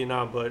than the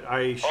Vietnam, but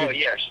I should. Oh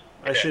yes.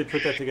 I should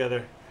put that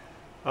together.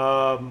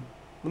 Let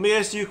me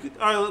ask you.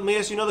 All right, let me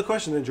ask you another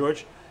question then,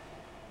 George.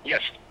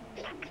 Yes.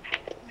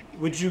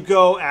 Would you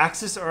go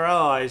Axis or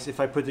Allies if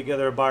I put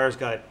together a buyer's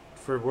guide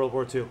for World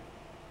War II?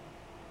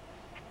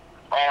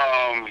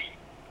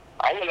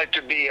 I would like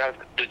to be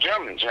the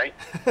Germans, right?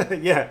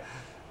 Yeah.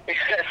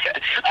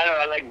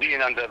 I like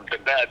being on the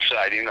bad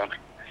side,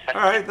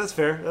 All right, that's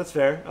fair.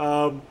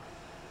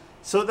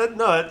 So that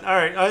all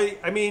right.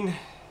 I mean,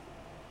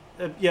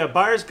 yeah,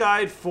 buyer's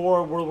guide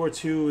for World War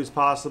II is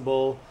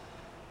possible.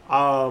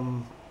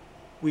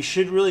 We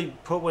should really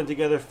put one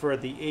together for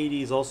the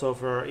 80s, also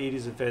for our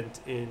 80s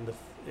event in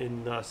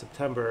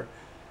September.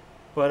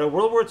 But a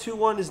World War II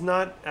one is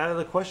not out of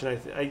the question.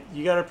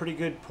 You got a pretty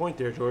good point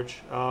there,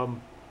 George.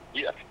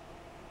 Yeah.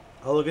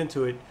 I'll look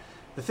into it.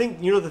 The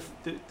thing,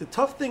 the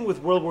tough thing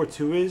with World War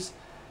II is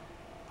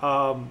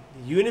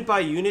unit by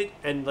unit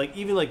and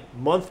even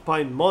month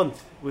by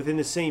month within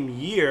the same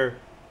year,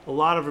 a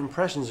lot of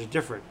impressions are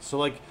different.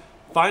 So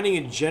finding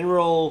a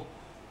general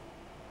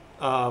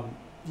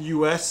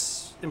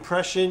U.S.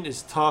 impression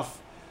is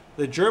tough.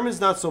 The Germans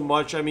not so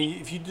much. I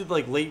mean, if you did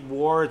late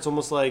war, it's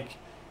almost like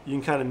you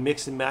can kind of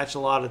mix and match a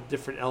lot of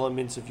different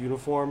elements of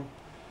uniform.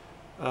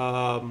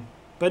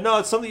 But no,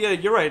 it's something. Yeah,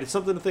 you're right. It's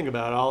something to think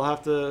about. I'll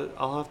have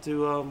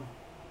to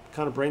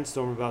kind of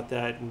brainstorm about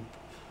that and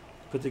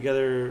put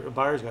together a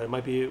buyer's guide. It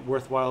might be a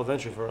worthwhile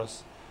venture for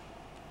us.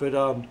 But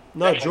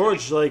no,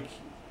 George, like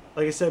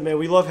I said, man,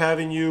 we love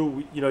having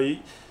you.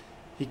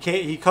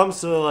 He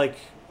comes to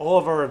all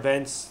of our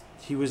events.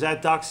 He was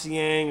at Doc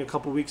Siang a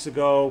couple weeks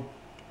ago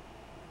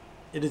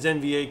in his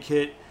NVA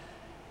kit.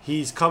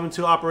 He's coming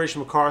to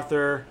Operation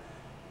MacArthur.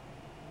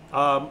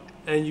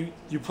 And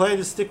you plan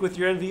to stick with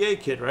your NVA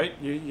kit, right?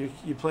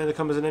 You plan to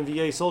come as an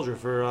NVA soldier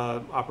for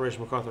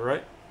Operation MacArthur,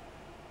 right?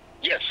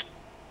 Yes.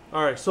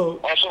 All right. So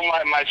Also,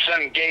 my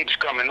son Gabe's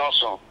coming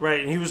also. right,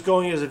 and he was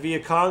going as a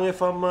Viet Cong,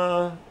 if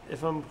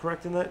I'm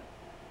correct in that.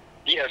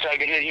 Yes,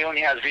 he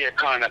only has Viet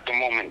Cong at the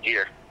moment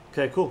here.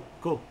 Okay, cool.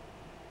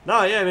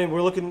 No, yeah, I mean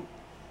we're looking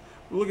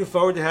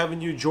forward to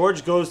having you.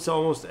 George goes to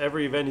almost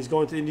every event. He's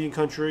going to Indian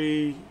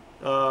Country.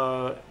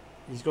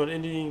 He's going to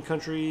Indian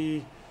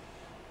Country,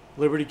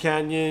 Liberty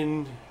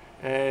Canyon,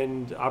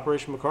 and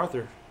Operation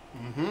MacArthur.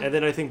 Mm-hmm. And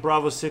then I think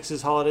Bravo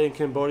 6's holiday in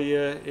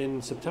Cambodia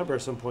in September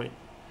at some point.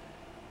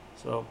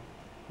 So,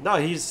 no,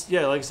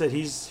 like I said,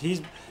 he's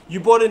you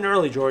bought in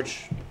early,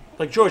 George.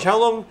 Like George, how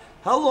long?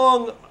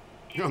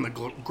 You're on the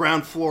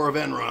ground floor of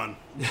Enron.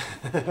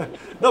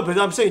 No, but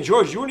I'm saying,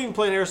 George, you weren't even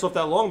playing airsoft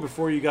that long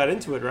before you got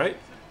into it, right?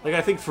 Like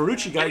I think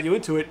Ferrucci got you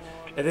into it,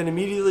 and then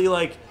immediately,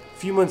 like a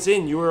few months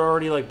in, you were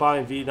already like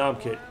buying Vietnam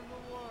kit.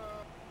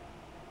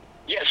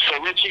 Yes,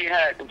 Ferrucci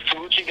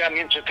got me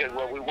into it because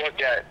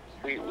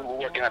we were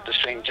working at the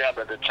same job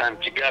at the time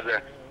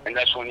together, and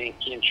that's when he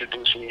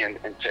introduced me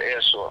into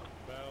airsoft.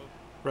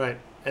 Right,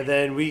 and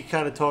then we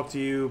kind of talked to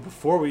you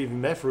before we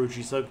even met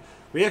Ferrucci. So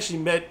we actually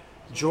met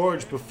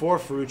George before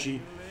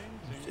Ferrucci.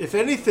 If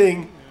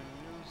anything,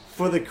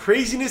 for the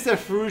craziness that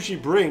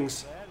Ferrucci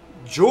brings,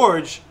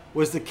 George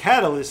was the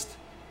catalyst,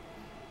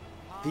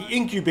 the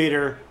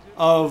incubator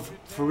of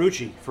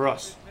Ferrucci for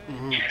us.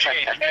 Mm-hmm.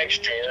 Thanks,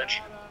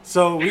 George.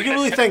 So we can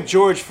really thank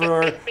George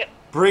for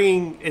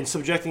bringing and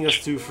subjecting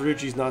us to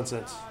Ferrucci's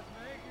nonsense.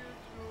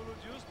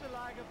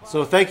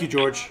 So thank you,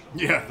 George.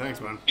 Yeah,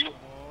 thanks, man.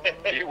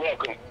 You're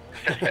welcome.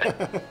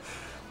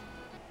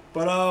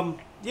 But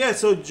yeah.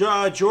 So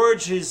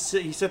George he's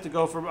set to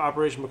go for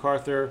Operation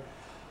MacArthur.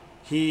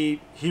 He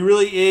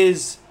really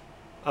is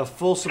a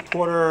full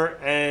supporter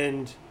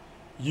and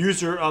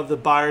user of the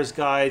buyer's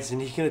guides,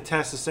 and he can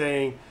attest to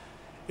saying,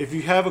 if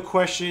you have a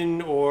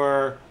question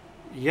or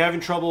you're having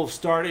trouble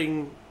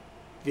starting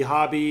the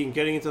hobby and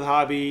getting into the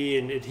hobby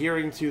and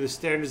adhering to the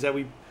standards that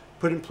we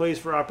put in place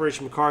for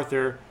Operation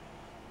MacArthur,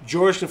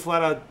 George can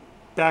flat out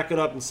back it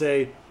up and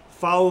say,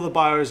 follow the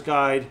buyer's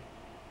guide,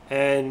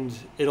 and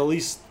it'll at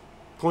least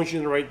point you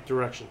in the right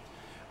direction.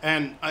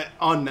 And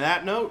on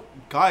that note,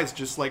 guys,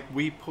 just like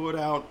we put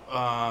out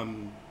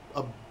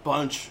a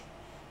bunch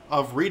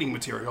of reading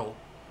material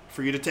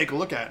for you to take a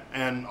look at,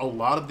 and a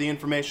lot of the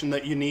information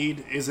that you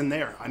need is in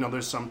there. I know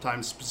there's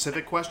sometimes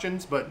specific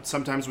questions, but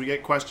sometimes we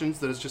get questions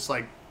that is just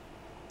like,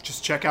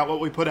 just check out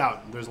what we put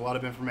out. There's a lot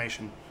of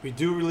information. We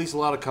do release a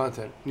lot of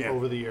content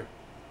over the year.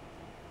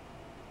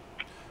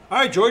 All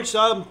right, George,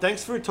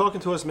 thanks for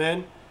talking to us,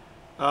 man.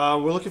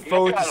 We're looking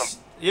forward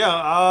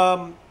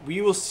to...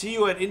 we will see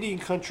you at Indian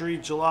Country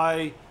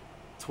July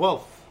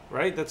 12th,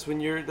 right? That's when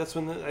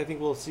I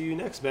think we'll see you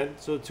next, man.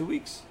 So 2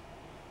 weeks.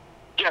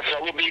 Yes,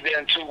 I will be there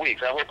in 2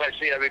 weeks. I hope I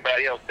see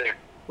everybody else there.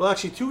 Well,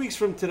 actually, 2 weeks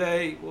from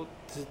today,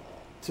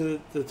 to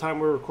the time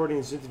we're recording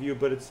this interview,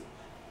 but it's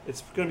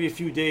going to be a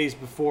few days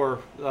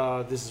before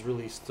this is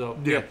released. So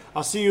yeah,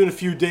 I'll see you in a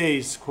few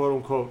days, quote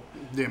unquote.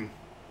 Yeah.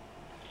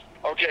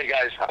 Okay,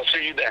 guys, I'll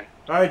see you then.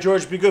 All right,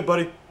 George, be good,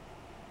 buddy.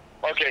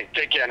 Okay,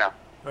 take care now.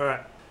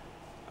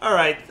 All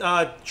right,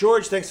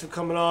 George, thanks for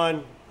coming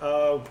on.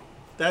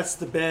 That's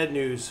the bad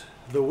news.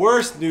 The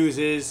worst news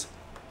is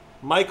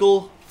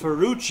Michael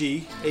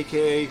Ferrucci,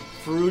 a.k.a.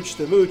 Ferrucci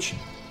the Mooch,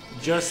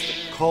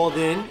 just called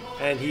in,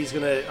 and he's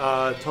going to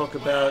talk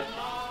about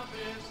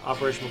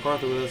Operation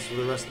MacArthur with us for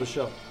the rest of the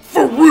show.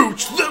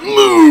 Ferrucci the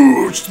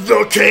Mooch,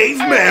 the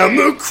caveman,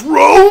 the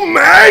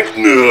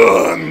Cro-Magnon,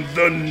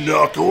 the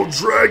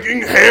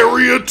knuckle-dragging,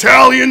 hairy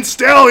Italian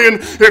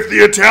stallion, if the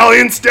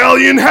Italian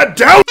stallion had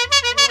doubt,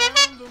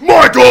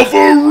 Michael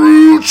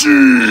Ferrucci!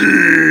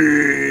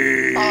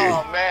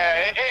 Oh,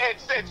 man,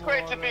 it's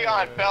great to be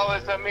on,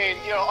 fellas. I mean,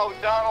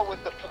 O'Donnell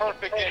with the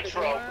perfect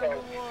intro.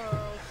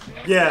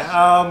 Yeah,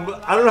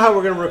 I don't know how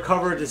we're going to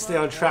recover to stay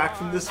on track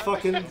from this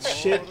fucking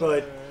shit,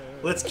 but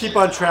let's keep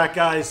on track,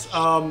 guys.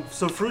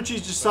 So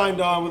Ferrucci's just signed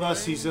on with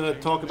us. He's going to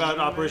talk about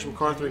Operation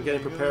MacArthur and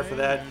getting prepared for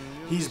that.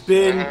 He's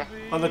been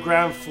on the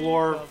ground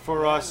floor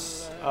for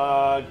us,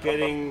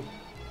 getting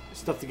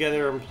stuff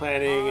together and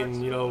planning,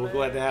 and we're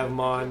glad to have him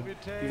on,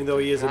 even though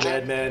he is a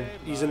madman.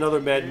 He's another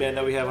madman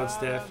that we have on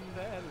staff.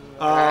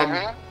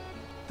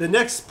 The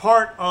next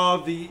part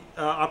of the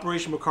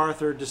Operation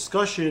MacArthur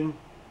discussion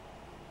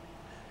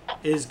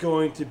is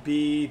going to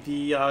be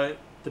the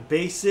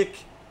basic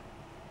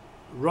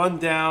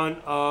rundown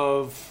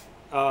of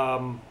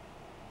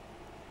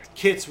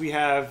kits we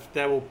have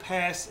that will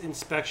pass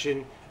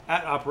inspection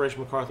at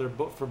Operation MacArthur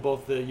for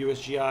both the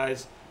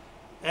USGIs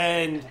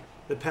and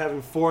the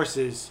PAVN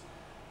forces.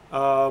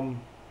 So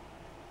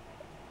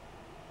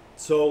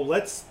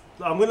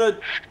I'm gonna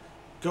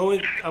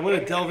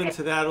delve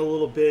into that a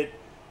little bit,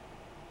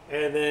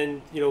 and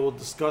then we'll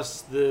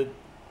discuss the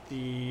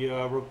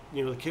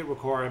kit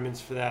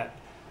requirements for that.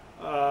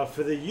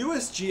 For the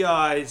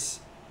USGIs,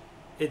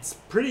 it's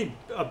pretty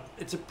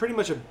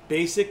much a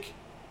basic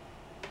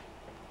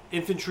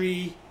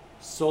infantry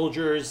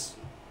soldier's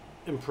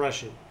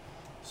impression.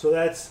 So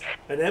that's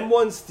an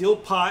M1 steel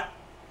pot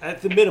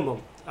at the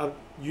minimum.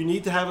 You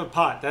need to have a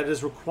pot. That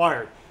is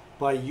required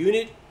by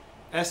unit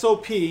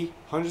SOP,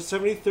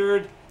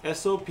 173rd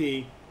SOP.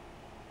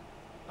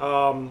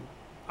 I'm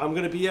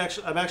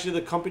actually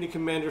the company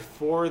commander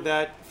for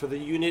the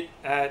unit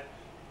at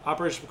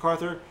Operation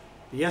MacArthur.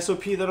 The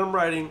SOP that I'm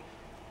writing,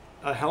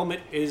 a helmet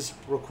is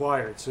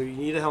required. So you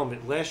need a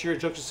helmet. Last year at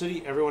Junction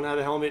City, everyone had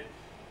a helmet.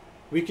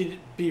 We could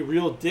be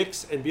real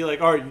dicks and be like,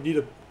 all right, you need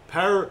a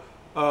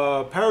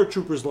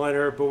paratroopers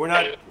liner, but we're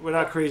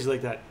not crazy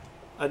like that.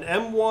 An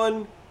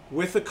M1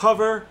 with a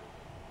cover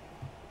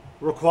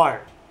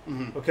required.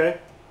 Mm-hmm. Okay?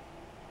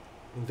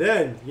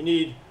 Then you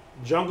need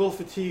jungle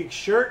fatigue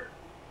shirt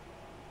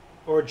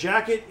or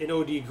jacket in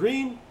OD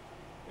green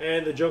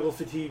and the jungle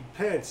fatigue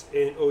pants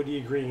in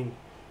OD green,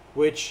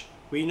 which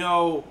we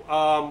know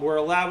we're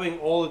allowing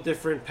all the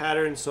different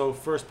patterns. So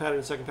first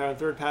pattern, second pattern,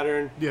 third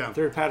pattern. Yeah.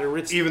 Third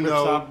pattern, even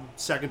though top.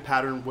 Second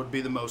pattern would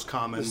be the most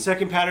common. The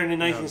second pattern in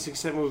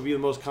 1967 would be the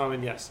most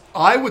common, yes.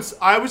 I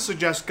would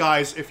suggest,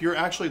 guys, if you're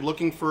actually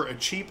looking for a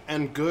cheap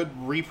and good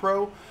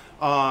repro,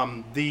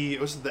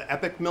 the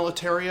Epic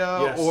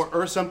Militaria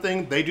or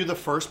something, they do the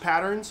first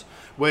patterns,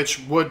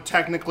 which would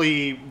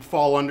technically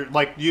fall under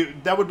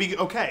that would be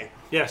okay.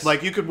 Yes.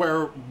 Like you could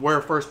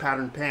wear first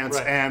pattern pants,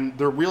 and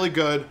they're really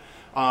good.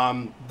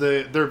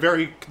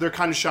 They're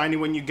kind of shiny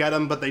when you get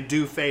them, but they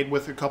do fade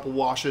with a couple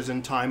washes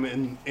and time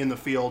in the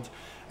field,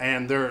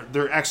 and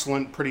they're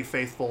excellent, pretty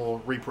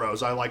faithful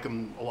repros. I like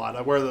them a lot.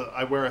 I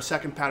wear a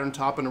second pattern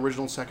top, an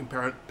original second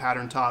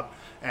pattern top,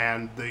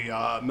 and the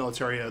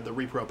Militaria, the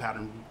repro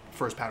pattern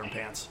first pattern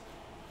pants.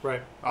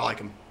 Right. I like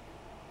them.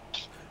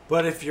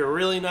 But if you're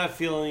really not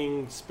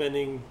feeling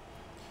spending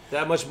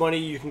that much money,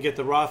 you can get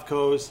the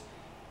Rothkos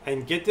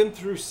and get them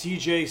through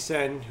CJ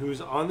Sen,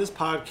 who's on this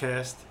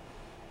podcast.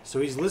 So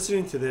he's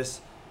listening to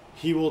this.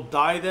 He will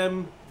dye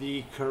them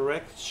the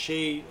correct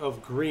shade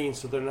of green,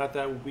 so they're not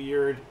that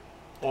weird,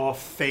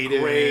 off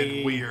faded,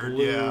 gray, weird,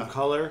 blue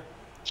color.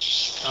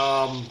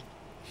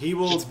 He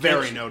will. It's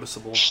very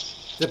noticeable.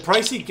 The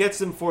price he gets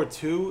them for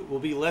too will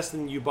be less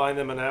than you buying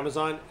them on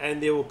Amazon,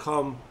 and they will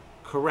come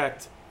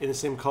correct in the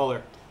same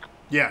color.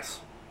 Yes,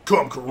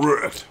 come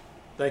correct.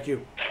 Thank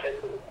you.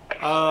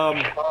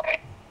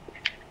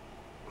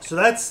 So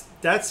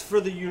that's for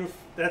the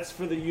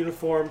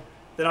uniform.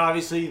 Then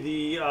obviously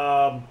the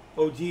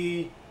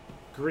OD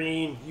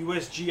green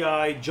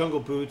USGI jungle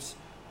boots,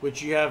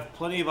 which you have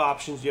plenty of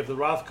options. You have the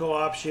Rothko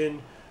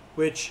option,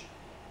 which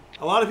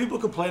a lot of people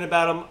complain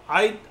about them.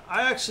 I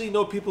actually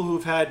know people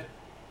who've had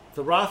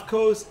the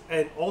Rothkos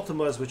and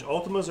Ultimas, which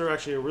Ultimas are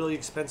actually a really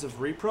expensive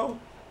repro,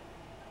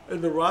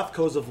 and the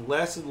Rothkos have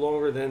lasted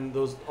longer than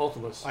those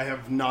Ultimas. I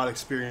have not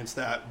experienced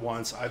that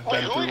once. I've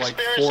been Who through like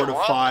experienced 4 to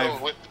a 5.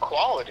 Rothko with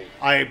quality?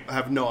 I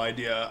have no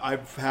idea.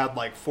 I've had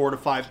like 4 to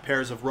 5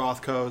 pairs of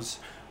Rothkos.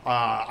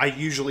 I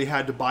usually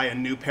had to buy a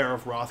new pair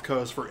of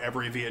Rothkos for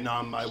every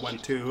Vietnam I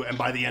went to, and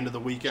by the end of the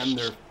weekend,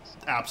 they're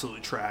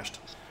absolutely trashed.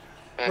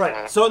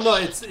 Right. So no,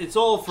 it's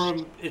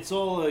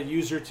all a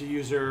user to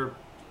user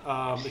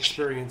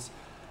experience.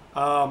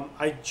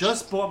 I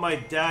just bought my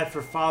dad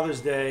for Father's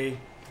Day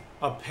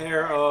a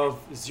pair of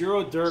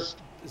Zero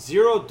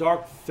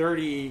Dark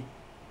 30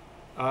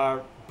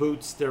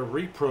 boots. They're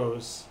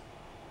repros.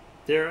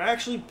 They're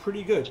actually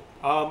pretty good.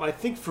 I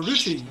think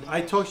Ferrucci, I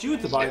talked you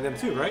into buying them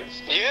too, right?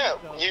 Yeah,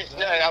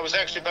 I was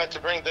actually about to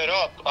bring that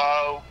up.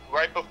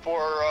 Right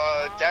before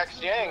Dax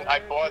Yang,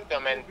 I bought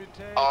them, and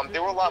they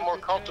were a lot more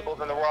comfortable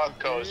than the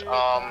Rothkos.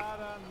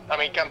 I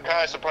mean, I'm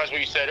kind of surprised what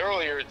you said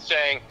earlier,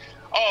 saying,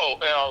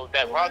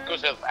 that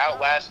Rothkos have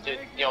outlasted,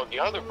 the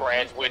other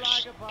brands,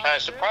 which kind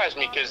of surprised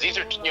me, because these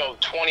are,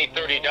 $20,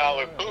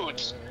 $30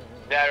 boots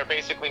that are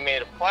basically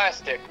made of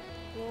plastic.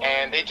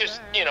 And they just,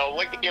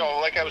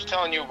 like I was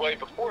telling you way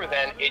before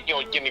then, it,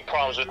 give me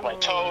problems with my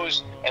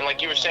toes. And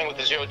like you were saying with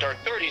the Zero Dark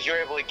 30s, you're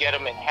able to get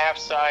them in half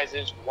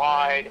sizes,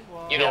 wide,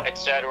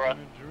 etc.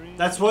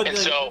 That's what,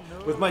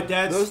 with my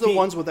dad's Those the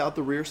ones without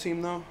the rear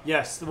seam, though?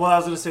 Yes. Well, I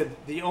was going to say,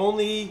 the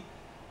only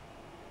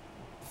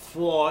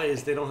flaw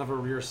is they don't have a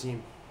rear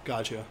seam.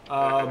 Gotcha.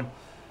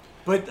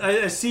 But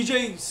as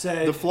CJ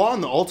said... The flaw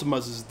in the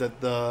Ultimas is that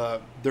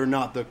they're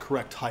not the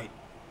correct height.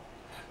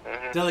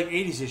 They're like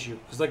 80s issue.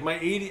 Because like my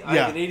 80, I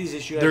Yeah. have an 80s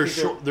issue.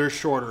 They're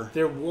shorter.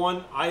 They're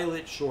one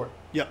eyelet short.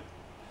 Yep.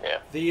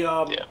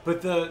 Yeah.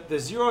 But the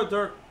Zero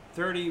Dark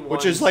 30 ones...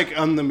 Which is like,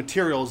 on the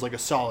material, is like a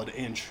solid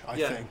inch, I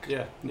think.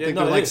 Yeah. I think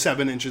they're like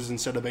 7 inches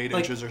instead of 8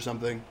 inches or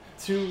something.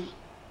 To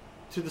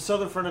the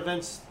Southern Front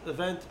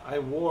event, I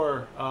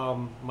wore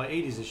my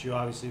 80s issue,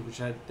 obviously,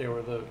 which they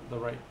were the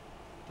right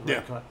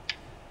cut.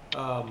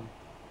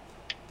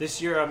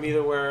 This year, I'm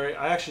either wearing...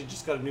 I actually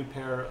just got a new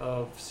pair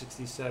of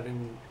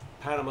 67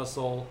 Panama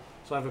sole.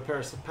 So I have a pair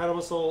of Panama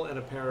sole and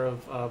a pair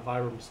of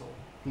Vibram sole.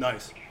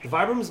 Nice. The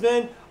Vibrams,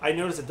 man, I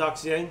noticed at Doc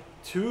Siang,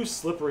 too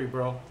slippery,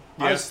 bro.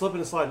 Yeah. I was slipping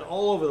and sliding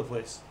all over the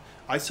place.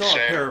 I saw a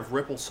pair of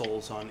Ripple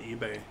soles on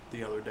eBay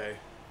the other day,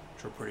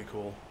 which are pretty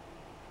cool.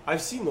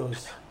 I've seen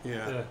those.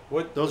 Yeah.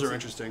 Those Those are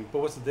interesting.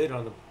 But what's the date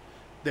on them?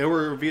 They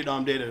were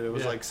Vietnam dated. It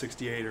was Yeah. like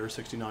 68 or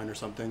 69 or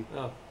something.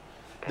 Oh.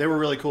 They were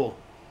really cool,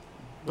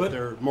 but But-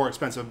 they're more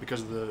expensive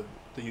because of the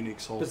unique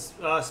soles.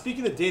 But,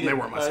 speaking of dating, They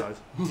weren't my size.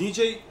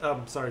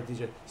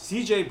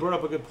 CJ brought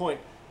up a good point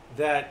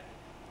that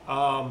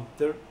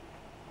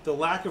the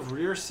lack of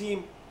rear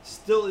seam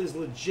still is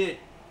legit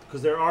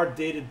because there are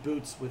dated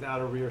boots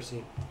without a rear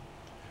seam.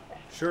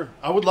 Sure,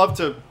 I would love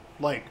to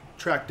like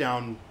track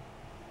down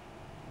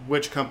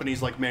which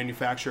companies like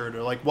manufactured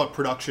or like what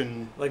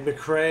production. Like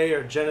McRae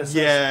or Genesis.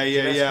 Yeah.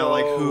 Genesco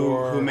Like who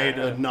or- made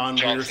a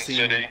non-rear Johnson seam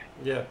City.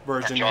 Yeah.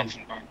 version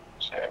Johnson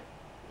Boots. Yeah.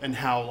 and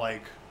how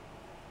I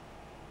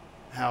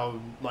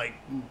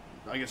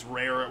guess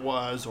rare it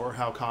was or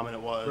how common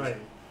it was. Right.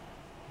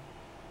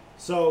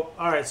 So,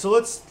 all right. So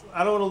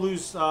I don't want to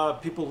lose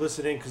people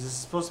listening because this is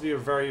supposed to be a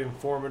very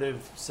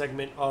informative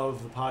segment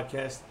of the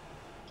podcast.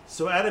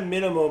 So, at a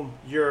minimum,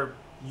 your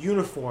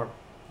uniform,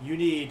 you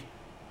need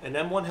an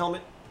M1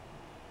 helmet,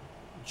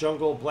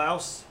 jungle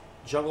blouse,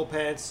 jungle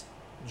pants,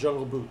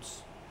 jungle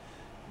boots.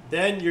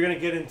 Then you're going to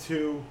get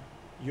into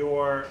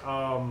your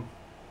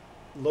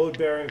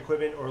load-bearing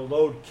equipment or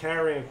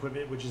load-carrying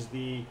equipment, which is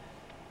the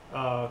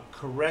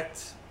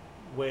correct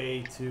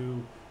way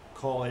to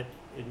call it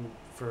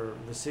for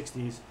the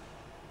 60s,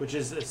 which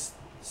is a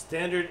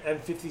standard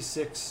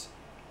M56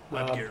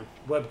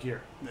 web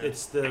gear. Yeah.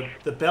 It's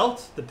the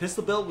belt, the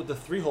pistol belt with the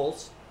 3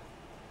 holes,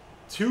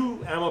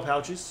 2 ammo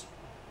pouches,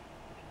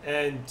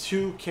 and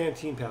 2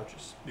 canteen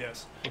pouches.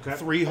 Yes. Okay.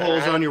 3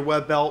 holes on your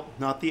web belt,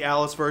 not the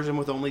Alice version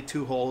with only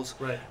 2 holes.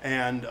 Right.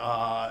 And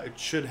it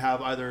should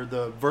have either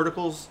the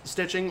vertical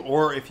stitching,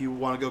 or if you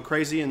want to go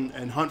crazy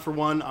and hunt for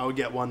one, I would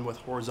get one with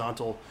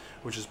horizontal,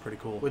 which is pretty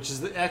cool. Which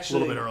is actually a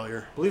little bit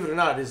earlier. Believe it or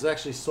not, is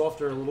actually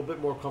softer and a little bit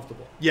more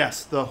comfortable.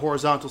 Yes, the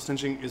horizontal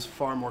stitching is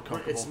far more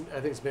comfortable. I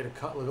think it's made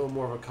a little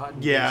more of a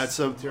cotton. Yeah, it's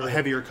a material.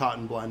 heavier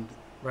cotton blend.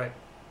 Right.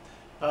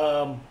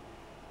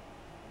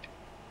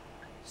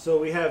 So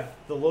we have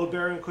the load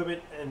bearing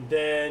equipment, and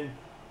then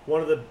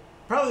one of the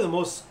probably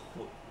the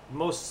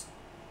most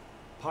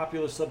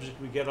popular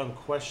subject we get on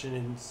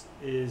questions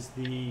is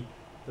the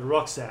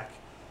rucksack.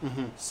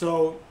 Mm-hmm.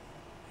 So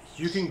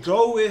you can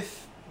go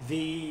with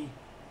the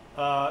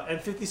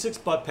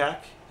M56 butt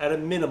pack at a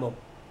minimum,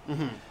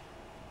 Mm-hmm.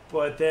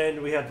 but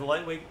then we have the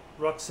lightweight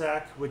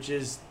rucksack, which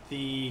is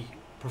the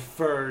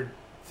preferred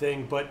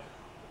thing. But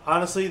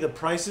honestly, the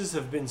prices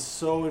have been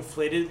so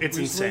inflated. It's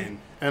recently. insane.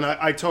 And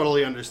I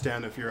totally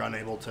understand if you're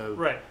unable to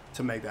Right.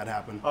 to make that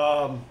happen.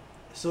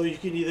 So you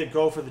can either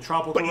go for the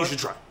tropical. But you should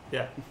try.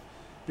 Yeah.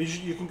 But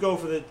you can go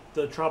for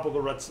the tropical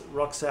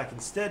rucksack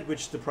instead,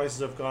 which the prices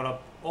have gone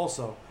up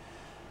also.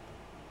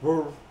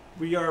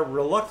 We are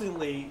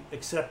reluctantly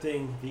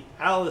accepting the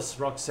Alice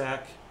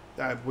rucksack.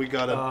 We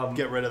gotta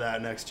get rid of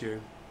that next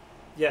year.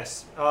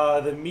 Yes.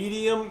 The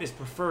medium is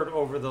preferred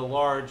over the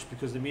large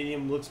because the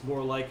medium looks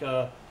more like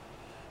a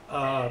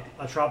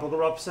tropical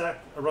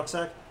rucksack.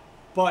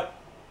 But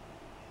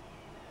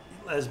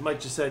as Mike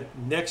just said,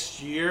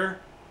 next year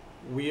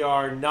we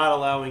are not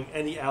allowing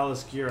any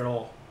Alice gear at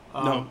all.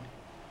 No.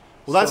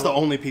 Well, that's the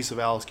only piece of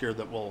Alice gear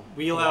that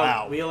we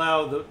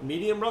allow the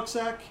medium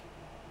rucksack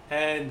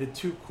and the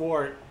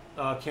 2-quart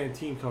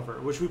canteen cover,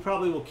 which we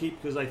probably will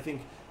keep because I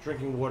think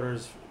drinking water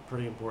is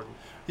pretty important.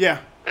 Yeah,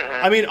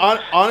 I mean,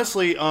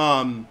 honestly,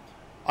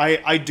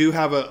 I do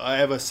have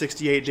a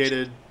 68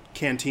 dated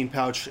canteen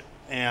pouch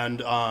and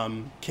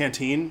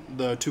canteen,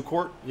 the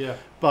 2-quart. Yeah.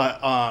 But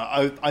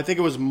I think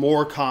it was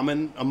more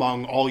common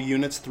among all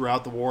units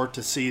throughout the war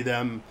to see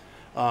them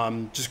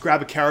just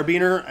grab a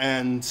carabiner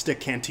and stick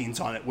canteens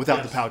on it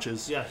without the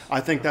pouches. Yes.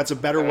 I think that's a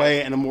better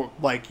way and a more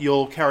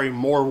you'll carry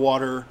more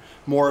water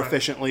more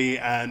efficiently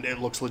and it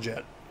looks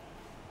legit.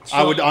 So,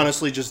 I would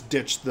honestly just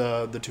ditch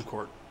the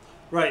 2-quart.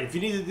 Right. If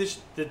you need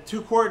the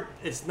 2-quart,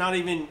 it's not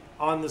even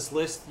on this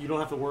list. You don't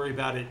have to worry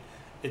about it.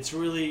 It's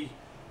really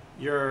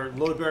your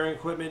load bearing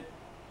equipment,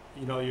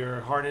 your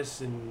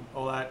harness and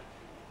all that,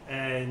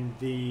 and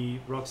the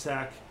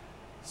rucksack.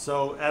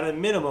 So at a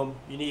minimum,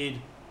 you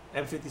need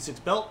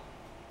M56 belt,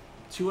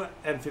 2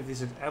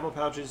 M56 ammo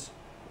pouches,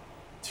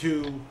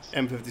 2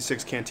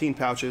 M56 canteen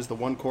pouches, the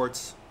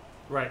 1-quarts.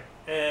 Right,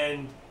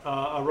 and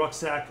a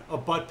rucksack. A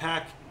butt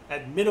pack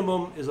at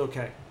minimum is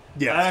okay.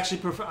 Yeah.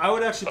 I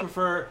would actually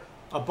prefer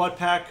a butt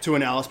pack to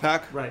an Alice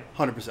pack. Right.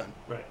 100%.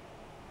 Right.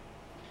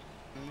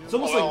 It's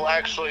almost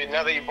actually,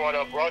 now that you brought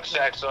up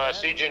rucksacks,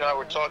 CJ and I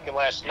were talking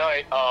last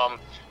night.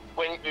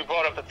 When we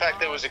brought up the fact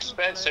that it was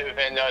expensive,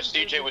 and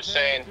CJ was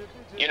saying,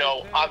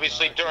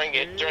 obviously during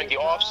the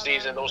off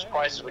season, those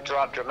prices would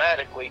drop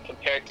dramatically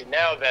compared to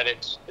now that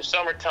it's the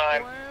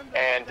summertime.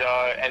 And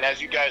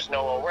as you guys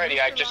know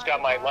already, I just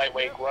got my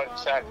lightweight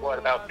rucksack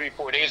about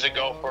 3-4 days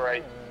ago for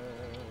a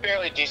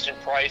fairly decent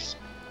price.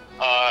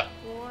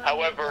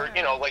 However,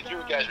 like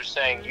you guys were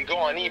saying, you go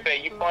on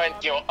eBay, you find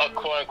a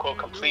quote unquote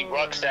complete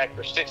rucksack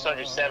for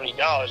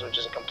 $670, which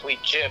is a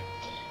complete chip,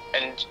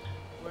 and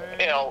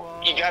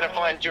you got to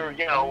find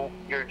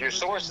your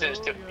sources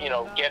to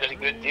get a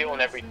good deal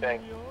and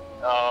everything.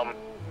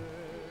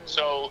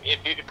 So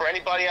if for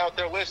anybody out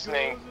there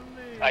listening,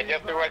 I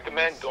definitely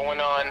recommend going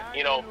on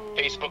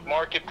Facebook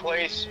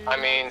Marketplace. I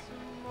mean,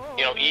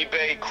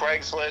 eBay,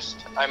 Craigslist.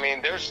 I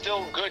mean, there's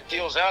still good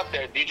deals out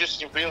there. You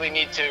just really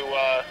need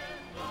to,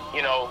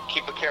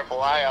 keep a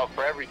careful eye out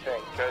for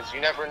everything, because you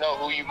never know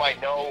who you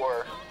might know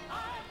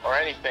or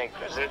anything,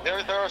 because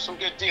there are some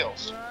good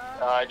deals.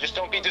 Just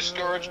don't be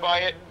discouraged by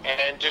it,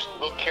 and just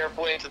look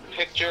carefully into the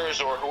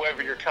pictures or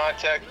whoever you're in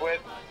contact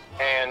with,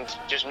 and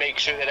just make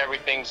sure that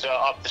everything's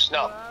up to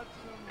snuff.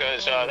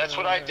 Because that's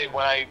what I did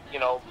when I,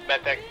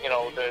 met that,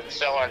 the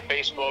seller on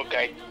Facebook.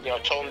 I,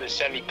 told him to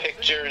send me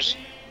pictures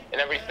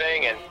and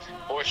everything, and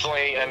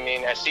fortunately, I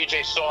mean, as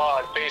CJ saw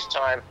on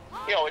FaceTime,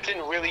 it's in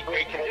really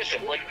great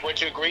condition.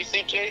 Would you agree,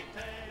 CJ?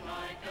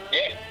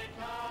 Yeah.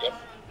 Yep.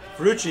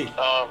 Ferrucci,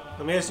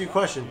 let me ask you a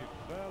question.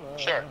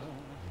 Sure.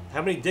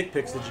 How many dick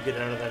pics did you get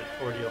out of that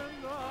ordeal?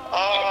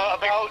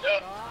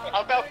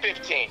 About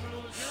 15.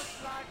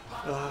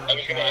 I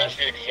was going to ask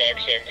the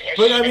exact same question.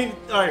 But I mean,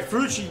 all right,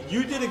 Ferrucci,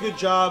 you did a good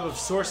job of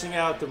sourcing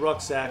out the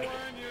rucksack.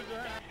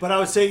 But I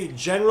would say, in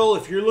general,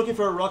 if you're looking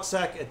for a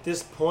rucksack at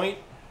this point,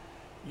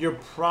 you're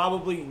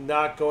probably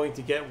not going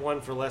to get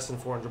one for less than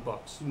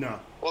 $400. No.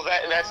 Well,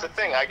 that's the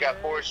thing. I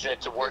got fortunate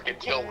to work a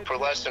deal for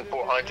less than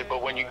 $400,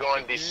 but when you go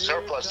on these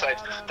surplus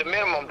sites, the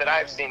minimum that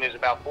I've seen is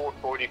about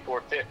 $440,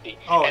 $450.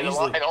 Oh, and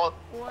easily.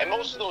 And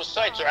most of those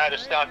sites are out of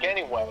stock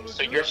anyway,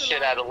 so you're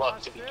shit out of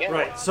luck to begin with.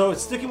 Right. So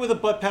it's sticking with a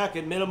butt pack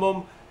at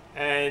minimum,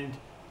 and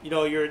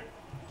you're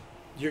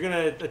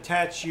gonna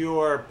attach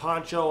your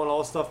poncho and all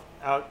the stuff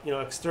out,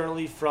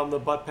 externally from the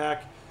butt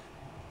pack.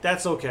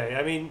 That's okay.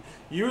 I mean,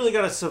 you really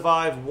got to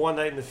survive one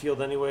night in the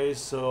field anyways,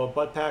 so a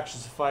butt pack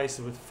should suffice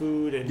with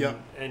food and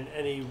and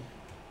any...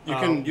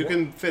 You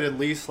can fit at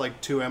least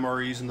like 2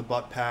 MREs in the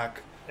butt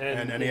pack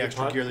and any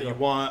extra gear that you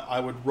want.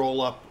 I would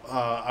roll up...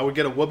 I would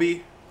get a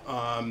whoopee.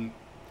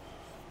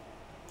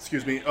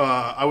 Excuse me.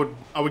 I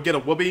would get a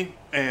whoopee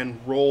and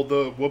roll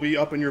the whoopee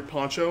up in your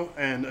poncho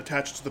and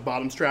attach it to the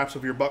bottom straps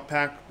of your butt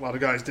pack. A lot of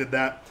guys did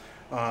that.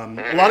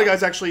 A lot of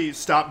guys actually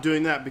stopped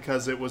doing that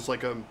because it was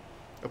like a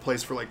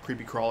place for like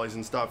creepy crawlies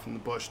and stuff in the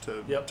bush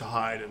to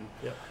hide, and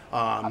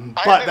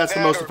but that's the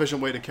most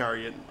efficient way to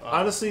carry it.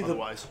 Honestly,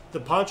 otherwise, the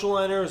poncho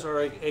liners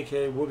or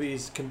aka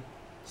whoopies can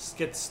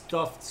get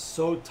stuffed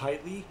so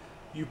tightly,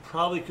 you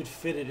probably could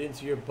fit it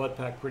into your butt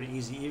pack pretty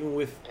easy, even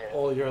with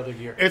all your other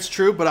gear. It's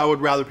true, but I would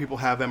rather people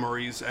have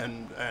MREs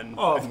and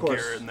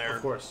gear in there.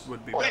 Of course,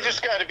 would be. Well, better. you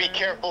just got to be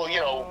careful,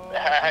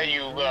 how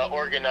you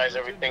organize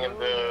everything in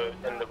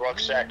the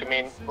rucksack. I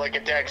mean, like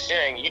at Dax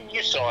Yang,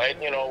 you saw it.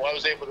 I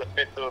was able to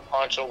fit the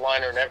poncho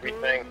liner and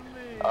everything.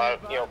 A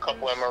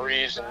couple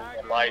MREs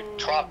and my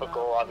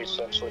tropical.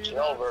 Obviously, I'm switching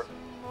over.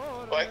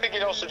 But I think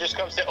it also just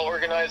comes to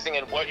organizing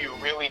and what you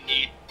really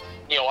need.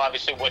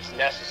 Obviously what's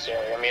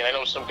necessary. I mean, I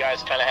know some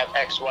guys kind of have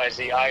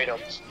XYZ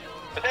items,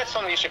 but that's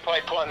something you should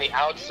probably put on the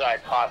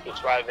outside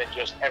pockets rather than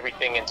just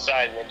everything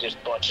inside and then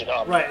just bunch it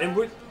up. Right, and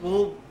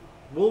we'll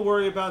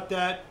worry about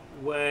that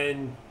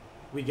when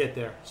we get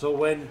there. So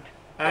when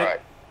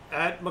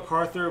at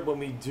MacArthur, when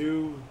we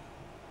do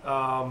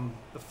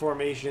the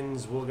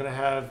formations, we're going to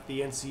have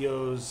the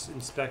NCOs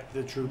inspect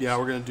the troops. Yeah,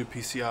 we're going to do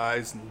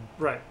PCIs and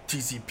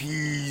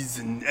TCPs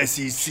and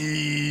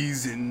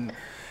SECs and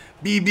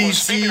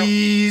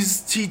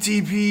BBCs,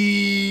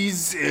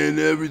 TTPs, and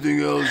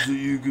everything else that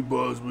you could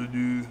possibly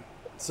do.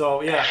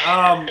 So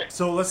yeah,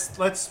 so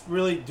let's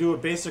really do a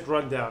basic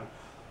rundown.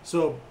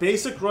 So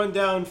basic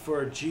rundown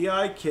for a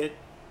GI kit,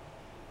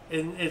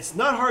 and it's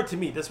not hard to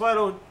meet. That's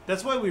why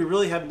we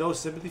really have no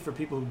sympathy for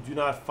people who do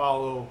not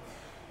follow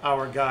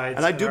our guides.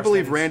 And I do our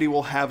believe standards. Randy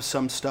will have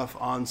some stuff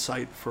on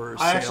site for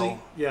sale.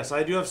 Yes,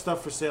 I do have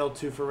stuff for sale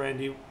too for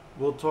Randy.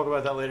 We'll talk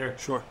about that later.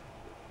 Sure.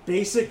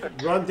 Basic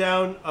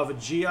rundown of a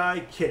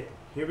GI kit.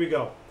 Here we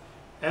go.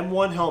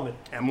 M1 helmet.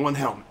 M1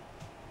 helmet.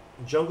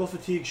 Jungle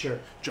fatigue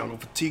shirt. Jungle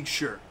fatigue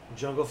shirt.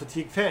 Jungle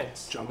fatigue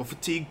pants. Jungle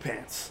fatigue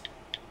pants.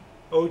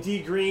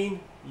 OD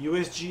green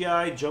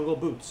USGI jungle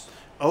boots.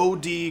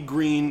 OD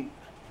green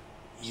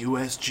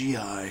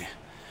USGI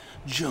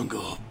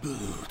jungle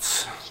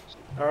boots.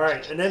 All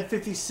right, and then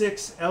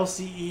 56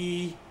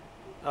 LCE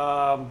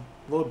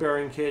load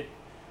bearing kit,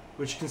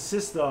 which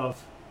consists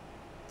of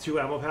 2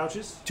 ammo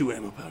pouches. 2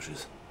 ammo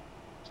pouches.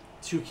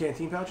 2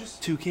 canteen pouches.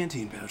 2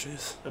 canteen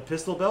pouches. A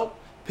pistol belt.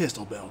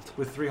 Pistol belt.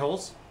 With 3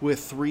 holes. With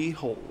 3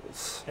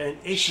 holes. And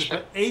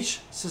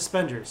H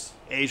suspenders.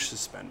 H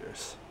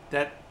suspenders.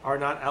 That are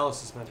not Alice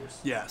suspenders.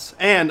 Yes,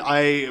 and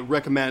I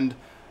recommend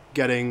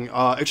getting,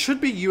 it should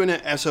be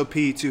unit SOP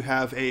to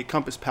have a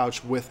compass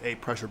pouch with a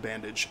pressure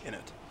bandage in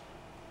it.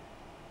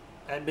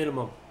 At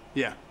minimum.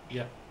 Yeah.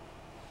 Yeah.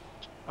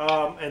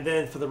 And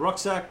then for the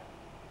rucksack,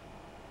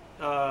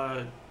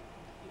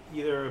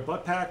 either a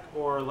butt pack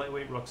or a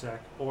lightweight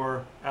rucksack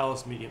or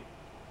Alice medium.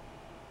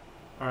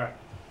 All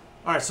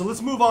right, so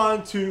let's move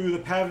on to the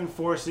Pavan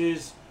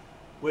Forces,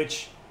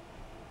 which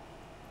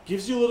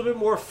gives you a little bit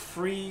more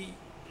free,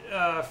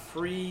 or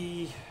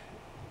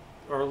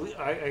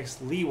I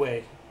guess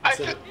leeway. I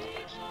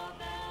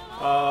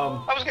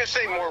was gonna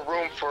say more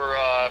room for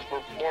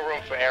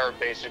error,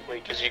 basically,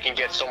 because you can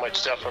get so much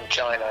stuff from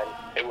China,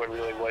 and it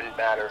really wouldn't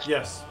matter.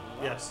 Yes.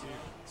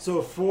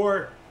 So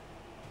for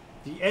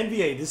The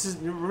NVA. This is,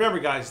 remember,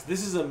 guys.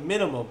 This is a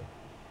minimum.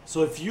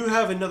 So if you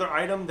have another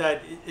item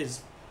that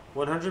is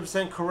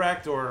 100%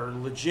 correct or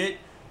legit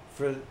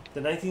for the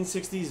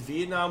 1960s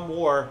Vietnam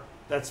War,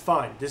 that's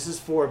fine. This is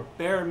for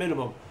bare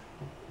minimum.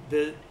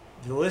 The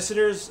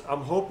listeners,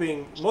 I'm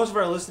hoping most of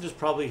our listeners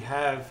probably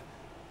have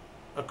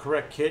a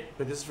correct kit,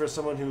 but this is for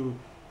someone who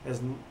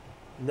has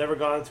never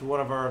gone to one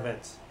of our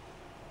events.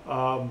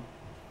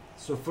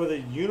 So for the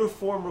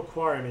uniform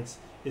requirements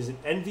is an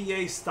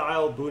NVA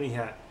style boonie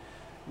hat.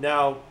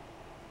 Now,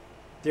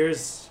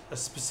 there's a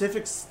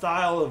specific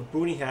style of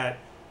boonie hat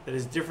that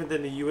is different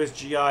than the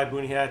USGI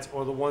boonie hats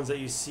or the ones that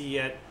you see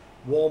at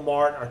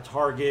Walmart or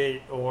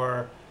Target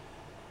or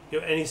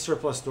any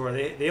surplus store.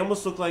 They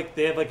almost look like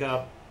they have like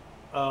a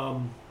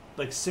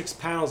like 6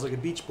 panels, like a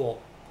beach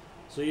ball.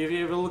 So if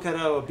you ever look at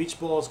how a beach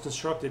ball is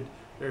constructed,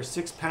 there are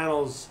 6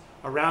 panels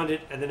around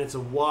it, and then it's a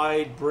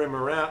wide brim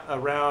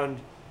around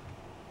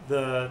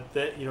the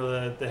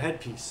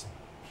headpiece.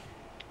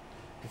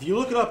 If you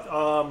look it up,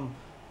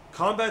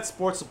 Combat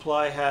Sports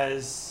Supply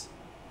has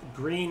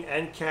green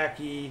and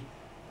khaki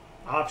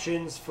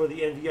options for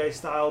the NVA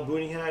style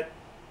boonie hat,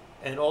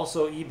 and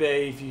also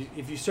eBay.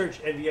 If you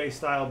search NVA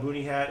style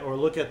boonie hat or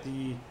look at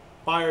the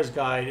buyer's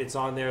guide, it's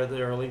on there.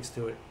 There are links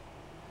to it.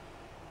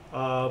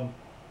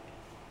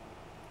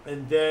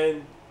 And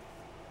then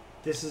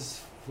this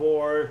is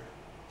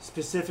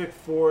specific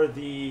for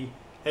the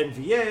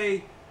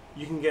NVA.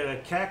 You can get a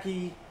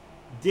khaki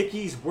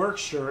Dickies work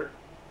shirt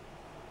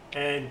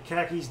and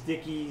khakis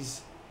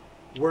Dickies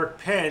work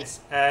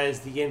pants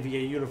as the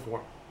NVA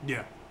uniform.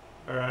 Yeah.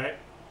 All right.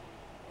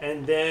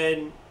 And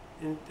then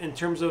in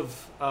terms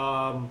of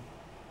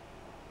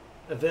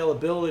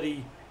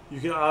availability, you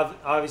can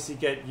obviously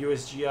get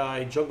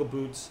USGI Jungle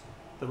Boots,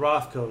 the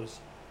Rothkos.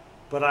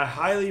 But I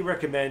highly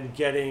recommend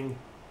getting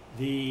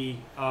the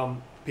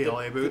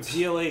PLA boots.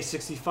 The PLA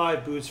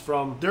 65 boots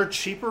from... They're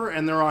cheaper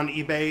and they're on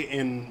eBay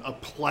in a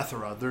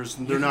plethora.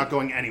 They're not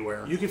going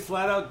anywhere. You can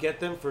flat out get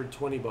them for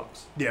 $20.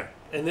 Yeah.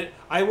 And then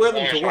I wear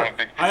them to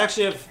work. I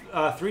actually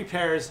have 3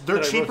 pairs.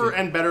 They're cheaper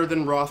and better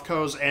than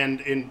Rothkos,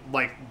 and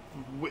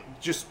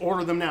just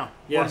order them now.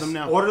 Yes, Order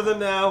them Order now. them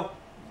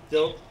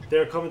now.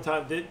 They're coming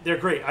time. They're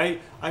great. I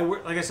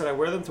wear, like I said, I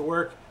wear them to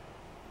work.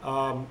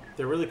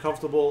 They're really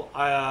comfortable.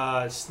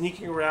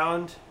 Sneaking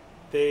around,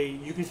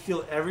 you can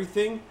feel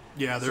everything.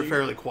 Yeah, they're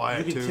fairly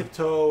quiet too. You can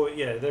tiptoe.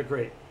 Yeah, they're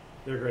great.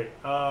 They're great.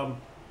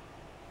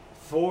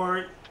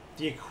 For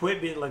the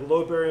equipment, like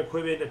load-bearing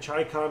equipment, a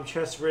Chi-Com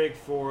chest rig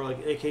for like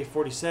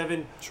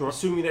AK-47. Sure.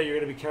 Assuming that you're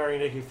going to be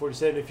carrying an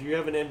AK-47. If you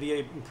have an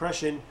NVA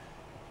impression,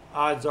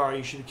 odds are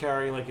you should be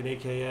carrying like an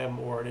AKM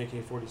or an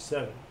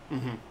AK-47.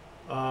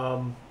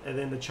 Mm-hmm. And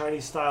then the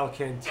Chinese-style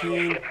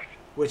canteen,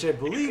 which I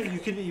believe you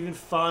can even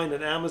find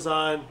on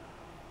Amazon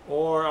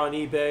or on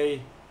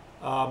eBay.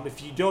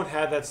 If you don't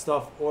have that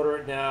stuff, order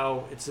it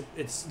now. It's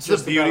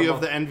the beauty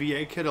of the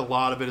NVA kit. A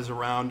lot of it is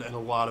around, and a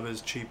lot of it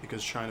is cheap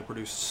because China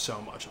produced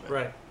so much of it.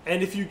 Right.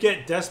 And if you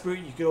get desperate,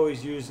 you can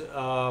always use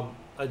a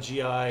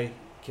GI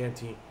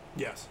canteen.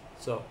 Yes.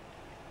 So,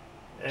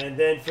 and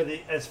then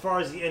as far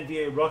as the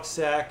NVA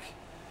rucksack,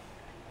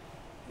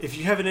 if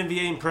you have an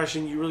NVA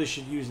impression, you really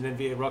should use an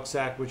NVA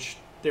rucksack, which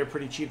they're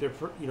pretty cheap. They're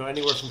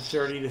anywhere from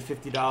 $30 to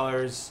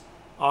 $50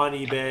 on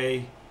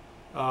eBay.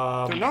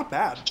 They're not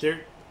bad.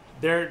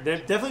 They're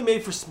definitely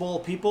made for small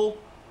people,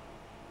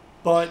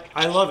 but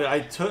I love it. I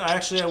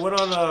went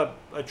on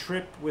a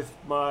trip with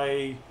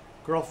my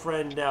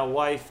girlfriend, now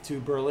wife, to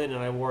Berlin,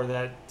 and I wore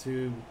that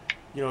to,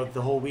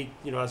 the whole week,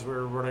 as we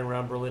were running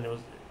around Berlin. It was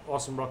an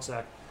awesome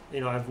rucksack.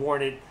 I've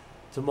worn it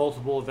to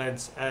multiple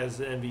events as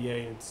the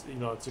NVA.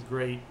 It's a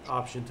great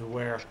option to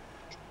wear.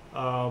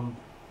 Now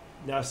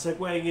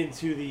segueing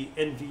into the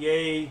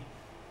NVA,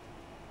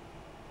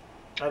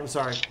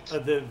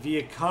 the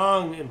Viet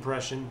Cong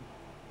impression.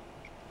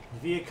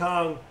 Viet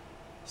Cong,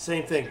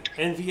 same thing.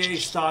 NVA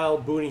style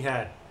boonie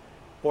hat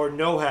or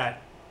no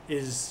hat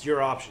is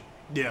your option.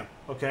 Yeah.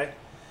 Okay.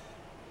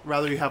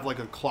 Rather you have like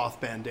a cloth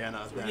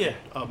bandana than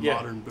a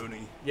modern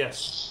boonie.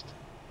 Yes.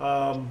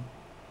 And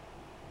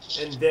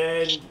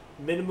then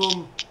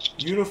minimum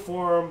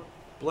uniform,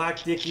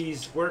 black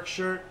Dickies work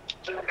shirt,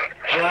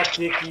 black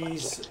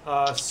Dickies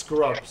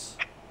scrubs.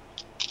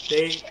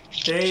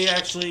 They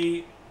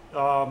actually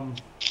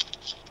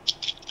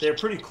they're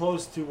pretty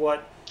close to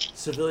what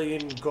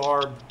civilian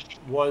garb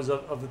was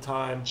of the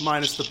time.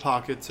 Minus the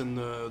pockets and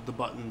the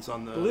buttons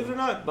on the... Believe it or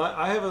not, but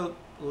I have a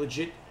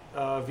legit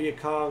Viet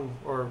Cong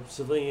or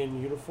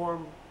civilian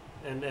uniform,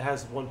 and it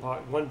has one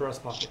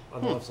breast pocket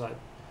on the left side.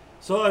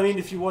 So, I mean,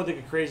 if you want to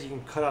get crazy, you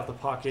can cut out the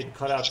pocket and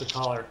cut out the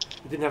collar.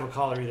 It didn't have a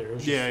collar either. It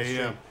was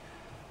just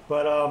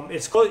But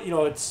it's close.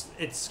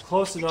 It's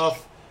close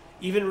enough.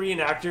 Even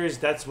reenactors,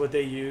 that's what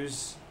they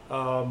use.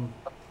 So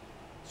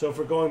if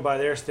we're going by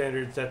their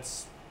standards,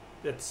 that's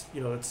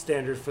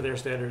standard for their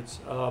standards.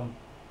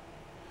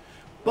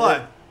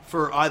 But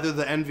for either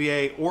the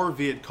NVA or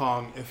Viet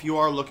Cong, if you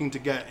are looking to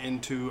get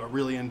into a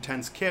really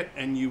intense kit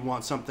and you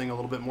want something a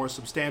little bit more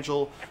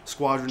substantial,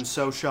 Squadron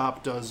Sew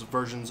Shop does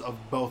versions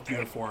of both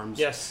uniforms,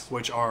 Yes.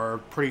 which are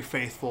pretty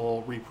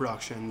faithful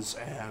reproductions,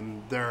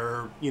 and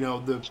they're, you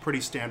know, the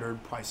pretty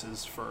standard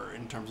prices for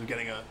in terms of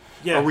getting a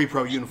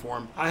repro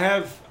uniform. I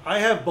have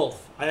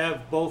both. I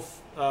have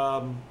both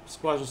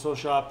Squadron Sew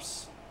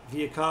Shop's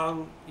Viet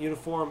Cong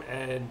uniform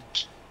and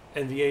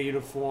NVA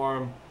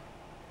uniform.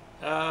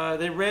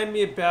 They ran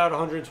me about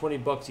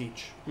 $120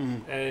 each,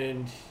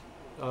 and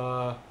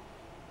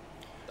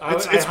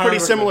it's pretty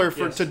similar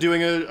to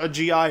doing a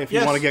GI. If you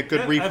want to get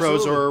good repros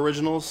absolutely. or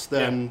originals,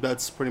 then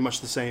that's pretty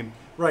much the same.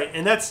 Right,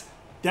 and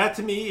that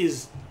to me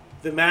is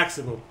the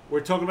maximum.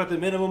 We're talking about the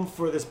minimum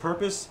for this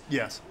purpose.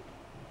 Yes.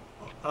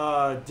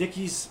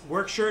 Dickies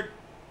work shirt,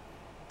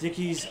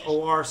 Dickies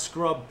OR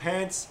scrub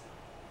pants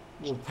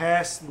will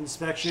pass the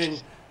inspection.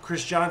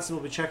 Chris Johnson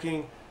will be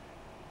checking.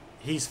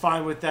 He's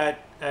fine with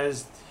that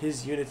as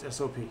his unit's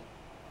SOP.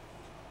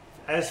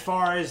 As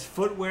far as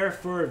footwear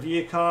for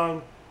Viet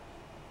Cong,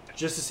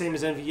 just the same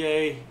as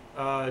NVA,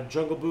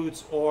 jungle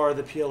boots or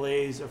the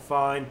PLAs are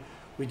fine.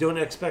 We don't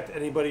expect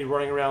anybody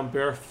running around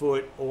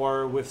barefoot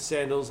or with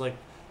sandals. Like,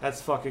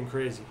 that's fucking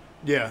crazy.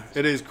 Yeah,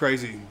 it is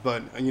crazy,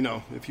 but you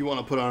know, if you want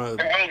to put on I'll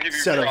give a you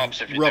set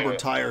props of if you rubber do it.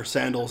 tire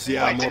sandals,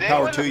 yeah, Wait, more did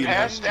power anyone to in you, the man.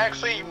 past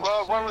actually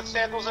run with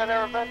sandals at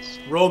our events?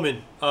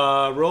 Roman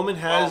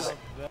has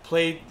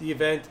played the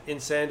event in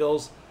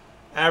sandals.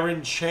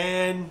 Aaron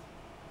Chan,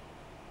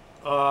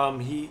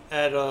 he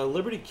at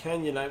Liberty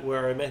Canyon night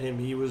where I met him,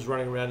 he was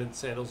running around in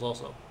sandals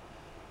also.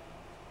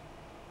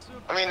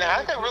 I mean, how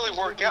did that really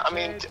work out? I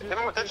mean,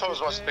 the toes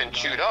must have been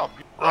chewed up,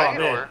 Oh right?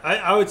 man,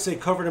 I would say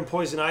covered in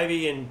poison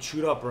ivy and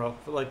chewed up, bro.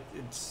 Like,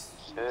 it's,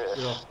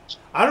 you know,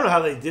 I don't know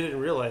how they did it in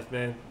real life,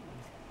 man.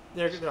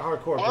 They're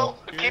hardcore, Well,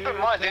 bro. keep in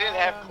mind, they didn't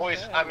have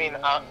poison. I mean,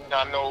 I'm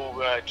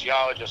no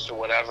geologist or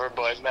whatever,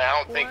 but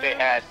I don't think they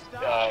had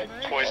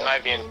poison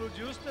ivy.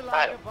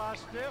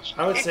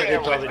 I would say they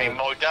probably me, did.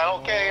 Mo.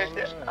 Okay,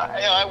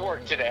 I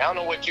work today. I don't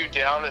know what you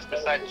did on this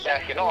besides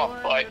jacking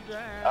off, but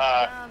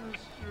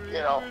you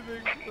know,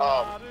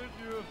 but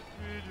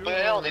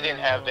no, they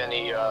didn't have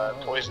any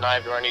poison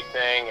ivy or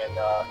anything, and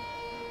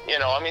you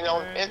know, I mean,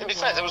 and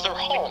besides, it was their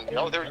home. You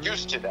know, they're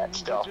used to that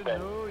stuff.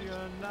 And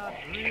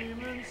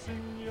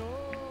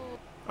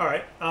All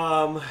right.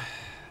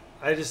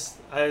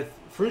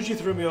 Fruji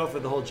threw me off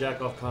with the whole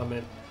jack off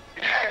comment.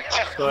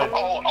 But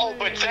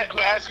but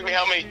asking me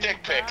how many dick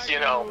pics, you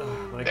know.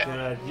 oh my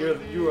God, you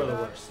are the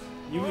worst.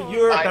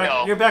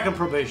 You're back on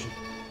probation.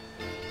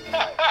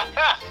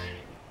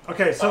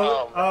 Okay,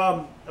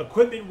 so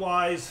equipment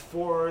wise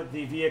for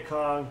the Viet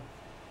Cong,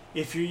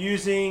 if you're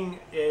using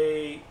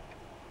a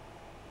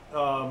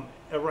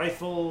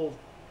rifle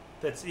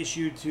that's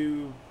issued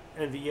to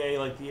NVA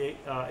like the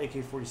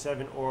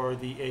AK-47 or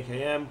the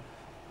AKM,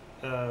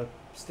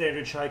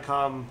 standard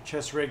Chi-Com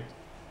chest rigged,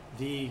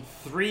 the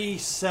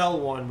 3-cell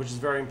one, which is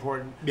very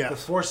important. Yes.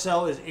 The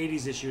 4-cell is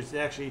 80s issue.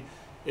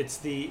 It's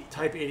the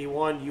Type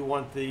 81. You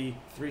want the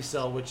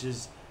 3-cell, which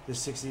is the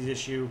 60s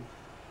issue.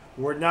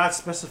 We're not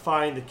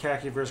specifying the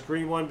khaki versus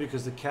green one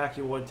because the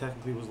khaki one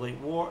technically was late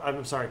war.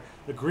 I'm sorry,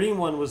 the green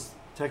one was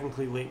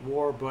technically late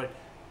war, but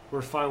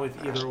we're fine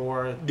with either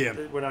or. Yeah.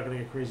 We're not going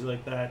to get crazy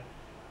like that.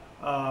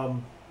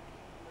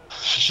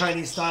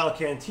 Chinese style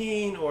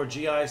canteen or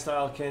GI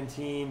style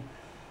canteen.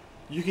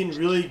 You can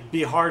really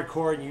be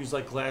hardcore and use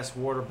like glass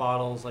water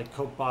bottles, like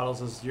Coke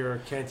bottles as your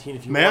canteen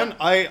if you want.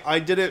 I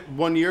did it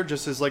one year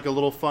just as like a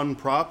little fun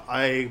prop.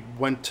 I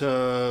went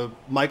to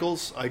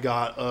Michael's. I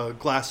got a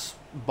glass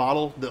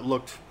bottle that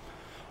looked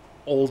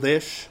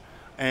oldish,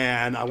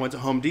 and I went to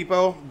Home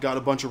Depot, got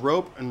a bunch of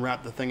rope, and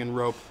wrapped the thing in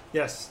rope.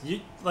 Yes,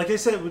 like I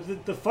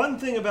said, the fun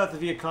thing about the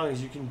Viet Cong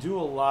is you can do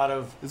a lot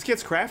of. This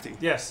gets crafty.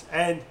 Yes,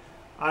 and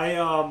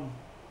I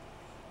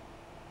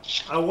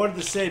wanted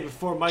to say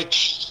before Mike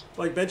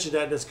mentioned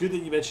that, and it's good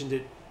that you mentioned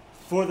it.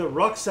 For the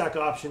rucksack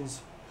options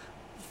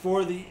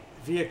for the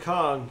Viet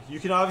Cong, you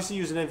can obviously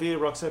use an NVA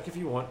rucksack if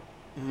you want,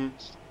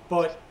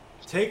 but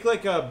take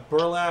like a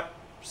burlap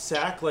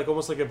sack, like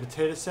almost like a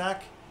potato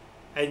sack,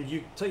 and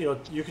you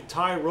could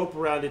tie a rope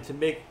around it to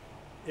make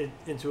it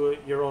into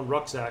your own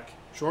rucksack.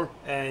 Sure.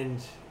 And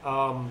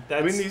that's,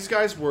 I mean, these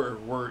guys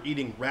were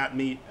eating rat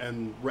meat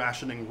and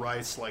rationing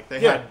rice. Like they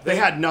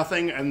had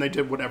nothing, and they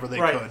did whatever they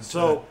could.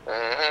 So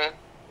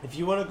if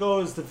you want to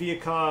go as the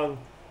Viet Cong,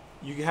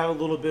 you can have a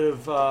little bit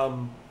of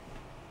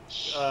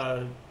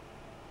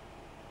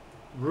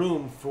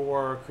room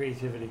for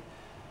creativity.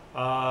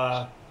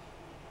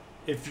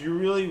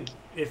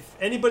 If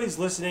anybody's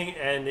listening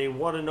and they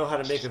want to know how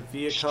to make a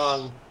Viet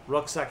Cong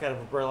rucksack out of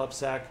a burlap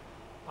sack,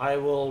 I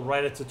will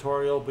write a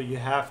tutorial, but you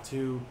have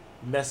to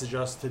message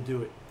us to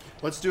do it.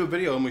 Let's do a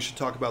video, and we should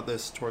talk about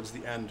this towards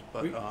the end.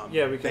 But we can.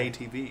 BAE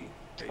TV.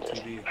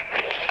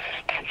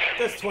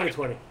 That's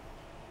 2020.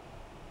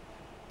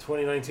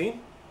 2019?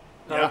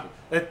 Yeah.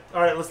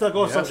 All right, let's not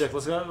go off subject.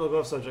 Let's not go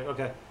off subject.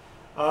 Okay.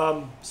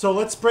 So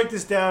let's break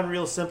this down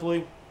real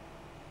simply.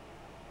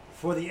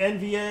 For the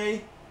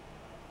NVA,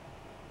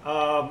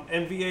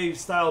 NVA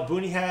style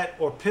boonie hat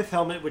or pith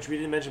helmet, which we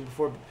didn't mention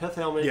before. But pith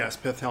helmet. Yes,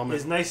 pith helmet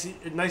is nice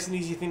and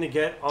easy thing to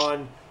get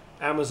on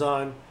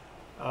Amazon.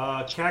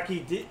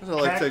 Khaki. Is it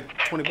like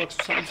 $20 or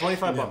something?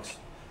 25 bucks.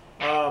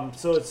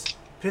 So it's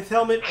pith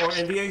helmet or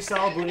NVA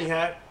style boonie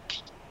hat,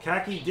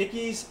 khaki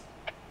Dickies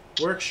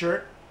work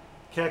shirt,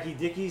 khaki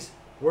Dickies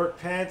work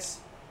pants,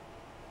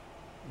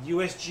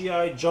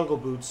 USGI jungle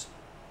boots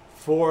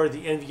for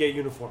the NVA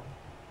uniform.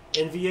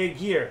 NVA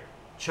gear,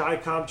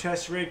 Chi-Com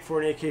chest rig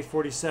for an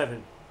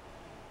AK-47.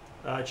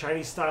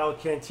 Chinese style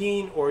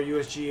canteen or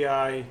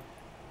USGI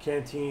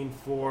canteen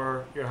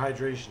for your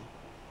hydration.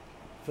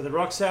 For the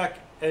rucksack,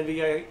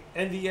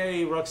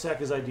 NVA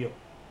rucksack is ideal.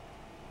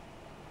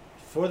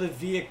 For the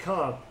Viet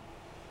Cong,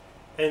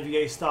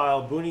 NVA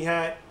style boonie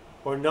hat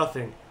or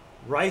nothing.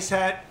 Rice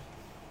hat.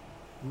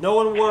 No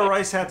one wore a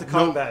rice hat to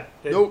combat.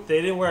 Nope.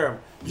 They didn't wear them.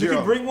 You Zero.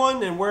 can bring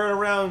one and wear it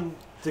around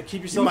to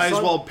keep yourself. You might as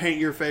sun. well paint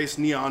your face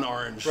neon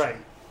orange. Right,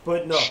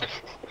 but no.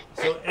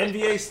 So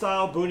NVA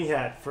style boonie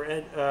hat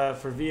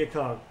for Viet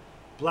Cong.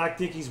 Black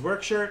Dickies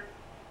work shirt,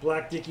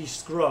 black Dickies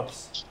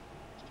scrubs.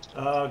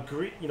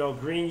 Green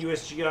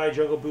USGI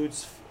jungle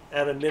boots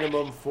at a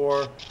minimum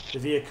for the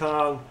Viet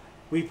Cong.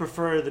 We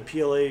prefer the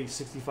PLA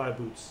 65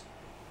 boots.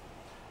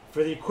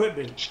 For the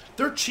equipment,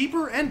 they're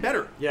cheaper and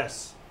better.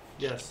 Yes,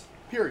 yes.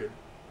 Period.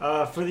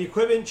 For the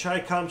equipment,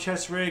 Chi-Com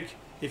chest rig.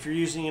 If you're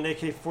using an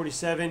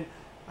AK-47,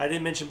 I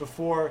didn't mention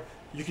before,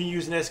 you can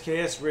use an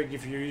SKS rig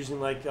if you're using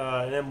like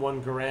an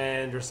M1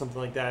 Garand or something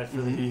like that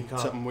for the Viet Cong.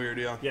 Something weird,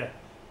 yeah. Yeah,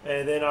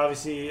 and then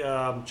obviously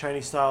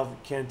Chinese style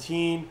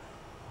canteen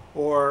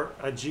or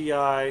a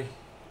GI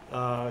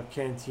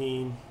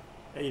canteen,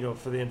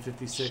 for the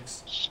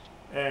M56,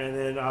 and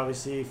then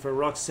obviously for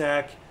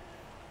rucksack,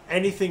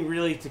 anything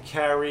really to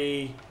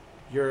carry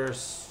your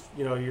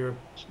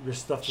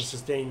stuff to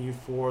sustain you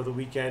for the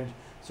weekend.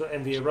 So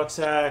NVA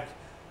rucksack.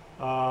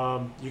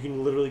 You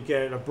can literally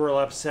get a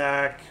burlap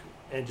sack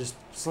and just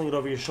sling it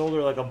over your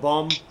shoulder like a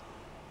bum,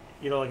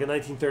 like a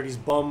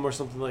 1930s bum or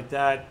something like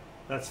that.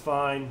 That's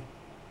fine.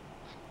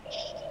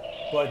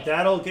 But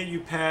that'll get you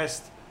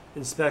past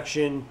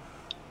inspection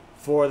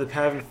for the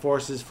Pavan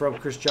Forces from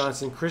Chris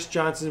Johnson. Chris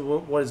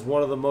Johnson was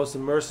one of the most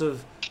immersive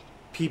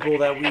people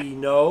that we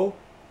know,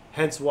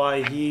 hence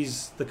why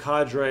he's the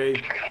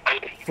cadre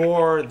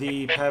for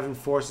the Pavan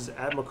Forces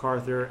at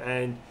MacArthur,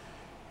 and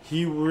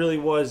he really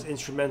was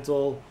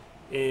instrumental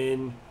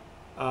in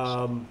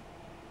the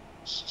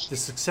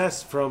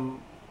success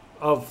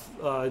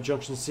of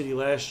Junction City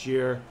last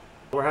year.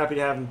 We're happy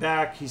to have him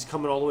back. He's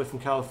coming all the way from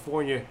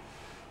California.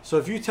 So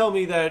if you tell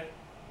me that,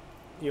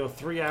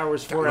 3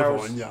 hours, 4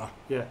 hours, yeah.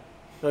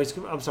 No, he's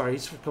coming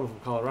from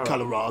Colorado.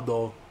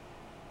 Colorado.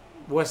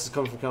 Wes is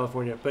coming from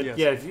California, but yes.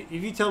 yeah, if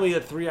you tell me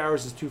that 3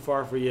 hours is too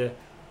far for you,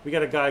 we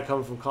got a guy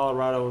coming from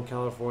Colorado and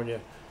California,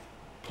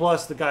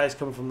 plus the guys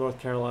coming from North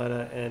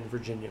Carolina and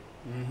Virginia.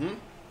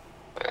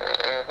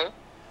 Mm-hmm.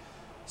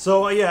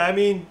 So yeah, I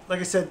mean, like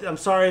I said, I'm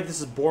sorry if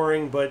this is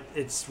boring, but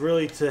it's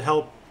really to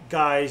help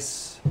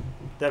guys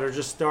that are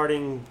just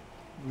starting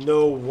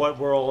know what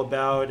we're all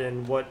about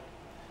and what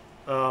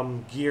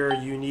gear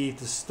you need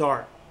to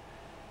start.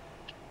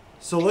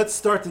 So let's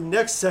start the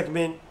next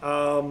segment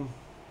of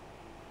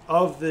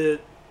the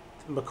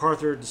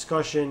MacArthur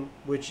discussion,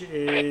 which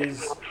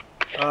is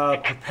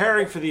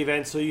preparing for the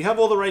event. So you have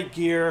all the right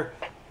gear,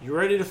 you're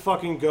ready to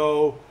fucking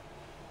go.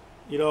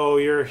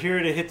 You're here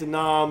to hit the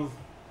nom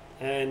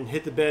and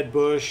hit the bed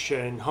bush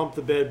and hump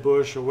the bed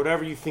bush or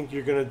whatever you think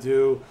you're gonna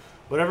do.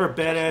 Whatever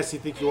badass you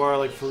think you are,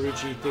 like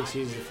Ferrucci thinks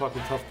he's a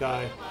fucking tough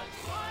guy.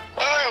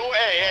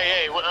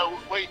 Hey, what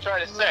are you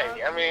trying to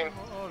say? I mean,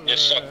 you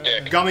suck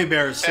dick. Gummy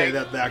bears say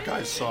that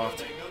guy's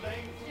soft.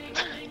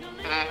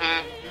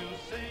 I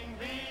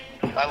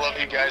love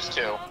you guys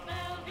too.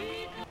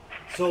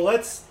 So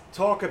let's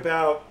talk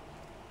about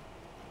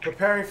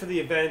preparing for the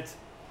event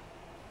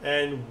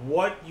and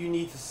what you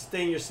need to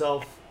sustain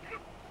yourself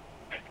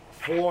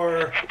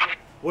for.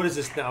 What is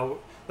this now?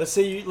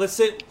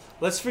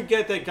 Let's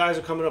forget that guys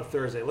are coming up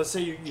Thursday. Let's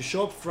say you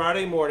show up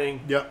Friday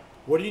morning. Yep.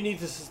 What do you need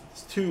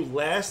to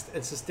last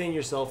and sustain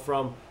yourself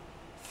from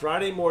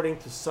Friday morning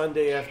to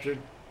Sunday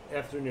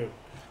afternoon?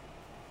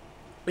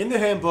 In the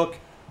handbook,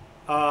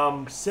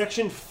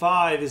 section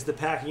 5 is the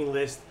packing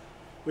list,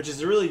 which is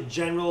a really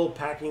general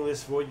packing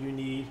list for what you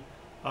need.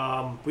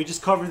 We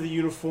just covered the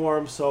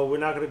uniform, so we're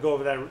not going to go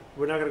over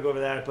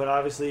that. But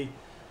obviously,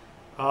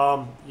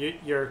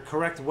 your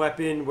correct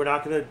weapon. We're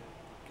not going to.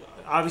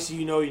 Obviously,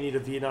 you need a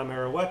Vietnam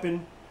era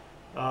weapon.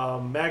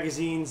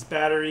 Magazines,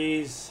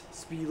 batteries,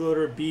 speed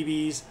loader,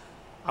 BBs.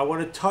 I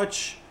want to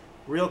touch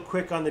real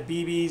quick on the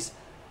BBs.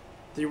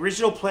 The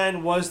original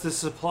plan was to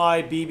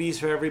supply BBs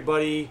for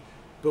everybody,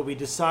 but we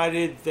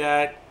decided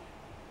that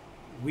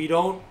we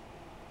don't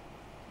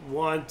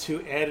want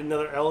to add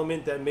another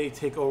element that may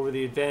take over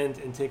the event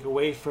and take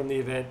away from the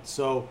event.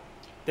 So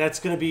that's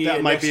going to be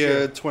that might be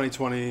year. a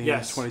 2020,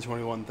 yes.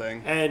 2021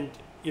 thing. And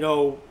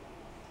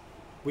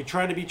we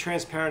try to be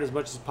transparent as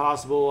much as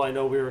possible. I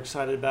know we were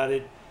excited about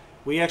it.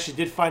 We actually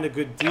did find a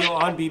good deal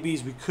on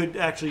BBs. We could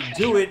actually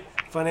do it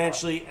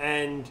financially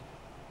and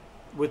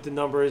with the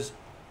numbers,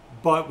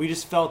 but we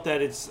just felt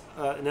that it's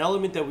an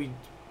element that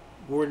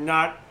we're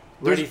not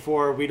ready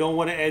for. We don't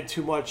want to add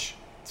too much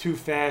too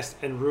fast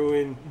and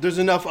ruin. There's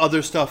enough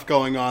other stuff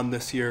going on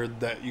this year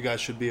that you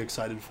guys should be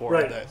excited for.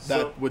 Right.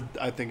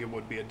 I think it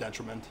would be a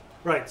detriment.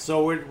 Right.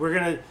 So we're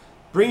gonna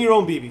bring your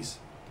own BBs,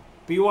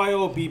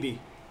 BYOBB.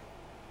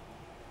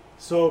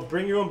 So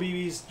bring your own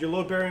BBs, your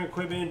load bearing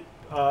equipment.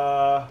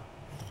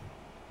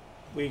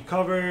 We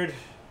covered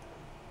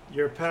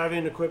your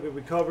Pavin equipment.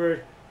 We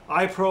covered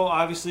iPro,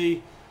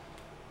 obviously.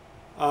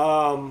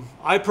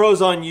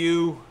 iPro's on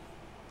you.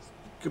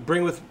 Could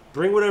bring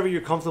whatever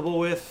you're comfortable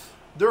with.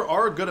 There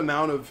are a good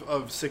amount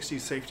of 60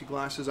 safety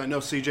glasses. I know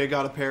CJ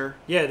got a pair.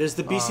 Yeah, there's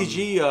the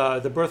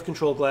BCG, the birth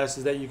control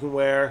glasses that you can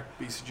wear.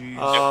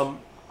 BCGs.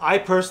 I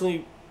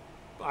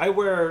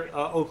wear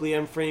Oakley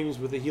M frames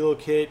with a Helo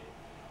kit.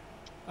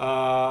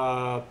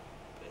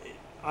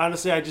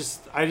 Honestly, I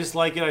just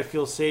like it. I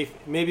feel safe.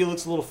 Maybe it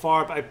looks a little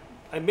far, but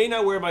I may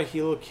not wear my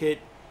Helo kit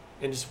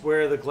and just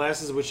wear the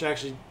glasses, which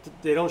actually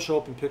they don't show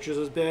up in pictures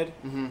as bad.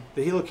 Mm-hmm.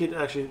 The Helo kit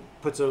actually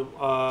puts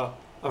a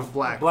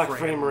black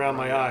frame around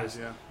my eyes,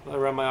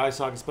 around my eye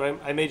sockets. But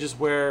I may just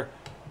wear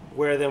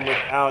them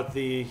without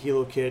the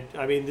Helo kit.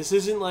 I mean, this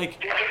isn't going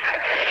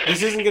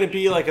to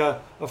be like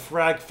a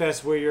frag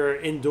fest where you're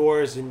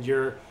indoors and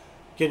you're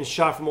getting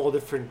shot from all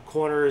different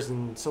corners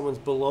and someone's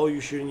below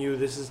you shooting you.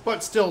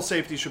 But still,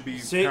 safety should be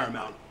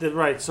paramount.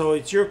 Right. So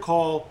it's your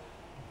call.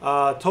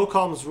 Tow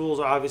columns rules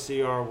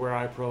obviously are wear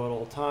iPro at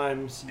all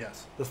times.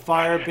 Yes. The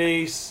fire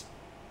base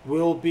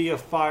will be a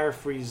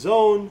fire-free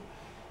zone,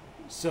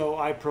 so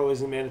iPro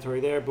isn't mandatory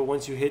there. But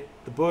once you hit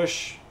the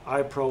bush,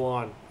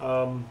 iPro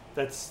on.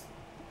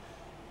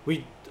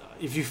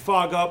 If you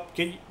fog up,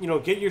 get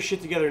your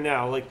shit together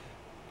now. Like,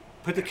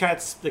 put the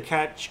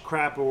cat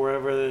crap or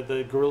wherever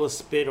the gorilla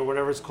spit or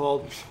whatever it's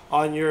called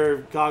on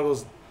your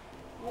goggles,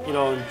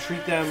 and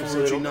treat them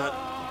so they don't.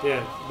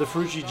 Yeah, the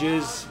Frucci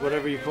jizz,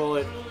 whatever you call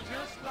it.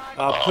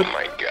 Oh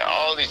my god,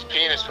 all these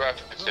penis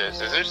references.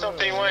 Is there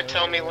something you want to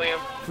tell me, Liam?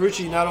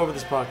 Frucci, not over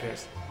this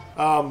podcast.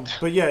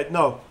 But yeah,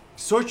 no.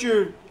 Sort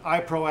your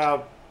iPro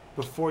out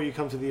before you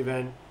come to the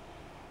event.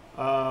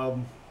 Yeah,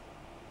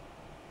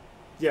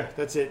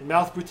 that's it.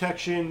 Mouth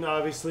protection,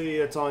 obviously,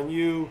 it's on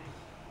you.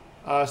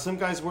 Some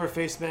guys wear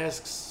face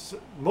masks.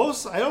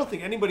 I don't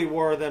think anybody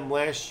wore them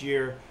last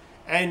year.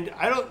 And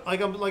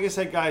like I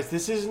said, guys,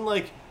 this isn't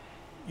like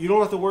you don't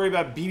have to worry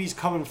about BBs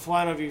coming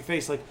flying over your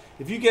face. Like,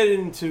 if you get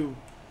into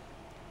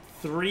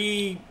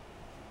 3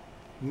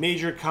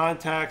 major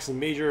contacts and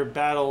major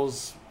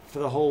battles for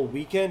the whole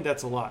weekend,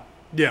 that's a lot.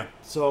 Yeah.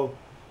 So,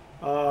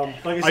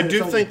 like I said, I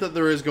do think that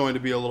there is going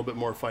to be a little bit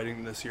more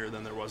fighting this year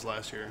than there was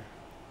last year.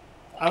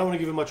 I don't want to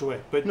give it much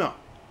away, but no,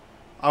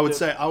 I would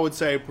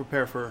say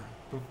prepare for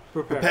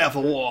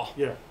war.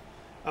 Yeah.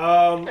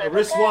 A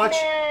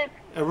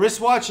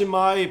wristwatch, in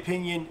my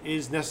opinion,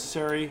 is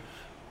necessary.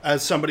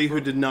 As somebody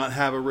who did not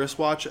have a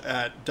wristwatch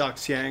at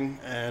Daxiang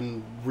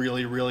and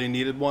really, really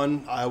needed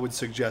one, I would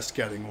suggest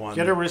getting one.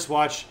 Get a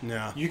wristwatch.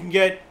 Yeah. You can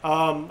get,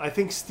 I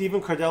think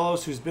Steven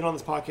Cardelos, who's been on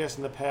this podcast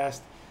in the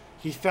past,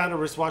 he found a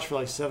wristwatch for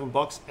like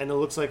 $7, and it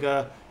looks like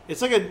a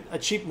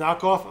cheap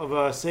knockoff of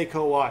a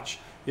Seiko watch,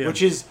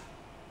 which is.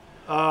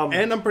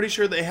 And I'm pretty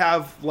sure they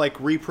have like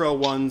repro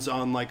ones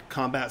on like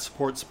Combat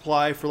Support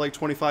Supply for like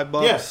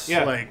 $25.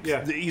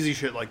 Yeah. The easy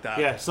shit like that.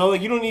 Yeah. So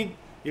like you don't need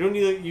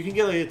you can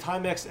get like a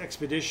Timex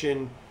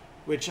Expedition,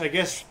 which I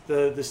guess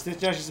the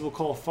Stitch Nationals will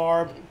call a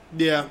FARB.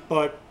 Yeah.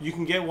 But you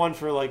can get one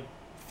for like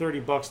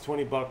 $30,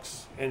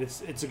 $20, and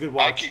it's a good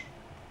watch.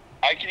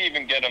 I could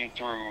even get them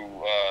through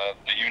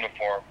the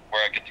uniform,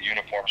 where I get the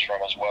uniforms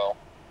from as well.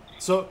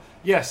 So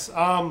yes,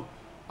 I'll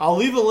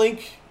leave a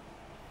link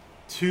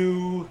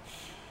to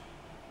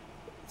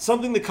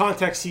something to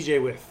contact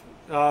CJ with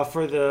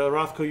for the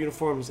Rothko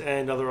uniforms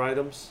and other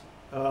items.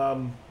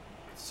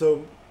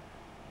 So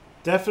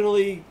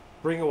definitely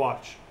bring a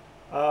watch.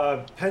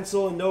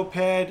 Pencil and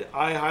notepad,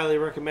 I highly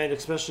recommend,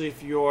 especially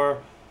if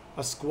you're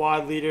a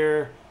squad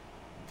leader.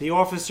 The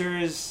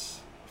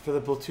officers for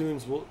the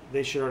platoons,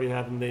 they should already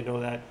have them, they know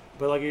that.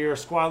 But like if you're a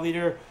squad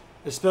leader,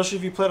 especially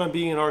if you plan on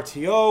being an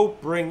RTO,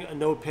 bring a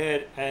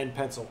notepad and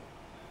pencil.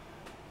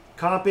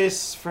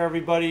 Compass for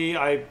everybody.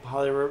 I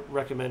highly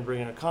recommend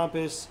bringing a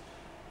compass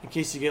in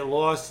case you get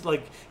lost.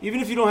 Like, even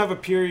if you don't have a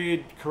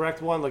period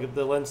correct one, like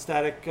the lens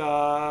static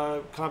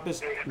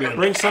compass,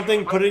 bring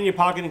something, put it in your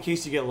pocket in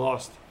case you get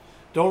lost.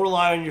 Don't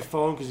rely on your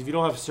phone, because if you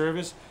don't have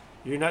service,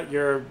 your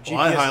GPS.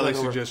 I highly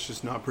suggest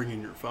just not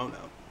bringing your phone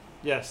out.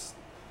 Yes.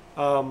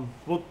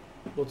 We'll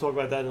talk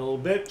about that in a little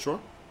bit. Sure.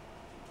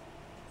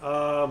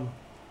 A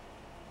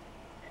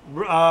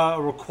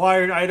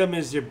required item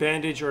is your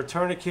bandage or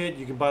tourniquet.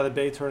 You can buy the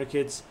BAE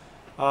tourniquets.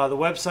 The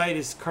website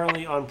is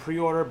currently on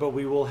pre-order, but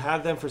we will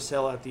have them for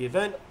sale at the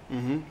event.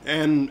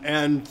 Mm-hmm.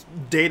 And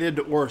dated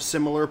or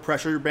similar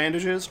pressure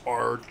bandages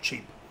are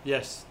cheap.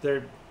 Yes,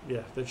 they're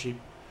cheap.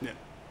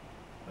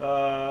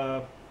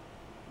 Yeah.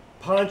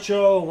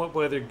 Poncho,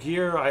 weather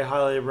gear, I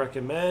highly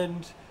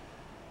recommend.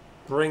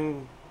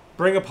 Bring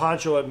a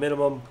poncho at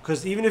minimum,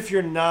 because even if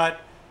you're not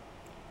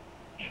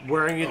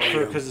wearing it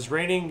because it's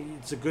raining.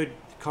 It's a good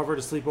cover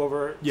to sleep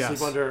over, Yes.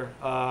 sleep under.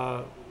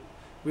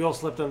 We all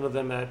slept under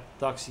them at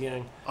Doc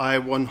Siang. I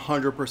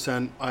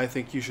 100%. I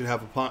think you should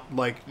have a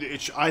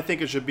I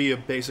think it should be a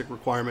basic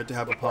requirement to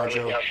have a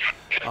poncho.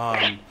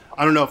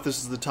 I don't know if this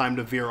is the time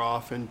to veer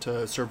off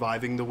into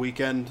surviving the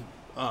weekend.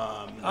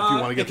 If you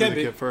want to get through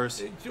the kit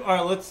first.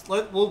 All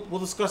right, we'll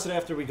discuss it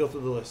after we go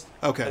through the list.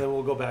 Okay. And then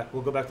we'll go back.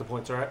 We'll go back to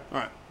points. All right. All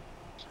right.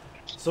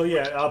 So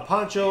yeah,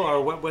 poncho,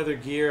 our wet weather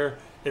gear.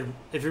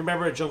 If you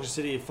remember at Junction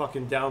City, it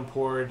fucking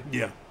downpoured.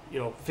 Yeah.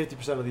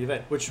 50% of the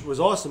event, which was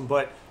awesome.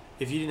 But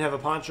if you didn't have a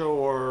poncho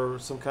or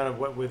some kind of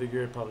wet weather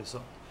gear, it probably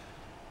sucked.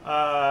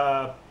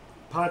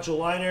 Poncho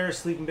liner,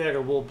 sleeping bag,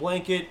 or wool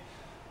blanket.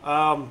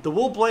 The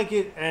wool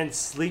blanket and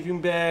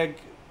sleeping bag,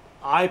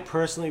 I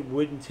personally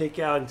wouldn't take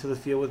out into the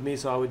field with me,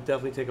 so I would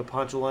definitely take a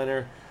poncho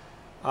liner.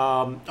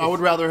 I would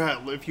rather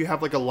have, if you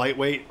have like a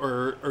lightweight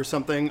or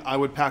something, I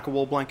would pack a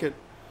wool blanket.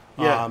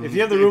 Yeah, if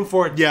you have the room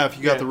for it. Yeah, if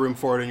you got the room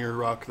for it in your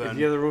ruck, then if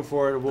you have the room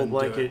for it, a wool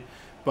blanket.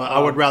 But I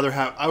would rather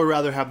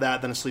have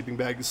that than a sleeping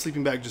bag. The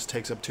sleeping bag just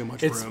takes up too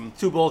much room. It's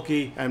too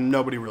bulky, and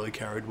nobody really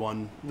carried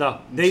one.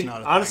 No, they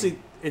honestly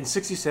in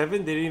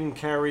 '67 they didn't even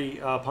carry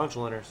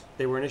poncho liners.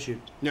 They weren't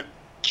issued. Yeah.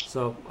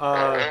 So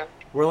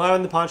we're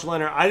allowing the poncho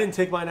liner. I didn't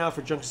take mine out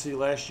for Junction City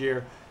last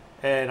year,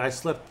 and I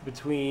slept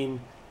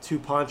between two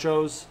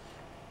ponchos,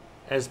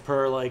 as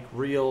per like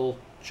real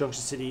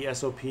Junction City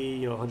SOP.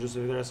 Hundreds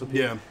of their SOP.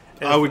 Yeah.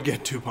 And I would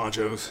get two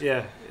ponchos.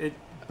 Yeah,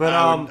 but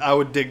I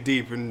would dig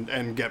deep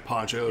and get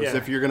ponchos. Yeah.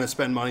 If you're gonna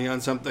spend money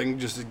on something,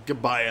 just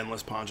buy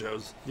endless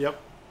ponchos. Yep,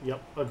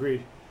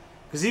 agreed.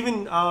 Because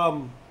even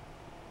the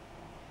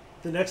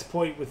next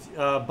point with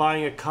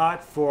buying a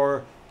cot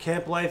for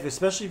camp life,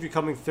 especially if you're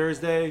coming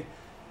Thursday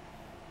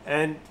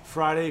and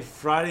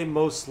Friday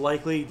most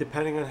likely,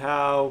 depending on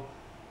how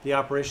the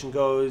operation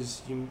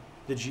goes,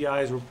 the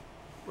GIs were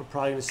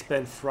probably going to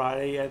spend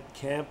Friday at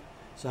camp.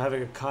 So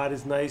having a cot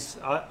is nice.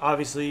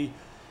 Obviously,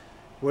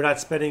 we're not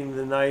spending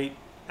the night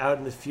out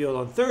in the field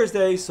on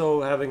Thursday,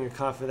 so having a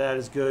cot for that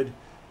is good.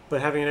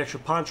 But having an extra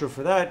poncho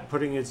for that,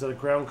 putting it as a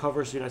ground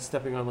cover so you're not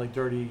stepping on like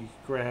dirty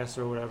grass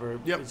or whatever,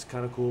 it's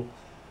kind of cool.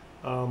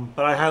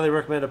 But I highly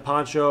recommend a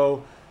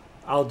poncho.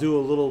 I'll do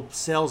a little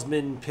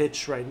salesman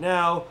pitch right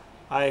now.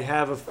 I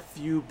have a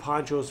few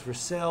ponchos for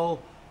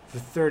sale for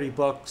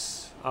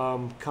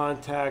 $30.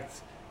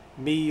 Contact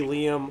me,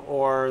 Liam,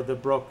 or the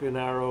Broken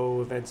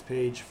Arrow events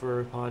page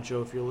for a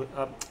poncho if you're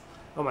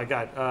oh my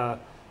god,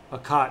 a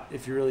cot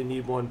if you really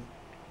need one.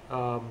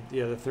 The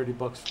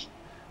 $30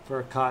 for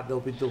a cot. They'll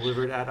be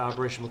delivered at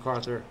Operation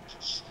MacArthur.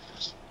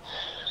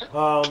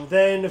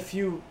 Then a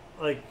few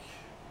like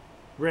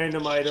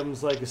random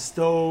items like a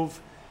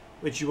stove,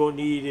 which you won't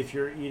need if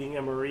you're eating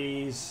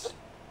MREs.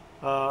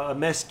 A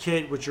mess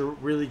kit, which are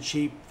really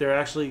cheap. They're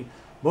actually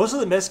most of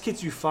the mess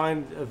kits you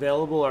find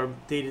available are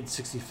dated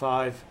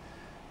 65.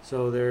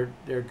 So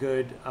they're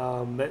good.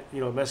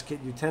 Mess kit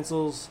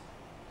utensils,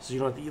 so you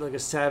don't have to eat like a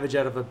savage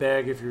out of a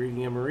bag if you're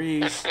eating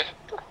MREs.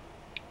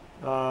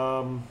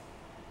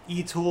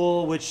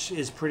 E-tool, which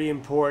is pretty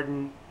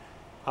important.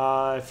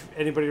 If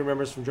anybody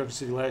remembers from Junction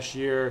City last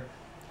year,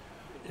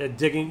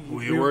 digging.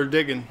 We were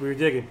digging.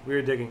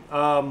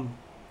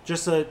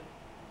 Just like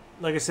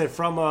I said,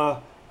 from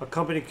a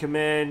company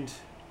command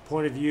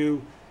point of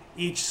view,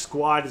 each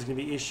squad is going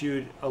to be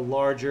issued a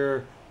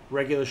larger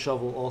regular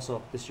shovel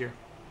also this year,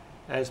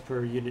 as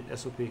per unit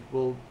SOP.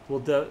 We'll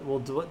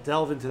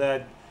delve into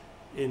that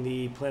in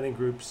the planning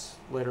groups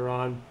later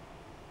on.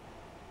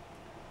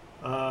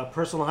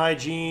 Personal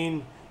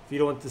hygiene. If you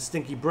don't want the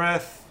stinky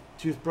breath,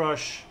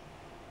 toothbrush,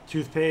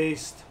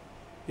 toothpaste.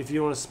 If you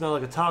don't want to smell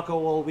like a taco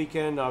all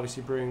weekend,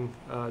 obviously bring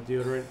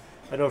deodorant.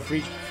 I know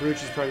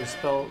Ferrucci's probably going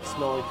to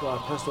smell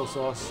like pesto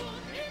sauce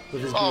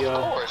with his Of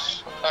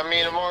course. I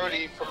mean, I'm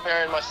already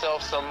preparing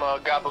myself some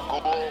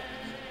gabagool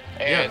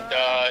and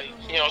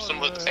some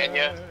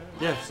lasagna.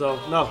 Yeah, so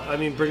no, I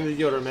mean bring the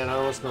deodorant, man. I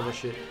don't want to smell that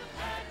shit.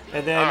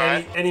 And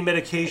then any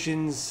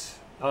medications,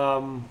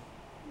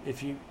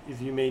 if you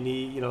may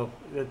need,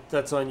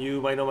 that's on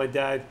you. I know my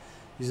dad,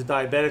 he's a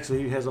diabetic, so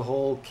he has a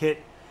whole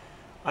kit.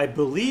 I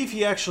believe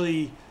this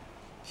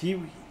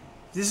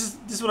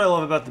is what I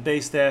love about the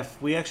base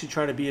staff. We actually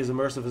try to be as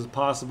immersive as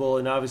possible,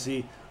 and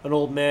obviously an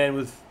old man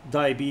with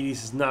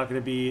diabetes is not going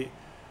to be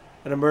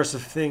an immersive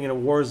thing in a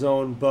war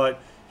zone, but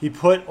he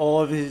put all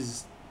of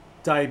his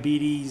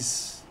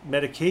diabetes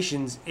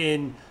medications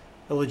in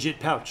a legit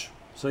pouch.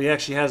 So he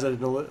actually has a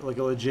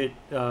legit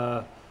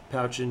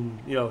pouch, and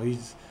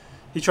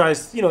he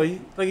tries, he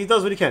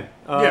does what he can,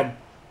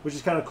 which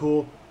is kind of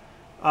cool.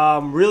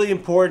 Really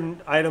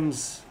important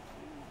items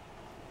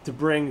to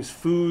bring is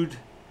food,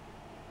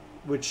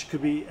 which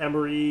could be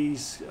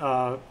MREs,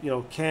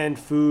 canned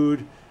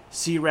food,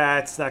 sea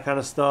rats, that kind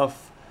of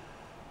stuff.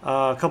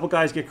 A couple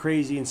guys get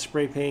crazy and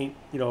spray paint,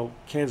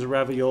 cans of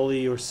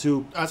ravioli or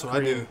soup. That's what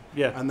cream. I do.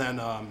 Yeah. And then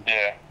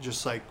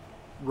just like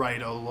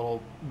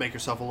make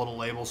yourself a little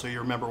label so you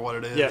remember what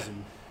it is. Yeah.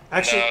 And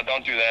actually, no,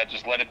 don't do that.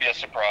 Just let it be a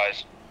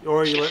surprise.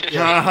 Or you let,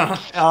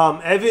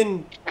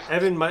 Evan,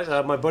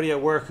 my buddy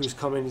at work who's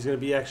coming, he's going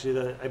to be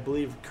actually I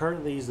believe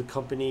currently he's the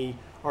company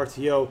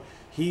RTO.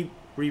 He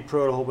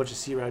reproed a whole bunch of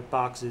C-Ride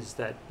boxes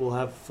that we'll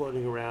have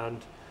floating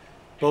around,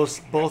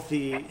 both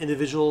the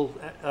individual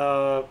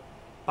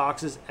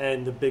boxes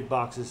and the big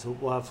boxes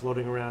we'll have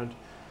floating around.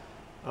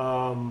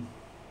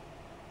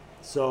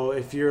 So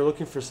if you're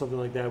looking for something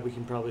like that, we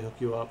can probably hook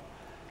you up.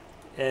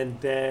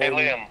 And then, Hey,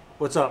 Liam.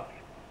 What's up?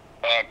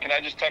 Can I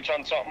just touch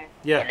on something?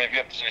 Yeah. I mean, if you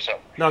have to say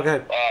something. No, go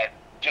ahead.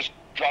 Just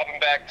dropping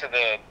back to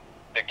the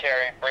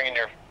carry, bringing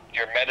your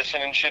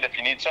medicine and shit if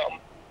you need something.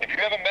 If you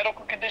have a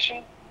medical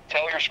condition,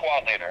 tell your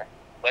squad leader.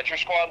 Let your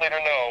squad leader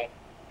know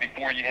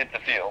before you hit the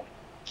field.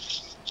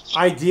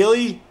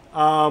 Ideally,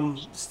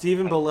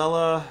 Stephen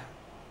Bilella,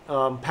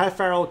 Pat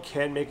Farrell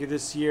can make it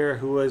this year.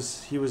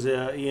 He was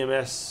a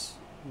EMS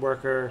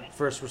worker,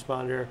 first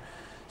responder.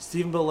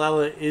 Stephen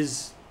Bilella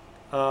is,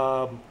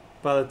 by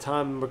the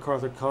time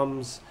MacArthur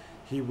comes,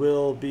 he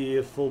will be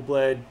a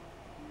full-blood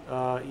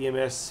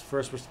EMS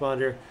first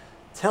responder.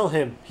 Tell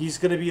him he's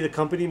going to be the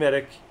company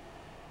medic.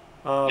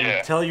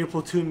 Tell your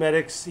platoon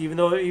medics, even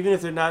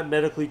if they're not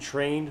medically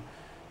trained,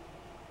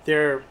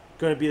 they're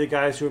going to be the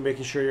guys who are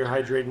making sure you're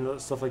hydrated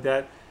and stuff like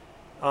that.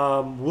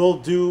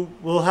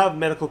 We'll have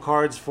medical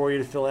cards for you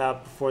to fill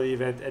out before the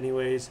event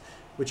anyways,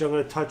 which I'm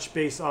going to touch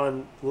base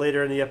on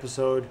later in the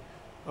episode.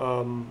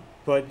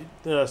 But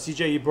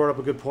CJ, you brought up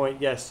a good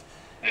point. Yes,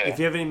 if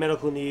you have any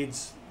medical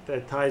needs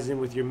that ties in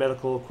with your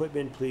medical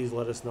equipment, please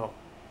let us know.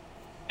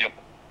 Yep.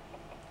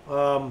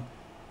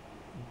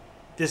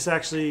 This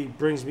actually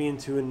brings me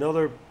into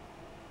another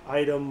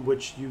item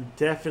which you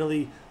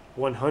definitely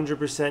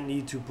 100%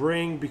 need to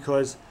bring,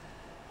 because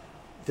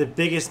the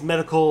biggest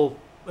medical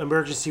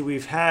emergency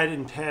we've had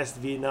in past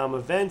Vietnam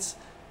events,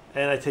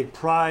 and I take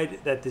pride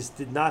that this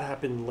did not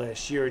happen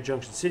last year at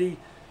Junction City,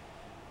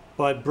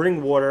 but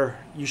bring water.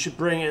 You should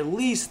bring at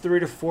least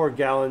 3 to 4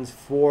 gallons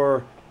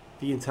for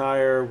the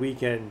entire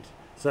weekend.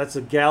 So that's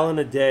a gallon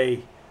a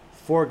day,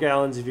 4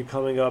 gallons if you're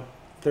coming up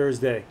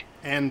Thursday.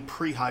 And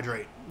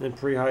pre-hydrate.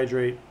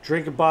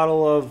 Drink a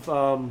bottle of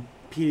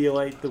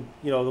Pedialyte the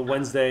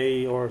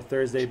Wednesday or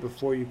Thursday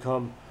before you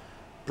come.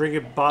 Bring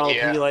a bottle of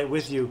Pedialyte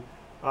with you.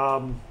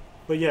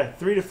 But yeah,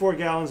 3 to 4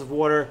 gallons of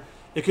water.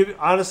 It could be,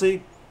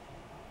 honestly,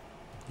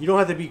 you don't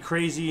have to be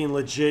crazy and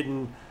legit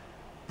and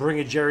bring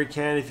a jerry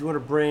can. If you want to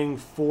bring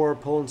 4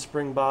 Poland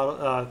Spring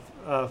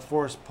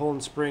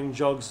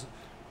jugs.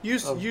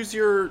 Use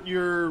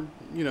your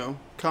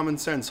common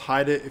sense.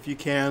 Hide it if you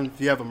can.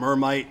 If you have a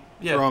Mermite,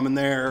 throw them in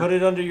there. Put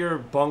it under your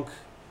bunk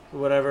or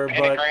whatever.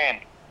 But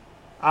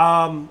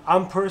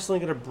I'm personally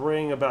going to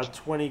bring about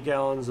 20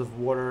 gallons of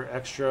water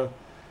extra.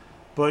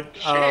 But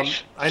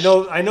I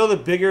know the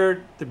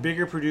bigger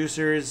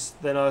producers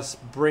than us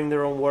bring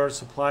their own water,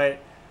 supply it.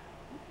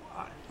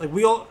 Like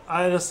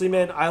honestly,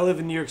 man, I live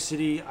in New York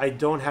City. I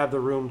don't have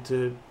the room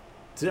to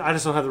I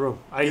just don't have the room.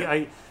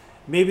 I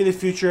maybe in the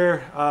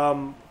future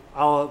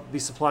I'll be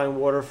supplying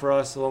water for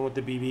us along with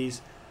the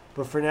BBs.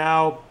 But for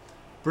now,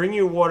 bring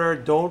your water.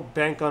 Don't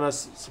bank on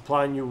us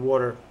supplying you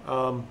water.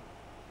 I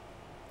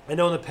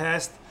know in the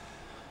past,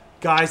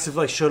 guys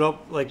have showed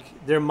up,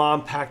 their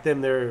mom packed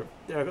them a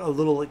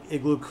little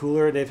igloo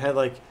cooler, and they've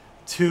had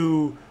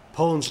 2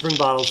 Poland Spring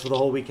bottles for the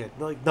whole weekend.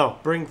 No,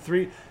 bring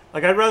 3.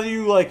 I'd rather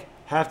you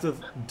have to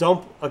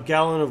dump a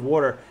gallon of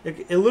water.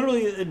 It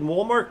literally in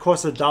Walmart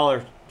costs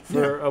 $1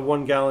 for a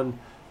 1 gallon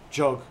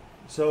jug.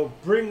 So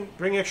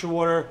bring extra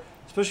water,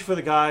 especially for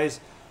the guys.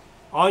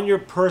 On your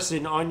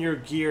person, on your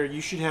gear,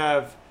 you should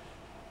have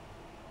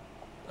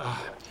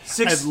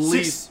 6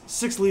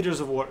 liters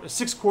of water,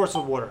 6 quarts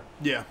of water.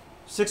 Yeah.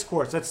 6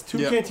 quarts. That's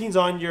 2 canteens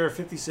on your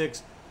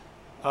 56,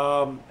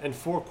 and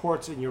 4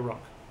 quarts in your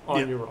ruck.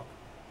 Your ruck.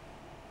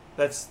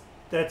 That's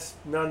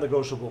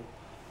non-negotiable.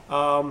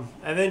 And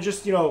then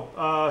just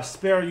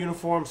spare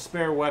uniform,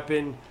 spare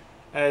weapon,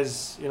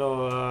 as just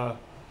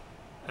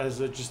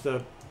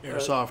a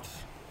airsoft.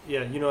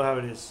 Yeah, you know how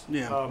it is.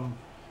 Yeah.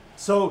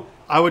 So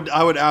I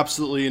would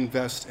absolutely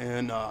invest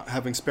in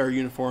having spare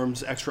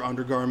uniforms, extra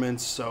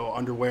undergarments, so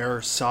underwear,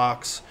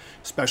 socks,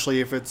 especially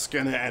if it's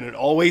gonna, and it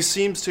always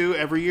seems to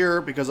every year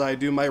because I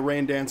do my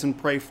rain dance and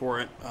pray for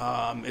it.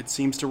 It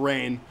seems to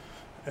rain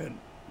and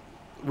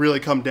really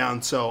come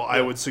down. So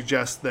I would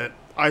suggest that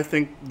I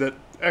think that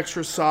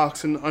extra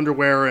socks and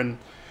underwear and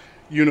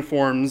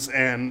uniforms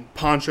and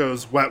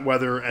ponchos, wet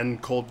weather and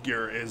cold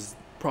gear is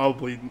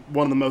probably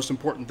one of the most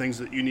important things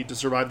that you need to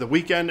survive the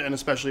weekend, and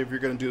especially if you're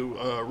going to do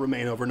a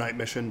remain overnight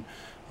mission,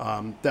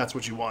 that's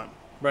what you want.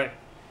 Right.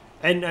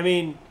 And I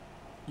mean,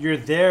 you're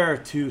there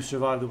to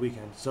survive the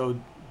weekend, so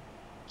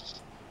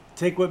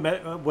take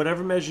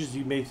whatever measures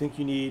you may think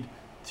you need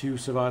to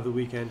survive the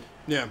weekend.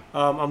 Yeah.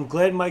 I'm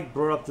glad Mike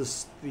brought up the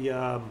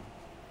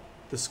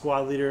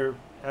squad leader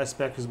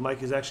aspect, because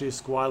Mike is actually a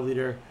squad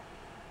leader.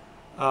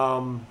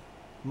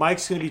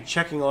 Mike's going to be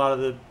checking a lot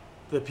of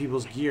the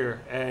people's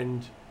gear,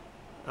 and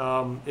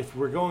if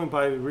we're going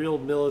by real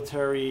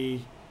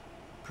military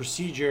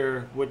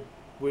procedure,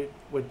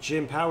 what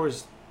Jim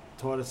Powers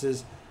taught us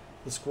is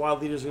the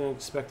squad leaders are going to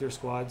inspect their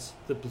squads,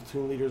 the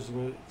platoon leaders are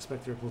going to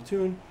inspect their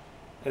platoon,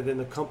 and then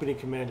the company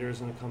commander is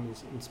going to come and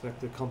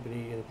inspect the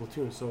company and the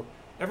platoon. So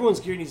everyone's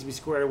gear needs to be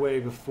squared away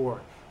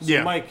before.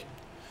 So Mike,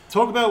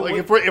 talk about like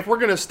if we're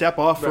gonna step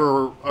off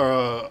for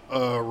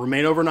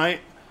remain overnight,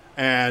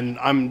 and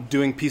I'm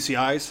doing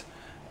PCIs,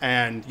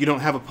 and you don't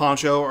have a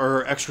poncho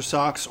or extra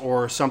socks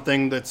or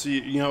something that's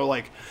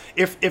like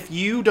if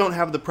you don't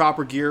have the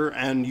proper gear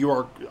and you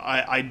are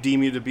I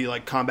deem you to be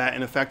like combat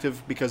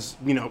ineffective because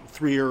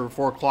 3 or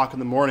 4 o'clock in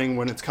the morning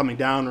when it's coming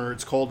down or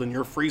it's cold and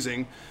you're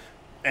freezing.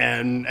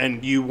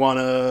 And you want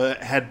to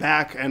head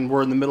back, and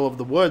we're in the middle of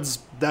the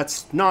woods.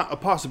 That's not a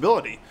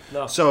possibility.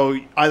 No. So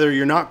either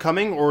you're not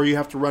coming, or you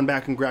have to run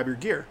back and grab your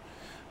gear,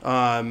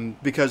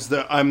 because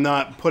I'm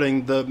not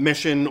putting the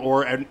mission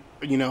or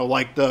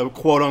like the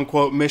quote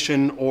unquote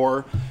mission,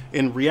 or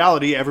in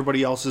reality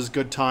everybody else's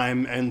good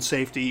time and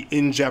safety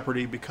in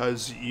jeopardy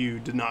because you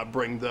did not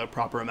bring the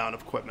proper amount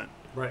of equipment.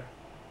 Right.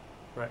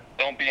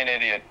 Don't be an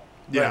idiot.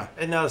 Yeah. Right.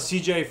 And now,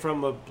 CJ,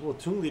 from a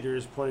platoon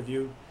leader's point of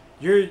view,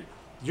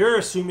 you're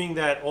assuming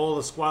that all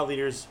the squad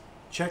leaders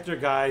checked their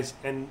guys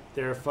and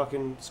their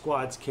fucking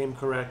squads came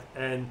correct,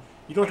 and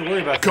you don't have to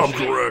worry about Come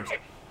correct.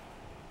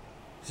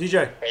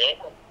 CJ.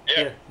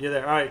 Yeah. You're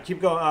there. All right, keep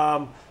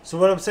going. So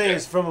what I'm saying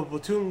is, from a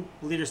platoon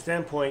leader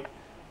standpoint,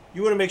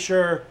 you want to make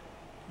sure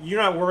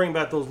you're not worrying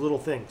about those little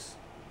things.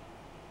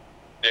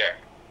 Yeah.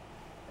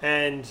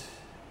 And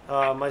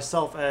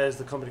myself as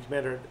the company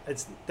commander,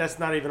 that's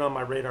not even on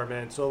my radar,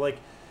 man. So like,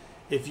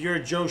 if you're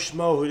Joe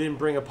Schmo who didn't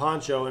bring a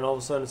poncho and all of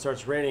a sudden it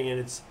starts raining and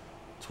it's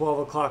 12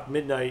 o'clock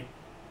midnight,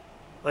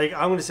 like,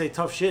 I'm gonna say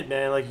tough shit,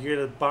 man. Like,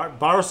 you're gonna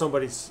borrow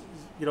somebody's,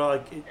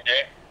 like,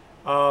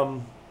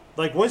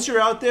 once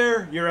you're out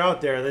there, you're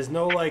out there. There's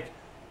no like,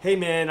 hey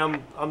man,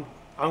 I'm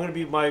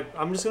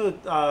just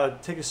gonna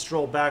take a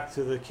stroll back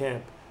to the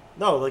camp.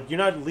 No, like, you're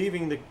not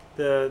leaving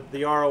the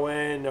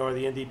RON or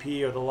the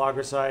NDP or the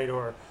logger site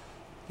or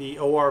the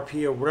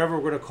ORP or whatever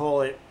we're gonna call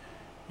it.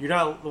 You're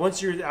not.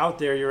 Once you're out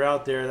there, you're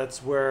out there.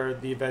 That's where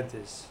the event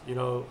is.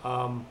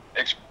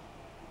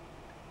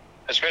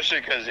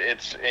 Especially because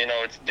it's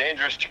it's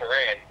dangerous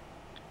terrain,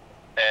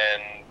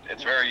 and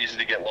it's very easy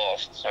to get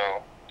lost.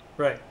 So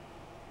right.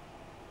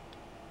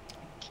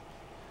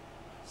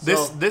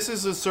 This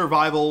is a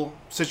survival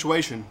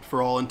situation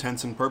for all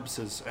intents and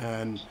purposes,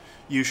 and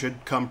you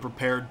should come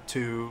prepared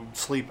to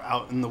sleep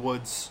out in the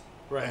woods,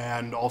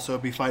 and also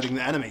be fighting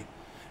the enemy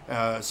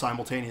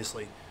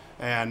simultaneously.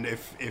 And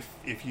if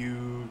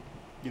you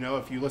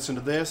listen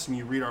to this and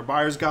you read our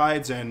buyer's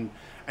guides and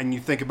you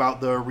think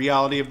about the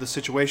reality of the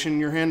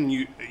situation you're in, and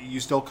you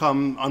still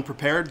come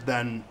unprepared,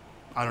 then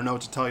I don't know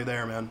what to tell you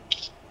there, man.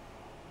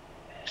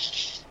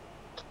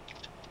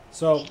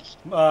 So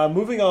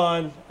moving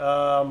on,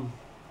 I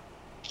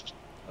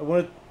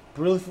want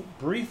to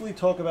briefly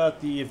talk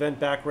about the event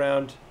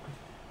background,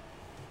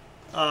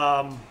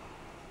 and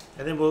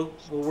then we'll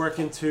work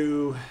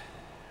into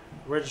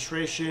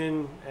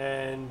registration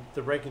and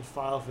the rank and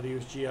file for the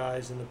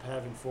USGIs and the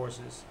PAVN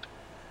forces.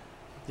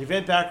 The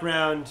event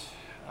background,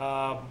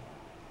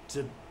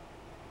 to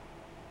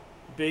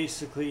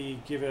basically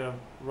give a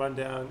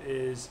rundown,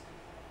 is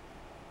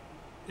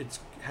it's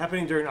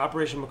happening during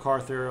Operation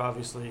MacArthur,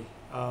 obviously,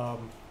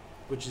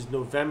 which is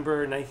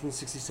November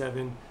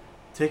 1967,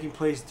 taking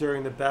place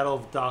during the Battle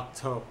of Dak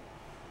To.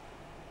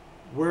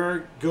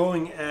 We're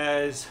going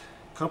as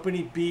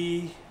Company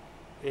B,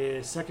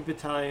 2nd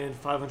Battalion,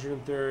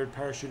 503rd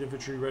Parachute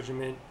Infantry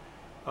Regiment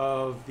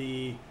of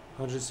the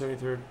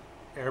 173rd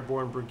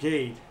Airborne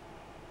Brigade.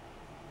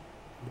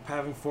 The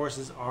PAVN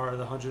forces are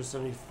the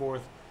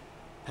 174th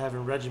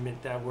PAVN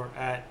Regiment that were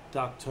at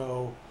Dak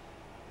To,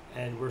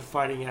 and we're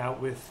fighting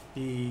out with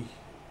the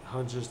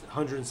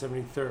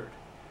 173rd.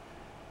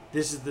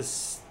 This is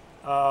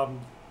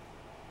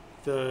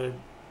the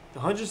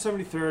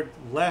 173rd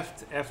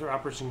left after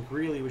Operation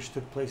Greeley, which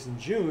took place in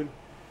June,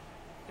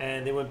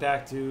 and they went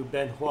back to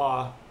Ben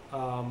Hua,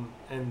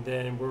 and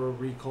then were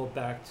recalled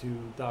back to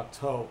Dak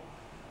To.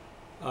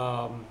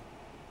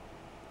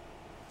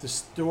 The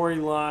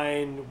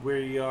storyline,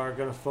 we are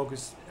going to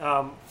focus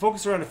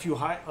around a few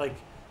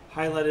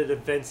highlighted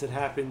events that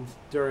happened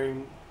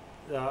during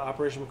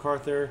Operation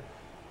MacArthur,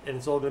 and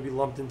it's all going to be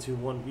lumped into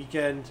one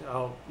weekend.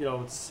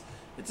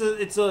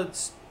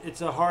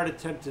 It's a hard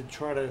attempt to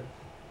try to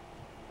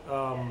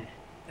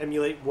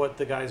emulate what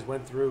the guys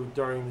went through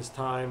during this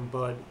time,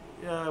 but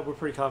we're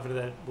pretty confident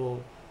that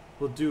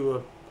we'll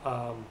do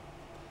a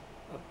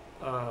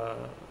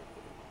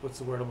what's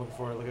the word I'm looking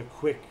for? Like a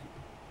quick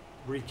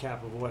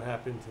recap of what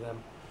happened to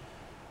them.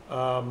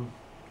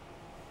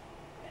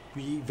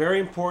 Very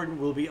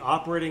important, we'll be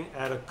operating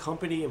at a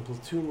company and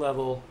platoon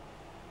level,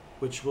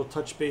 which we'll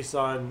touch base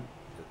on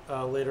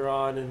later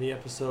on in the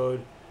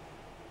episode.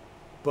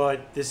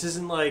 But this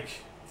isn't like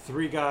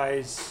 3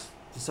 guys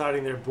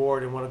deciding they're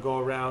bored and want to go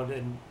around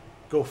and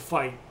go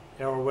fight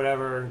or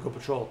whatever and go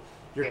patrol.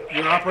 You're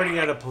operating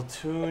at a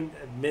platoon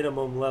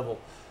minimum level.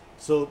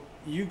 So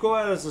you go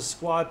out as a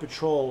squad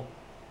patrol,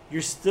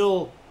 you're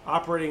still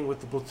operating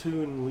with the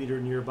platoon leader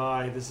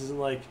nearby. This isn't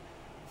like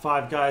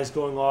 5 guys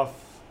going off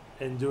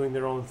and doing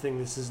their own thing.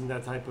 This isn't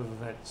that type of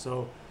event.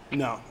 So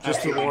No,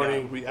 just a absolutely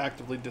warning. not. We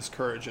actively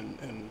discourage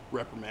and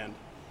reprimand.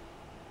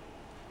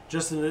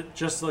 Just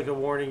like a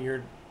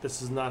warning,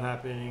 this is not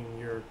happening.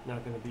 You're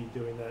not going to be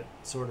doing that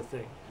sort of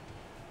thing.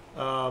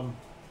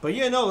 But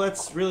yeah, no,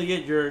 that's really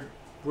it.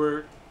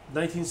 We're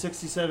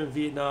 1967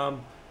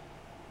 Vietnam.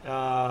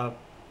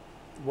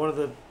 One of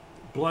the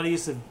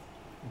bloodiest of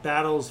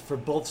battles for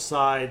both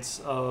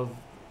sides of.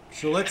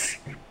 So let's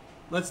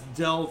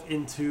delve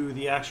into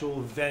the actual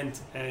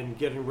event and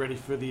getting ready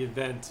for the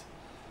event.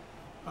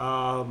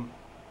 And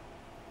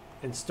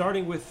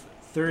starting with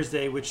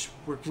Thursday, which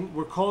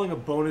we're calling a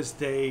bonus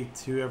day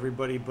to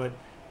everybody, but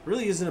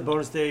really isn't a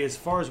bonus day as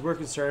far as we're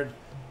concerned.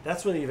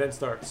 That's when the event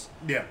starts.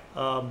 Yeah.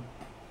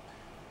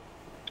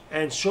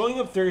 And showing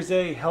up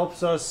Thursday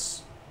helps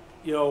us,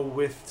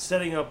 with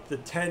setting up the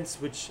tents,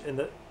 which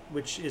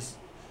is,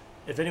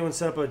 if anyone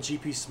set up a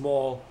GP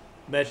small,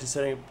 imagine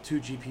setting up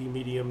 2 GP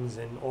mediums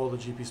and all the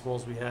GP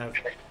smalls we have.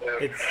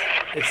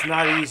 It's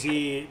not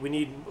easy. We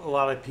need a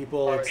lot of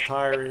people. It's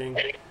tiring.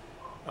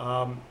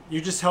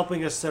 You're just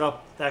helping us set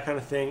up that kind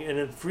of thing, and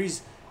it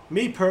frees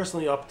me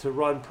personally up to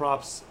run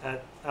props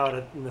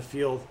in the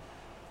field.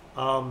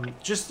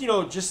 Just to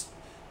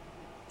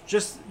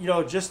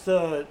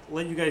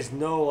let you guys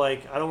know,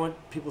 like, I don't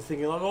want people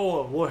thinking like,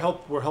 oh,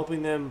 we're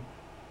helping them.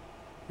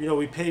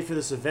 We pay for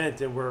this event,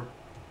 and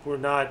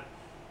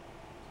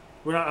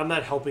I'm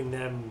not helping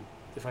them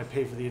if I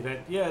pay for the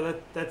event. Yeah,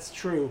 that's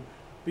true.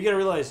 But you got to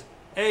realize,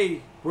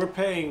 A, we're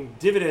paying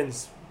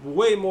dividends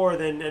way more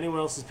than anyone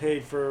else has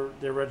paid for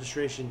their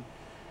registration.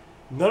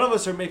 None of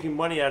us are making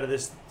money out of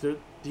this. The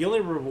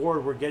only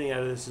reward we're getting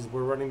out of this is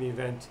we're running the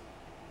event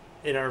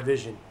in our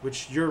vision,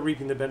 which you're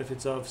reaping the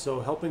benefits of. So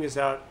helping us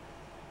out,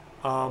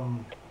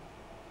 Man,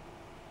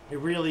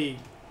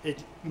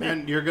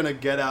 you're going to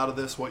get out of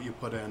this what you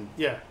put in.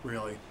 Yeah.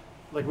 Really.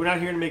 Like, we're not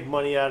here to make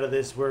money out of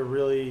this. We're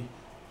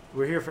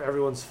here for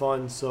everyone's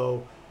fun.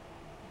 So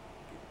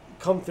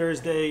come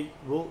Thursday,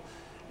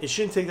 it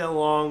shouldn't take that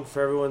long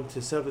for everyone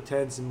to set up the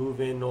tents and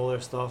move in all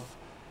their stuff.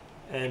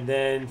 And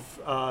then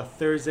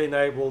Thursday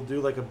night we'll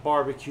do like a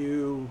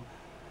barbecue,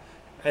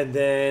 and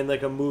then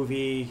like a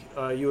movie,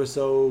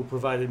 USO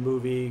provided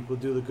movie. We'll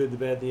do the good, the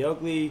bad, and the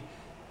ugly.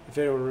 If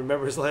anyone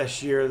remembers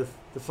last year,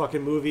 the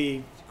fucking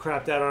movie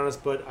crapped out on us,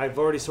 but I've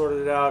already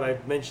sorted it out.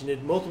 I've mentioned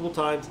it multiple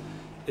times.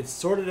 It's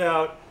sorted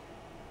out.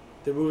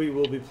 The movie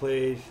will be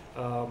played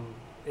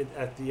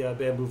at the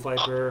Bamboo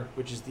Viper,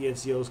 which is the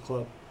NCO's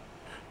club.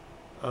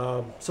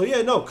 So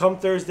yeah, no, come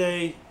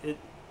Thursday.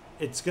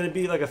 It's going to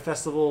be like a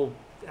festival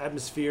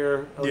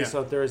atmosphere, at least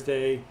on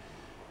Thursday.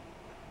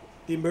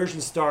 The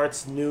immersion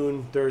starts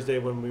noon Thursday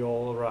when we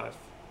all arrive.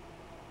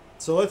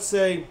 So let's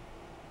say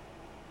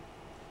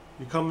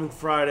you come on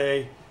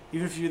Friday,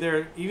 even if you're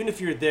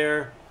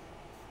there,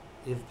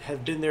 you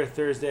have been there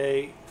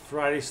Thursday.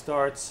 Friday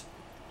starts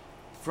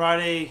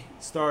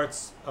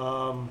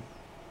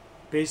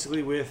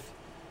basically with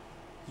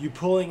you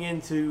pulling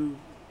into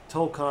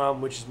Tolcom,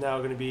 which is now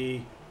going to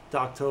be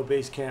Docto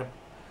Base Camp.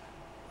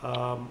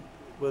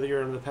 Whether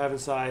you're on the Pavin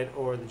side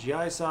or the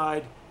GI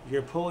side,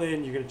 you're going to pull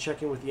in, you're going to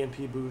check in with the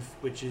MP booth,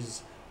 which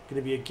is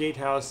going to be a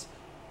gatehouse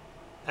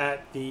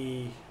at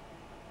the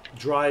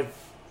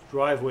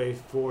driveway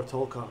for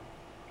Tolcom.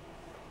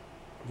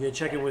 You're going to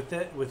check in with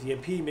the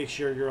MP, make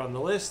sure you're on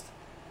the list,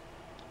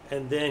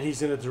 and then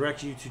he's going to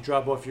direct you to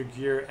drop off your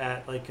gear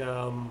at like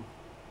kind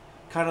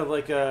of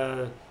like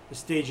a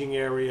staging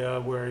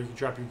area where you can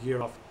drop your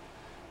gear off.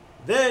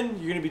 Then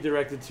you're going to be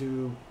directed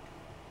to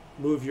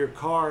move your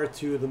car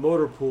to the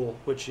motor pool,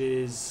 which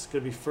is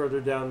going to be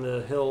further down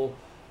the hill.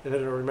 If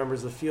anyone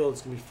remembers the field,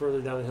 it's going to be further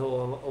down the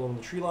hill along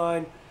the tree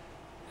line.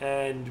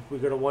 And we're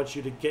going to want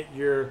you to get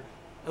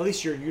at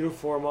least your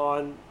uniform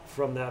on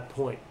from that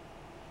point.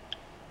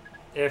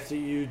 After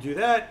you do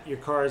that, your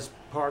car is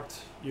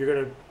parked. You're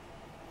going to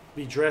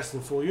be dressed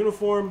in full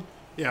uniform.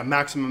 Yeah,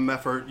 maximum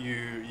effort.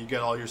 You get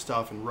all your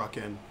stuff and ruck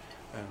in.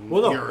 And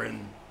you're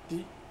in.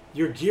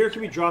 Your gear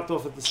can be dropped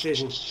off at the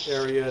staging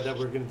area that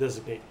we're going to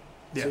designate.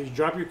 Yeah. So you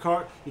drive your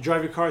car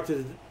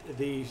to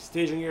the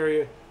staging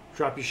area,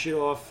 drop your shit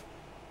off,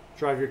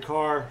 drive your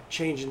car,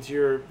 change into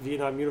your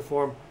Vietnam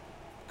uniform,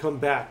 come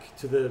back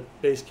to the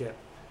base camp.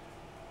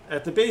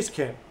 At the base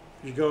camp,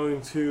 you're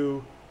going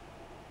to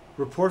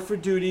report for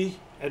duty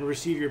and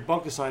receive your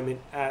bunk assignment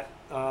at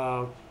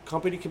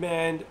company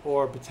command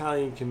or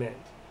battalion command.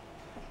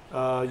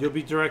 You'll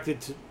be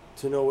directed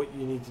to know what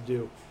you need to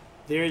do.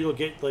 There you'll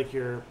get like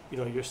your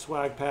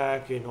swag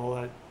pack and all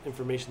that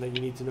information that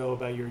you need to know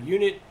about your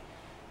unit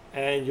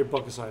and your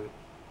bunk assignment.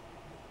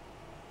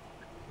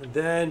 And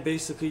then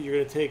basically you're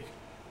going to take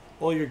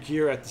all your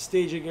gear at the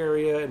staging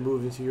area and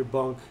move into your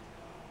bunk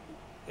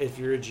if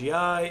you're a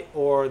GI,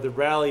 or the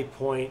rally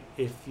point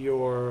if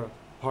you're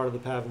part of the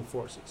Pavin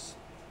forces.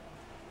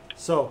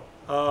 So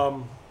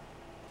I'll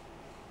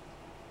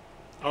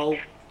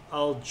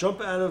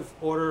jump out of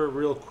order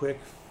real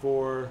quick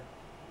for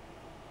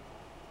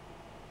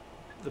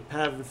the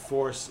Pavin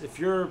force. If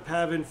you're a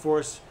Pavin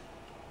force,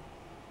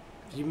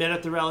 you met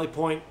at the rally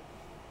point,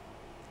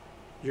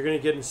 You're going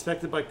to get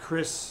inspected by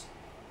Chris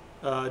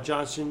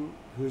Johnson,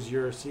 who's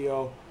your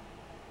CO.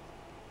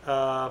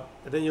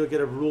 And then you'll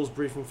get a rules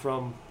briefing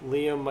from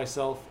Liam,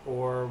 myself,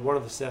 or one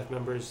of the staff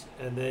members,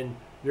 and then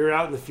you're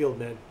out in the field,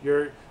 man.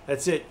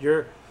 That's it.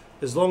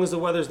 As long as the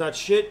weather's not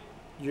shit,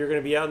 you're going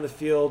to be out in the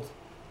field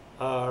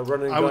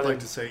running and I would gunning. like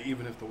to say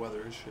even if the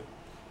weather is shit.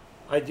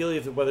 Ideally,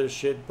 if the weather's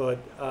shit, but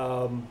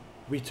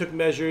we took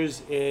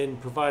measures in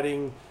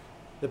providing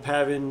the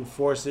Pavin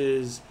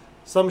forces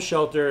some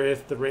shelter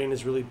if the rain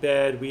is really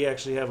bad. We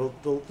actually have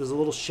there's a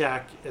little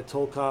shack at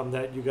Tolcom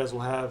that you guys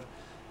will have,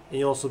 and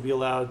you'll also be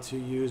allowed to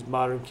use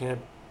modern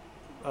camp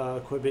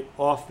equipment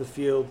off the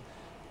field,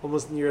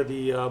 almost near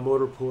the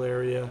motor pool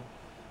area.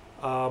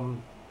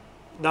 No,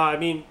 I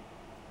mean,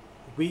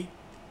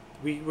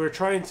 we're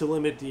trying to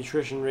limit the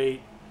attrition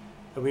rate,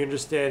 and we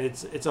understand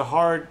it's a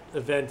hard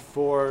event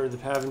for the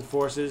Pavin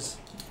forces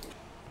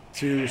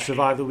to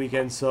survive the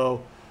weekend,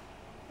 so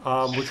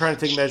we're trying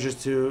to take measures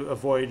to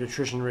avoid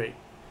attrition rate.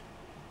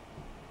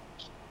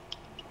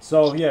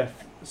 So yeah,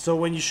 so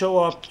when you show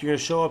up, you're going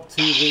to show up to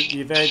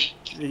the event.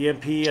 The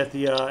MP at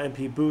the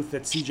MP booth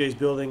at CJ's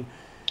building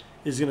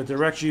is going to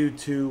direct you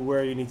to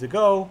where you need to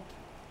go,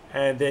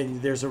 and then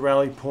there's a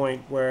rally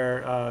point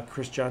where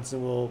Chris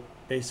Johnson will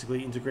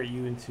basically integrate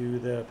you into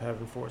the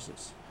Pavin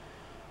forces.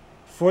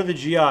 For the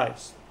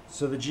GIs,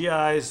 so the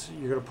GIs,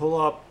 you're going to pull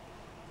up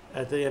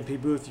at the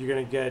MP booth. You're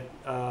going to get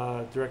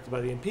directed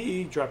by the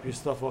MP, drop your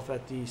stuff off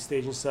at the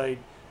staging site,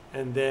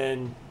 and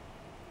then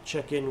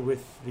check in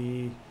with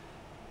the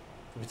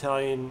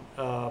battalion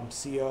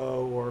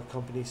CO or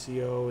company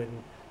CO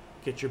and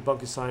get your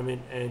bunk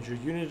assignment and your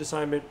unit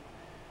assignment.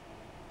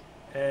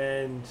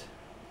 And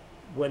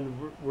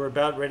when we're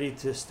about ready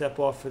to step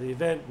off for the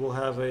event, we'll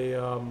have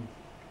a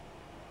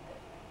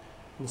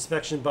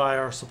inspection by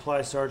our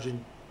supply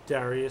sergeant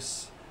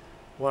Darius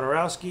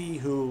Wonarowski,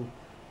 who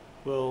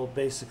will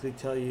basically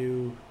tell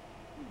you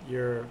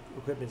your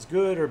equipment's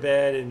good or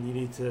bad and you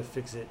need to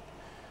fix it.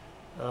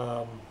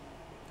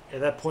 At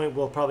that point,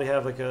 we'll probably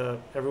have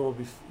everyone will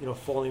be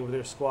falling with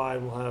their squad,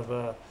 and we'll have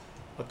a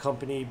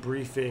company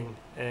briefing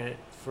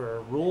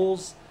for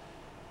rules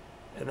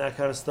and that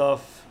kind of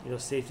stuff,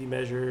 safety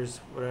measures,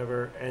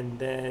 whatever, and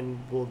then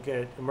we'll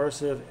get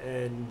immersive,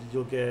 and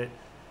you'll get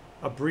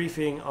a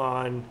briefing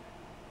on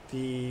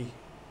the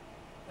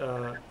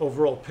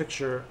overall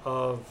picture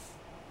of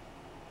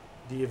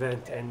the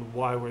event and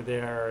why we're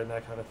there and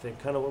that kind of thing.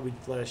 Kind of what we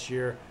did last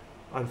year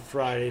on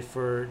Friday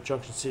for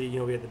Junction City.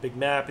 We had the big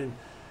map, and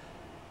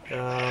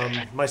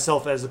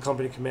myself as the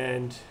company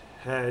command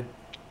had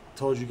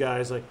told you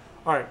guys, all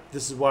right,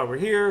 this is why we're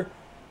here.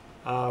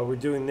 We're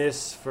doing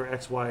this for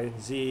X, Y,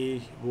 and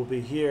Z. We'll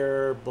be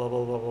here, blah,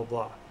 blah, blah, blah,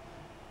 blah.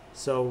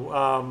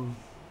 So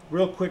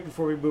real quick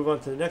before we move on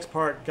to the next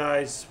part,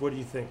 guys, what do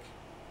you think?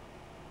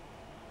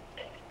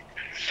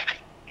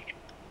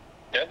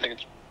 Yeah, I think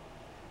it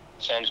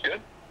sounds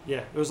good. Yeah,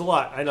 it was a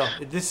lot. I know.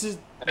 This is,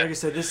 like I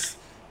said, this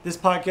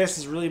podcast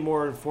is really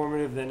more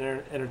informative than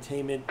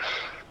entertainment.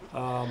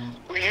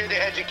 We're here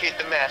to educate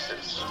the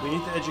masses. We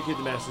need to educate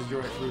the masses.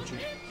 You're right, Ferrucci.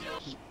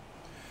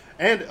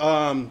 And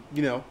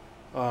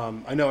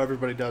I know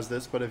everybody does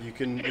this, but if you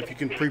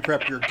can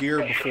pre-prep your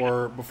gear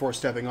before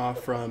stepping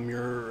off from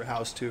your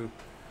house to,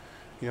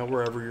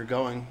 wherever you're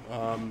going,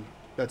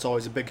 that's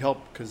always a big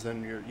help, because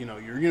then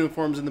your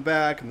uniform's in the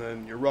back, and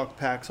then your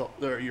rucksack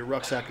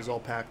is all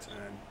packed.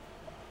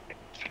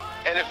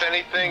 And if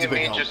anything,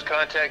 just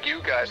contact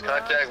you guys.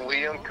 Contact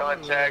Liam,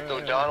 contact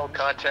O'Donnell,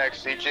 contact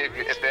CJ.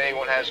 If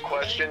anyone has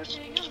questions,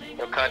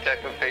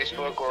 contact them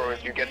Facebook, or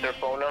if you get their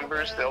phone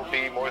numbers, they'll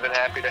be more than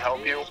happy to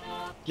help you.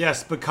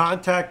 Yes, but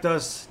contact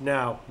us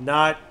now,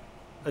 not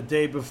a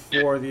day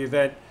before the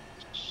event.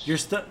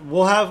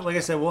 We'll have, like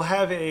I said, we'll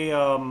have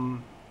a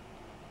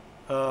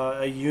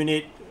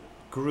unit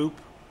group,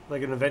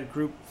 like an event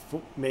group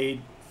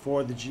made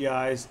for the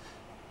GIs.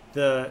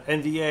 The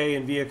NVA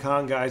and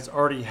Viacom guys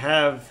already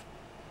have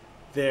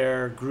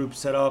their group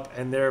set up,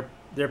 and they're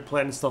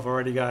planning stuff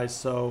already, guys.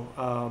 So,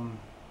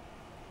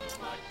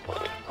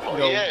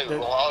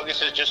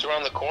 August is just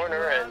around the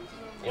corner, and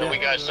we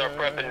gotta start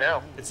prepping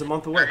now. It's a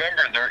month away.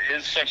 Remember, there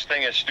is such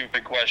thing as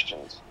stupid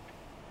questions.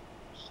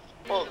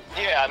 Well,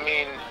 yeah,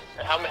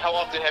 how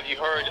often have you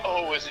heard,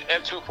 is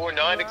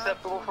M249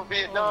 acceptable for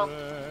Vietnam?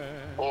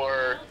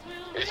 Or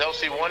is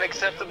LC1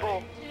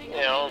 acceptable?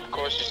 Of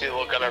course, you see the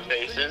look on our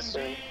faces,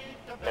 and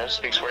it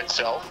speaks for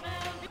itself.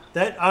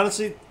 That,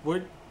 honestly,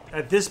 we're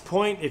at this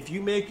point, if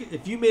you made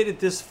it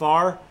this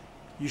far,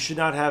 you should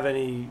not have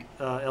any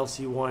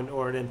LC1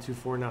 or an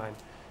M249.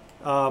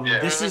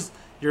 This is,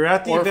 you're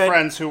at the event. Or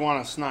friends who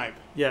want to snipe.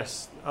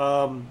 Yes.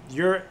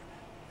 You're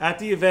at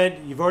the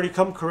event. You've already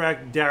come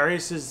correct.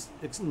 Darius has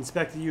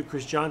inspected you.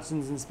 Chris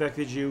Johnson's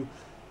inspected you.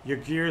 Your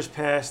gear's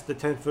passed the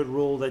 10-foot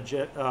rule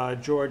that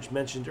George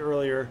mentioned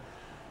earlier.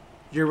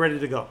 You're ready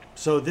to go.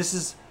 So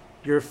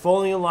you're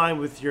falling in line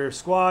with your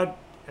squad,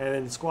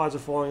 and the squads are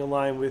falling in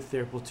line with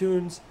their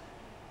platoons,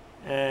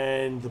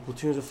 and the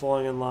platoons are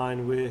falling in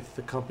line with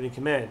the company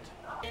command.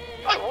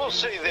 I will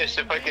say this,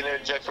 if I can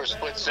interject for a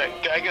split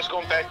second. I guess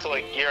going back to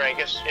like gear, I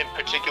guess in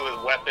particular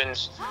with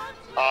weapons,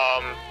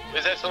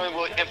 is that something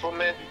we'll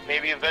implement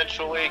maybe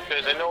eventually?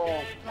 Because I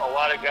know a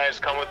lot of guys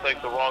come with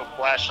like the wrong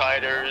flash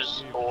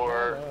hiders,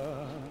 or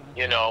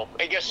you know,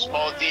 I guess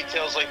small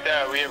details like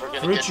that. Are we ever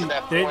going to get to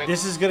that point?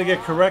 This is going to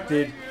get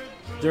corrected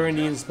during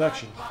the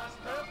inspection.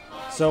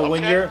 So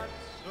when you're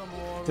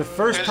the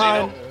first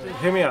time,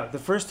 hear me out. The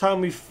first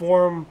time we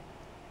form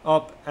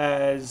up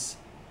as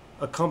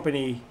a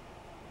company,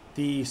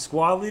 the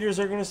squad leaders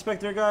are going to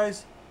inspect their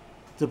guys.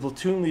 The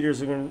platoon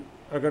leaders are going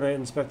to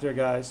inspect their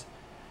guys,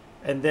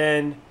 and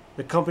then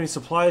the company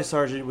supply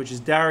sergeant, which is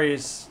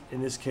Darius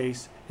in this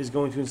case, is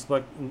going to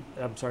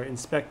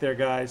inspect their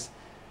guys,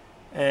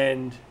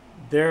 and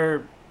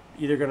they're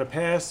either going to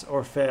pass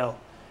or fail.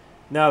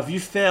 Now, if you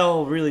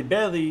fail really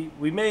badly,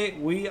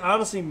 we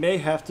honestly may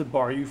have to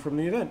bar you from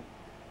the event.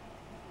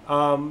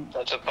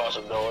 That's a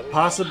possibility.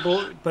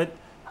 Possible, but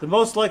the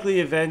most likely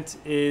event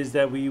is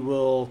that we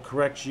will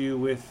correct you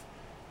with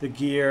the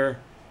gear,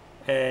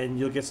 and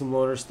you'll get some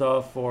loaner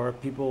stuff, or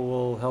people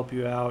will help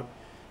you out.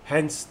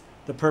 Hence,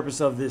 the purpose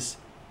of this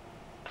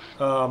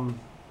Come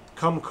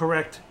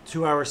Correct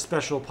 2-hour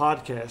special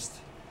podcast.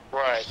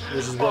 Right.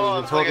 Which is what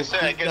we've been talking. Like I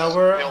said, I guess,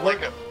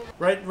 now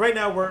right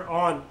now we're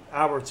on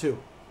hour 2.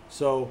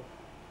 So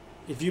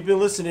if you've been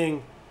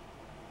listening,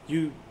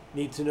 you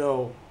need to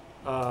know.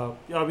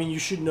 You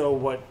should know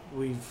what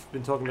we've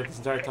been talking about this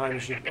entire time. You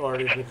should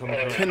already have been coming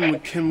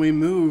around. Can we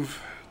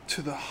move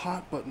to the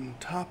hot button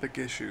topic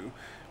issue,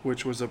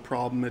 which was a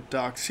problem at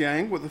Doc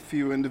Siang with a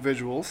few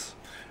individuals?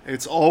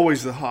 It's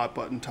always the hot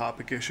button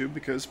topic issue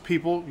because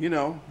people,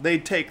 they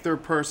take their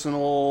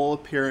personal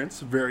appearance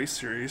very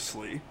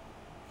seriously.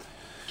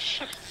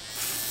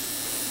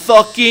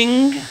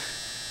 Fucking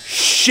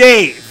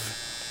shave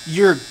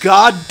your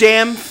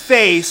goddamn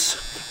face,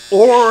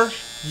 or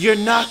you're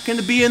not going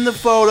to be in the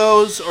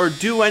photos or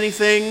do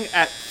anything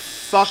at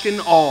fucking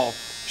all.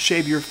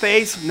 Shave your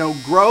face, no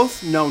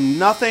growth, no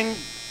nothing.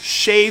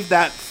 Shave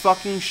that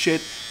fucking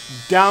shit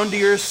down to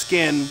your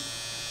skin.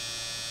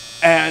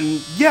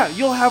 And yeah,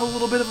 you'll have a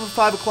little bit of a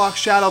 5 o'clock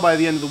shadow by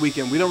the end of the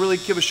weekend. We don't really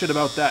give a shit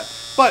about that.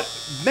 But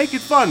make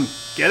it fun.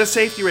 Get a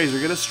safety razor,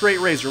 get a straight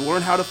razor,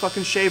 learn how to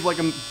fucking shave like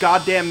a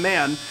goddamn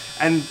man,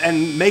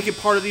 and make it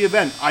part of the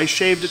event. I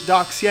shaved at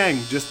Doc Siang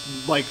just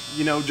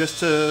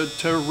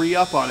to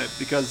re-up on it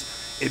because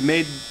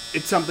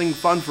it's something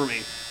fun for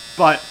me.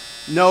 But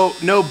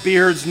no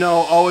beards,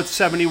 it's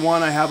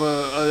 71, I have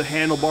a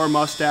handlebar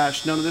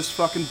mustache, none of this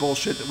fucking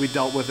bullshit that we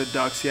dealt with at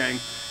Doc Siang.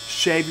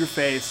 Shave your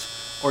face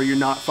or you're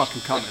not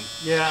fucking coming.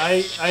 Yeah,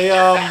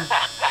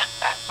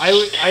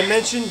 I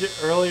mentioned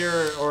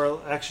earlier, or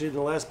actually in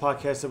the last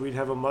podcast, that we'd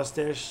have a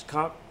mustache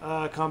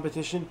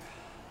competition.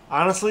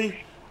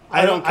 Honestly,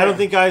 I don't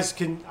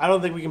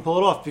think we can pull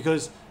it off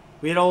because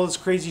we had all this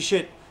crazy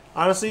shit.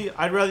 Honestly,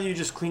 I'd rather you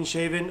just clean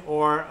shaven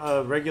or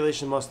a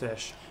regulation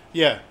mustache.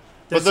 Yeah.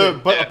 But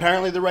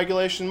apparently the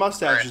regulation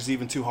mustache is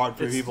even too hard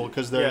for people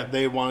because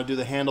they want to do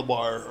the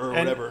handlebar or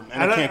whatever,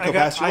 and it can't go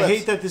past your lips. I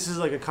hate that this is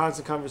like a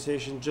constant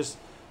conversation. Just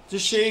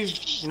shave,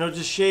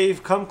 just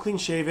shave, come clean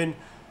shaven.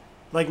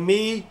 Like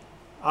me,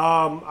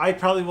 I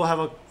probably will have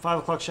a 5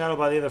 o'clock shadow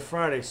by the end of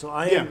Friday, so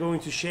I am going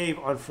to shave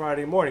on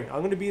Friday morning. I'm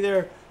going to be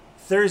there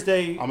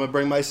Thursday. I'm going to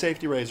bring my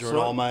safety razor and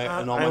all my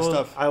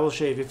stuff. I will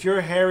shave. If you're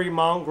a hairy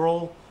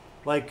mongrel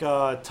like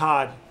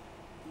Todd,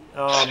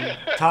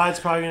 Todd's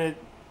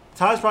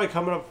probably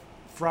coming up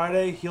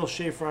Friday. He'll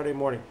shave Friday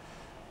morning.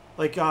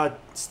 Like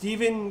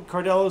Steven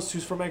Cardelos,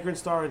 who's from Anchor and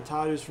Star, and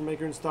Todd, who's from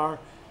Anchor and Star,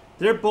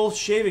 they're both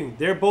shaving.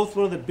 They're both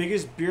one of the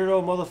biggest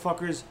beardo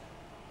motherfuckers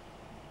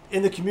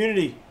in the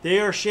community.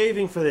 They are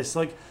shaving for this.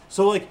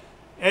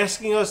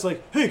 Asking us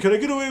hey, can I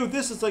get away with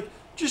this? It's like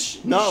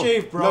just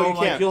shave, bro. No, you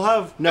can't. You'll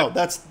have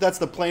that's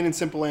the plain and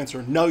simple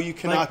answer. No, you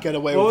cannot get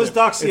away with it. What was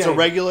Doc Siang? It's a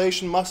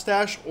regulation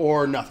mustache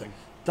or nothing.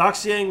 Doc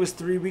Siang was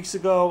 3 weeks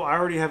ago. I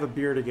already have a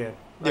beard again.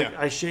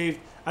 I shaved.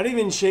 I didn't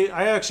even shave.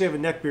 I actually have a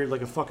neck beard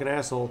like a fucking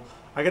asshole.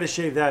 I got to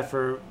shave that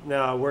for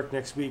work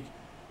next week.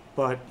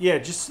 But yeah,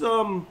 just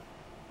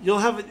you'll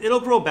have it. It'll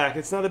grow back.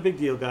 It's not a big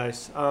deal,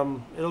 guys.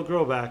 It'll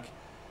grow back.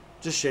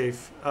 Just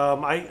shave.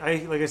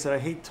 I like I said, I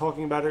hate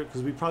talking about it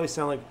because we probably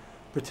sound like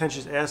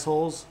pretentious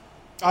assholes.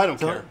 I don't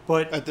care.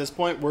 But at this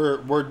point,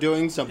 we're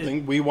doing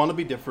something. We want to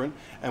be different,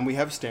 and we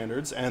have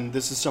standards, and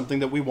this is something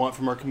that we want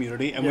from our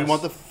community, and we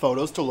want the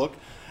photos to look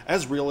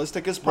as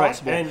realistic as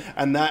possible. Right.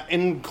 And that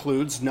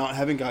includes not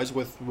having guys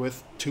with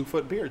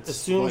 2-foot beards.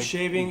 Assume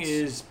shaving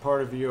is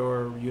part of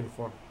your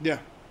uniform. Yeah,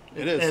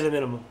 it is. At a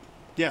minimum.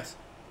 Yes.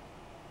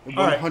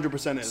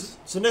 100% is.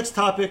 So next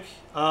topic,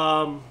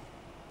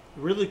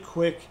 really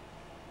quick,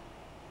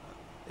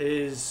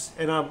 is,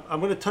 and I'm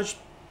going to touch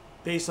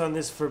base on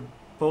this for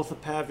both the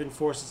Pavan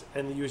forces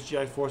and the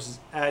USGI forces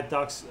at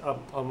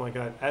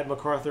at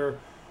MacArthur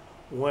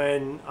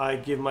when I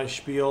give my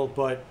spiel,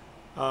 but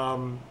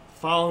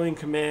following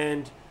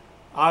command,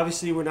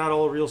 obviously we're not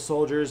all real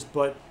soldiers,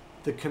 but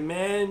the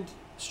command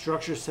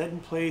structure set in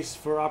place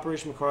for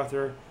Operation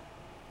MacArthur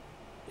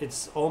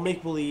It's all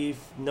make believe.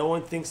 No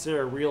one thinks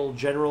they're a real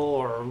general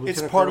or lieutenant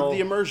It's part colonel. of the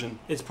immersion.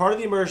 It's part of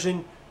the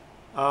immersion.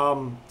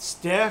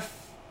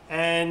 Staff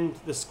and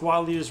the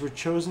squad leaders were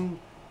chosen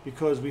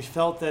because we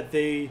felt that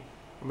they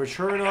were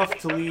mature enough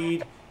to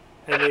lead,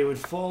 and they would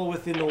fall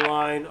within the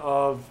line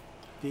of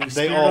the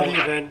spirit of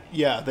the event.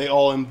 Yeah, they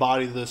all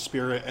embody the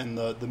spirit and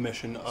the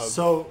mission of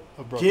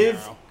Broken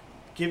Arrow.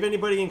 Give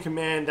anybody in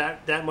command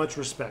that much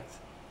respect.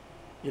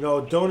 You know,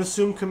 don't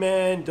assume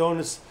command.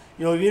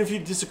 Even if you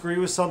disagree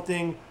with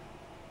something,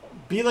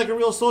 be like a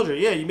real soldier.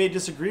 Yeah, you may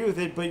disagree with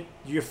it, but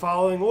you're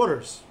following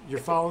orders. You're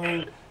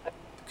following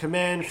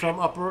command from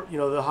upper,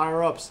 the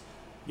higher ups.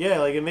 Yeah,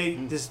 like it may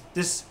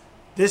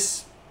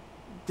this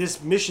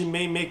mission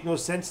may make no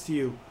sense to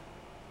you,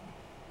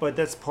 but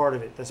that's part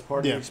of it. That's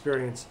part of the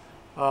experience.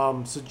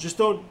 So just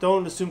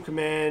don't assume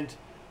command.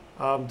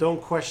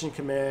 Don't question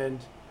command.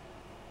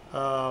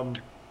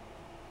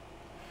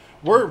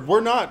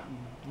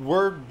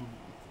 We're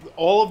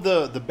all of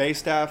the base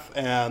staff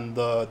and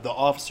the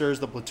officers,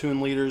 the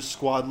platoon leaders,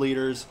 squad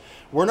leaders.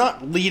 We're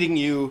not leading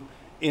you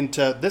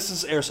into this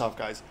is airsoft,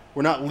 guys.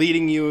 We're not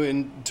leading you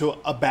into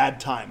a bad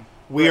time.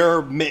 We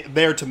are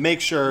there to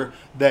make sure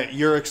that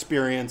your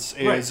experience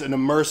is an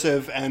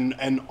immersive and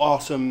an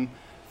awesome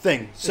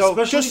thing. So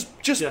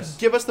just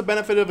give us the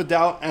benefit of a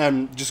doubt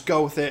and just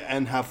go with it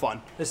and have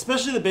fun.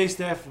 Especially the base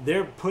staff,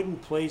 they're put in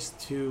place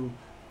to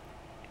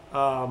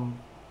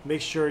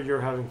make sure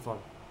you're having fun.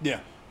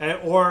 Yeah.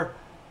 Or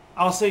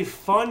I'll say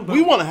fun, but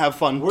we want to have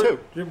fun too.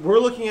 We're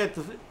looking at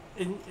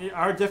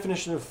our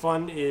definition of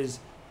fun is,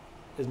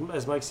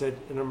 as Mike said,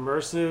 an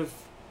immersive,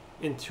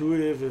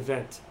 intuitive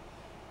event.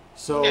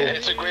 So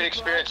it's a great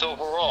experience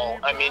overall.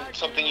 I mean,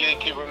 something you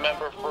can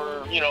remember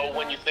for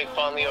when you think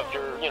fondly of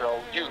your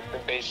youth,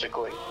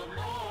 basically.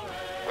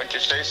 Wouldn't you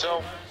say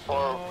so?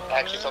 Or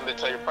actually something to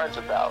tell your friends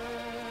about.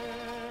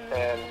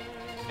 And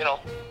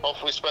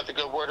hopefully spread the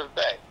good word of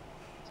the day.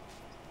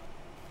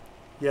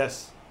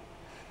 Yes.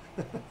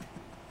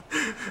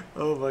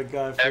 Oh my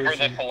God! Ever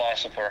Ferrucci. the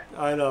philosopher.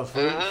 I know,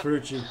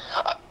 Ferrucci.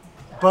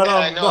 But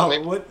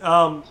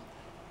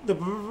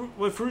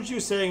what Ferrucci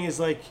was saying is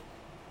like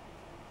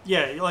you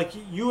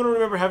want to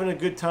remember having a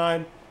good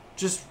time.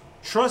 Just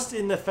trust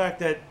in the fact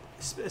that,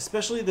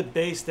 especially the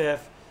base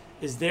staff,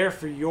 is there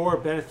for your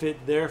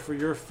benefit, there for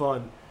your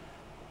fun.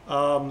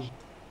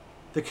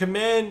 The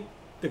command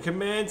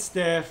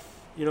staff,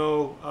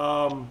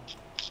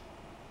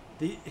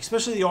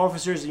 especially the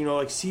officers,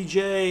 like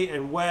CJ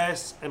and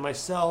Wes and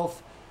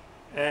myself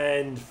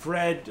and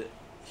Fred,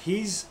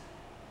 he's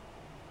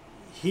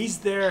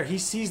there. He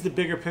sees the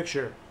bigger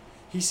picture.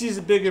 He sees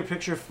the bigger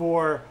picture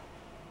for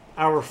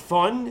our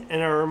fun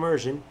and our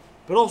immersion,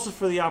 but also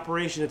for the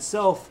operation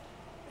itself.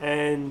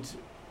 And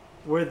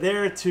we're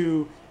there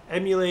to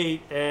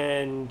emulate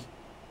and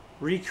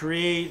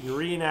recreate and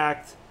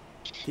reenact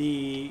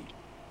the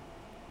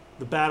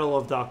Battle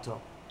of Dokdo.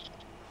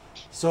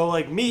 So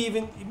like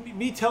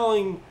me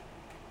telling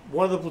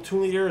one of the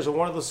platoon leaders or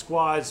one of the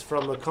squads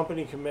from the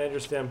company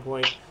commander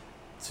standpoint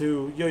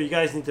to, you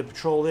guys need to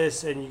patrol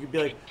this, and you could be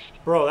like,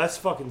 bro, that's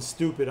fucking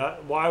stupid.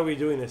 Why are we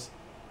doing this?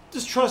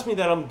 Just trust me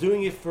that I'm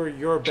doing it for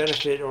your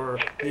benefit or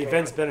the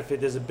event's benefit.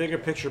 There's a bigger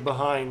picture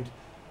behind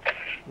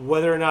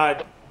whether or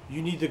not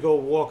you need to go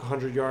walk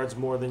 100 yards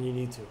more than you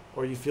need to,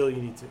 or you feel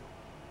you need to.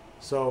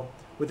 So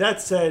with that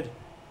said,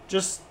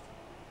 just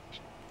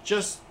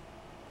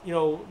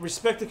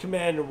respect the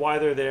command and why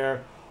they're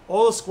there.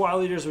 All the squad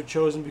leaders were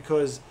chosen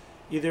because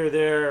either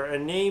they're a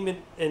name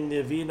in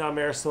the Vietnam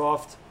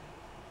Airsoft,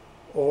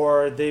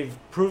 or they've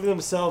proven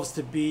themselves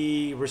to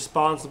be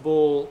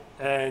responsible,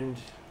 and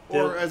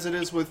or as it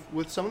is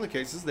with some of the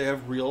cases, they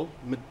have real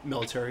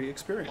military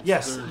experience.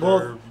 Yes.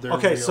 They're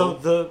okay. real. So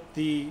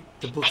the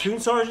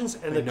platoon sergeants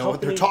and they the know company,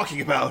 what they're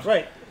talking about.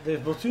 Right. The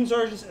platoon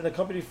sergeants and the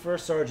company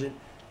first sergeant,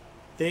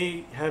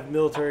 they have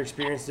military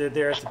experience. They're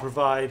there to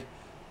provide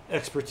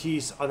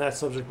expertise on that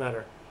subject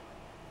matter.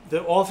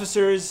 The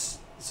officers,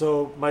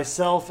 so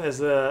myself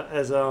as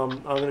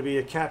I'm going to be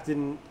a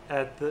captain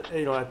at the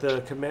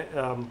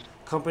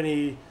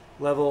company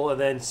level, and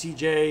then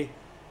CJ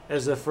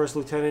as a first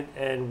lieutenant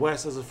and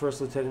Wes as a first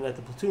lieutenant at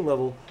the platoon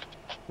level.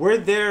 We're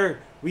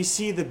there. We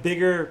see the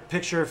bigger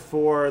picture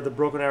for the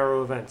Broken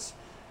Arrow events,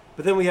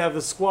 but then we have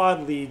the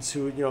squad leads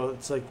who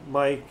it's like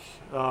Mike,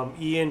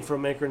 Ian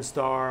from Anchor and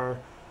Star,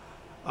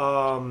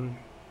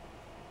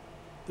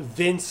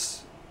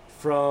 Vince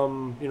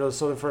from the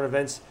Southern Front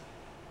events.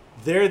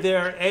 They're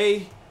there.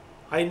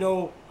 I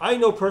know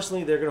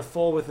personally they're going to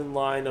fall within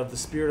line of the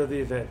spirit of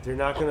the event. They're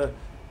not going to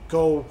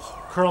go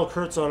Colonel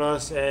Kurtz on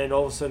us and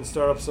all of a sudden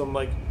start up some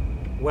like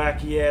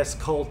wacky ass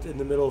cult in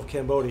the middle of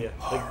Cambodia.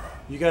 Like,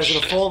 you guys are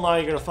going to fall in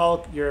line. You're going to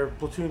follow your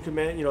platoon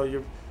command.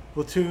 Your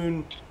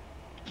platoon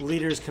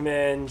leader's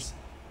commands.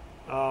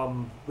 We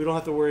don't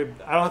have to worry.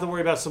 I don't have to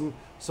worry about some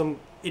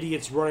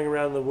idiots running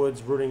around in the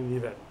woods ruining the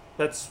event.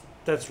 That's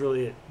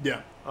really it.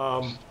 Yeah.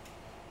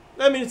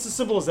 I mean, it's as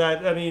simple as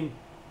that. I mean,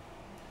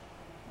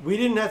 we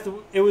didn't have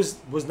to. It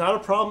was not a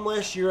problem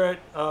last year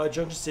at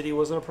Junction City. It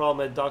wasn't a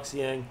problem at Dak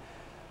Siang.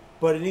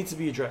 but it needs to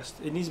be addressed.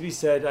 It needs to be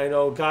said. I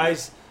know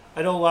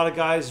a lot of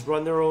guys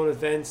run their own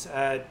events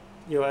at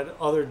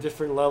other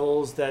different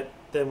levels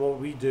than what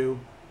we do,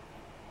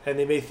 and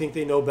they may think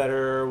they know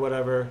better or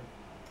whatever.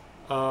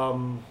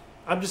 I'm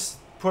just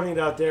putting it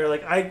out there.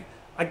 Like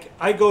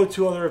I go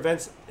to other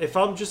events. If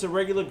I'm just a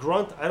regular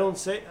grunt, I don't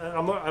say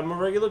I'm a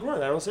regular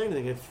grunt. I don't say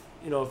anything. If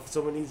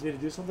someone needs me to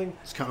do something,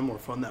 it's kind of more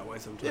fun that way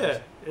sometimes.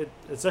 Yeah,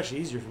 it's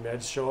actually easier for me. I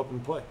just show up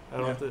and play. I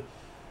don't have to.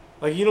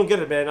 Like, you don't get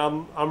it, man.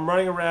 I'm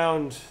running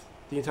around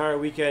the entire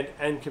weekend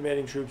and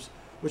commanding troops,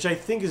 which I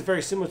think is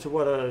very similar to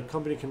what a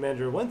company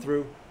commander went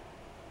through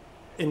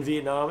in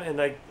Vietnam,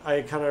 and I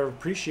kind of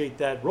appreciate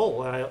that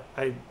role.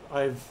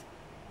 I've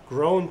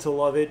grown to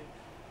love it.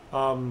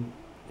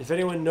 If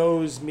anyone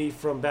knows me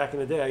from back in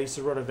the day, I used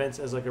to run events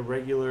as like a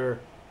regular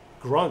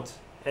grunt,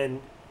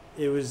 and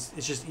it's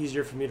just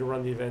easier for me to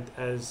run the event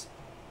as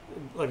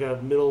like a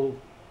middle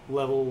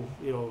level,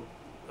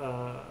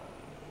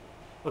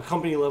 a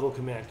company level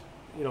command,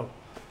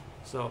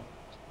 So,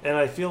 and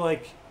I feel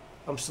like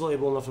I'm still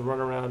able enough to run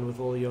around with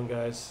all the young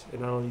guys,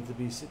 and I don't need to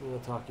be sitting in the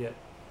talk yet.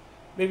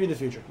 Maybe in the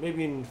future.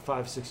 Maybe in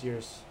 5-6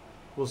 years.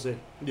 We'll see.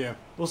 Yeah.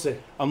 We'll see.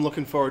 I'm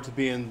looking forward to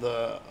being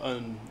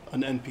an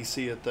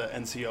NPC at the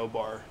NCO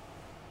bar.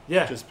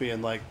 Yeah. Just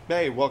being like,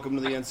 hey, welcome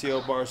to the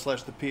NCO bar /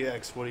 the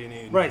PX. What do you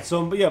need? Right.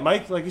 So, but yeah,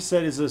 Mike, like you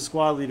said, is a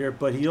squad leader,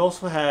 but he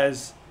also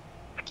has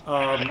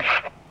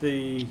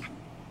the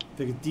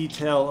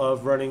detail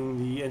of running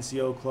the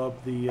NCO club,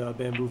 the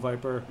Bamboo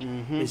Viper.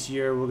 Mm-hmm. This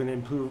year. We're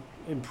going to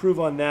improve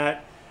on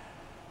that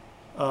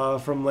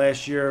from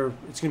last year.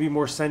 It's going to be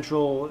more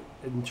central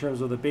in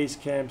terms of the base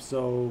camp,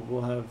 so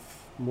we'll have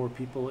more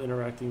people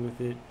interacting with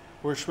it.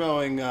 We're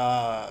showing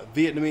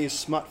Vietnamese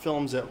smut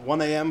films at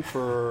 1 a.m.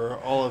 for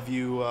all of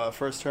you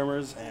first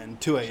termers and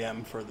 2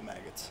 a.m. for the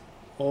maggots.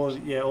 All of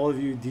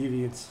you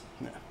deviants.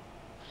 Yeah.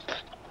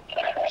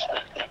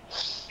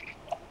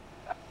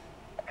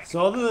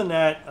 So other than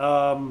that,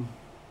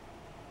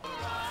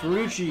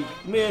 Ferrucci,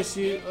 let me ask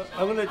you,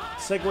 I'm going to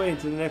segue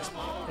into the next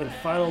and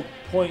final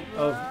point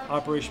of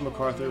Operation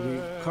MacArthur. We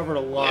covered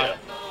a lot.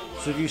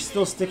 So if you're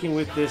still sticking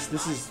with this,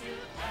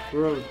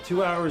 we're over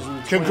 2 hours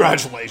and 20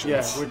 Congratulations.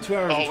 Yeah, we're 2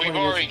 hours and 20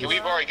 minutes.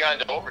 We've already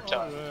gotten to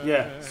overtime.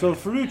 Yeah, so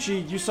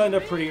Ferrucci, you signed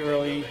up pretty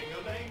early.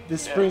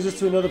 This brings us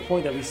to another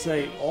point that we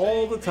say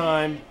all the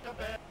time.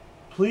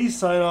 Please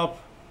sign up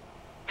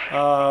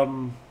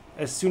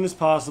as soon as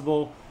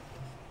possible.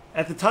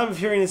 At the time of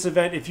hearing this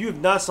event, if you have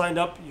not signed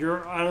up,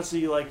 you're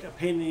honestly like a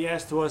pain in the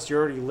ass to us.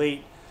 You're already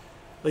late.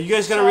 Like, you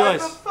guys gotta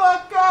realize, Shut the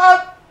fuck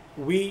up!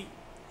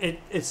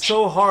 It's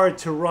so hard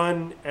to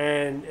run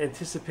and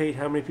anticipate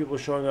how many people are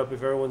showing up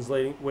if everyone's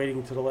waiting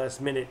until the last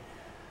minute.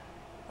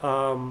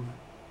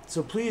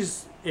 So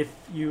please, if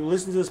you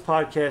listen to this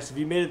podcast, if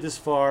you made it this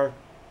far,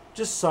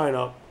 just sign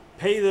up.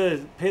 Pay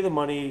the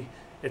money.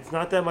 It's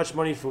not that much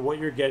money for what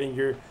you're getting.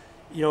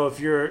 If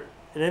you're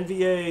an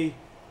NVA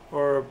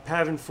or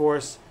Pavan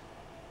Force,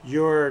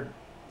 your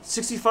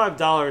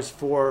 $65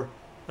 for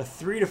a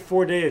 3 to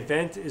 4 day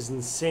event is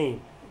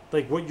insane.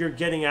 Like, what you're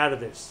getting out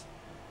of this.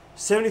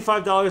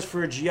 $75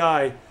 for a GI,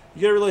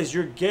 you gotta realize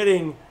you're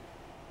getting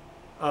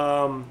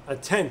a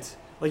tent.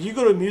 Like, you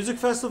go to a music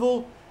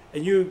festival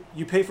and you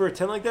pay for a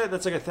tent like that,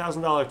 that's like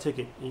 $1,000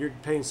 ticket. And you're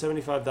paying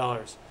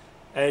 $75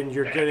 and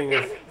you're getting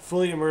a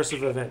fully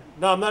immersive event.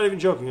 No, I'm not even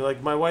joking.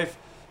 Like, my wife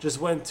just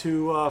went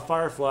to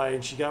Firefly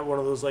and she got one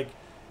of those like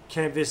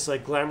canvas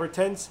like glamour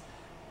tents,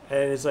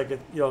 and it's like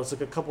it's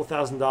like a couple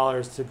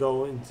 $1,000s to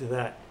go into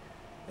that,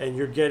 and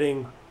you're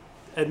getting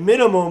at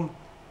minimum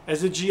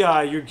as a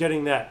GI you're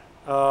getting that.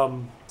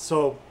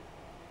 So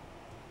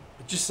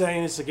just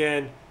saying this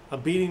again,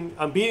 I'm beating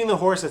the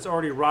horse that's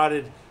already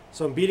rotted.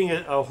 So I'm beating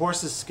a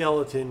horse's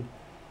skeleton,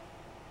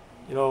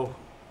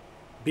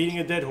 beating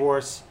a dead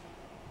horse.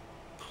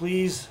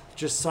 Please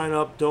just sign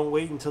up. Don't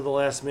wait until the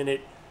last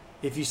minute.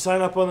 If you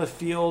sign up on the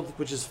field,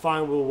 which is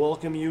fine, we'll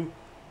welcome you,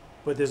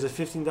 but there's a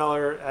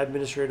 $15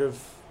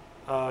 administrative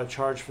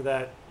charge for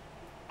that.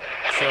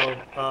 So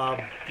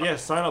yeah,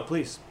 sign up,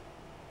 please.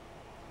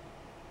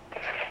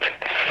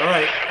 All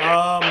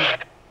right.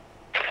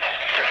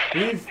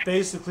 We've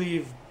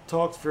basically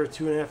talked for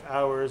 2.5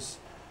 hours.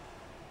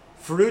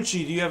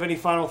 Ferrucci, do you have any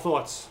final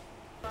thoughts?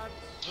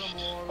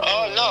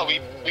 No,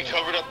 we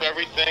covered up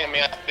everything. I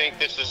mean, I think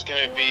this is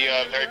going to be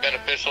very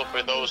beneficial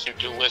for those who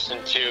do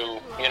listen to,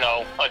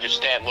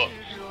 understand. Look,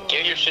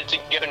 get your shit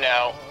together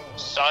now,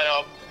 sign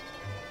up,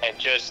 and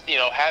just,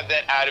 have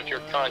that out of your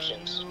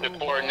conscience.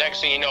 Before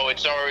next thing you know,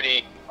 it's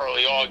already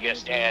early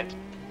August, and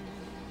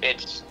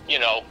it's,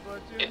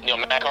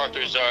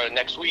 MacArthur's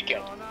next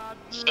weekend.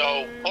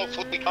 So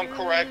hopefully I'm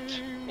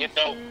correct,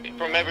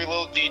 from every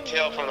little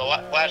detail, from the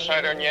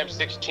flashlight on your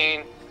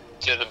M16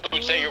 to the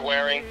boots that you're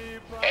wearing,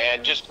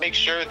 and just make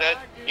sure that,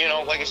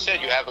 like I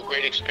said, you have a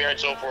great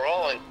experience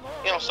overall, and,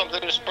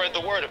 something to spread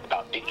the word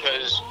about,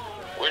 because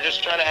we're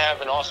just trying to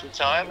have an awesome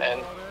time,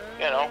 and,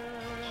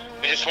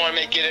 we just want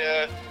to make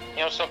it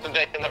something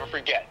that you'll never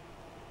forget.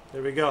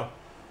 There we go.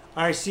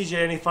 All right, CJ,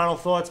 any final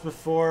thoughts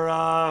before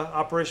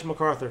Operation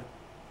MacArthur?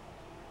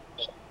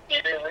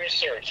 do your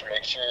research.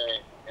 Make sure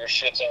your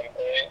shit's on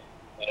point.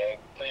 You know,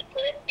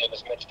 pre-prep, get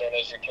as much done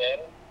as you can,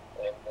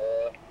 and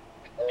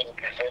before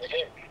the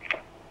game.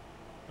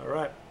 All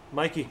right,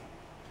 Mikey.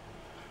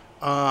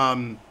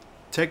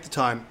 Take the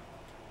time,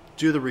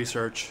 do the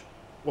research,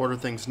 order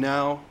things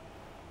now.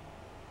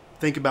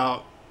 Think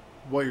about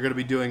what you're going to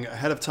be doing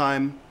ahead of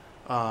time.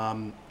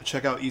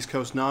 Check out East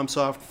Coast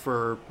Nomsoft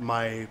for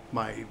my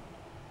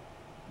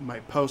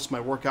posts, my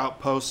workout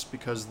posts,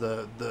 because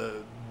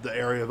the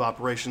area of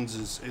operations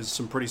is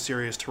some pretty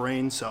serious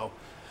terrain. So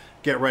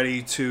get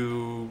ready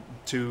to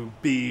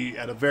be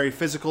at a very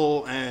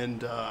physical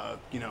and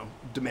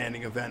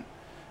demanding event,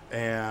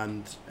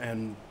 and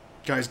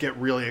guys, get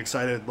really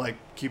excited. Like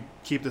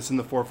keep this in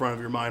the forefront of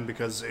your mind,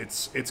 because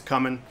it's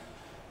coming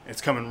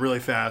really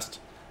fast,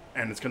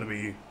 and it's going to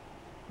be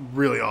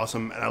really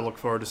awesome, and I look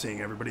forward to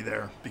seeing everybody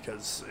there,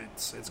 because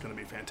it's going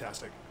to be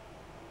fantastic.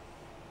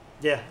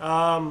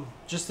 Yeah,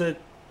 just to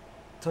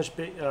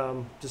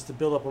just to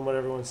build up on what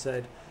everyone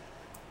said.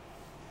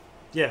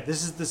 Yeah,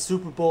 this is the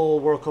Super Bowl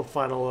World Cup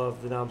final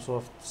of the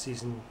Nomsoft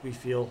season, we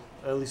feel,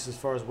 at least as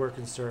far as we're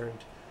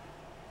concerned.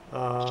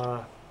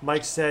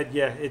 Mike said,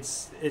 yeah,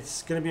 it's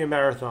going to be a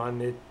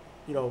marathon.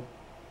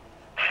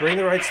 Bring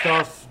the right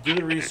stuff, do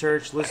the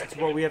research, listen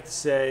to what we have to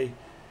say,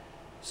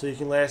 so you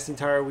can last the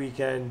entire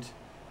weekend.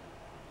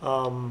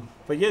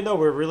 But yeah, no,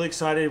 we're really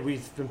excited.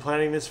 We've been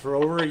planning this for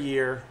over a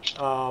year.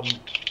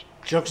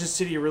 Junction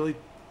City really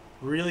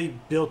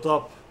built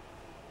up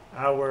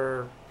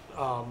our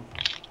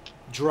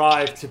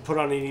drive to put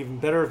on an even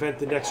better event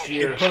the next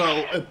year.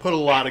 It put a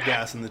lot of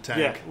gas in the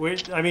tank.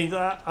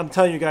 Yeah, I'm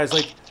telling you guys,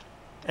 like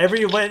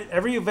every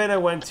event I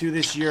went to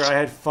this year, I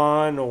had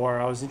fun,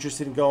 or I was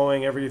interested in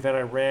going. Every event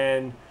I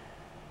ran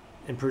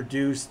and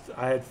produced,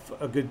 I had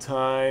a good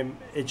time.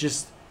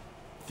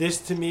 This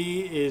to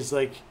me is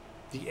like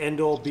the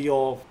end-all,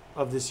 be-all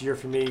of this year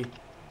for me.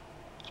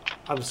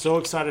 I'm so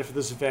excited for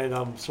this event.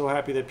 I'm so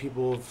happy that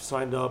people have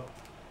signed up.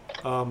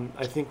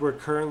 I think we're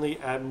currently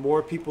at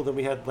more people than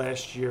we had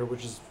last year,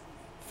 which is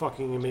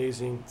fucking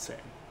amazing. Same.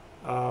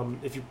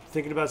 If you're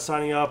thinking about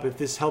signing up, if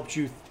this helped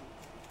you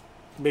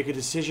make a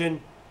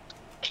decision,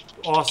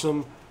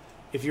 awesome.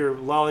 If you're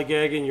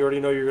lollygagging, you already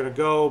know you're going to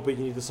go, but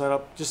you need to sign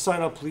up. Just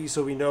sign up, please,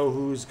 so we know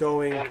who's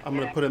going. I'm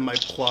going to put in my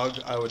plug.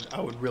 I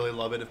would really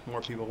love it if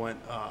more people went.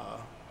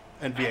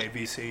 NVA,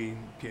 VC,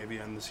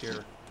 PAVN this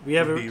year.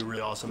 Would be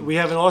really awesome. We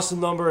have an awesome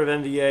number of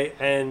NVA,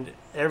 and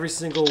every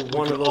single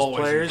one of those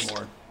players,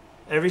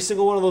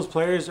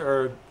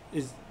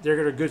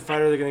 they're a good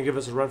fighter. They're going to give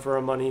us a run for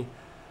our money.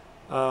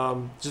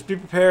 Just be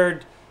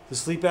prepared to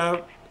sleep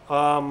out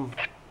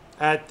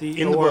at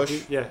the in ORP. The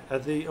bush. Yeah,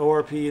 at the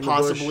ORP in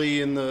possibly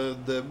the bush.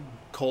 in the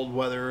cold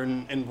weather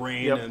and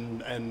rain. Yep.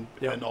 and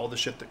all the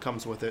shit that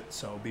comes with it.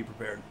 So be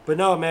prepared. But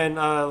no, man.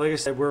 Like I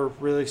said, we're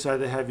really excited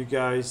to have you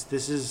guys.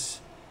 This is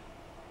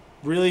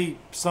really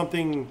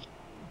something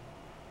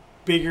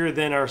bigger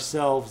than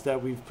ourselves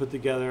that we've put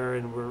together,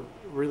 and we're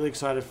really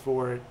excited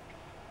for it.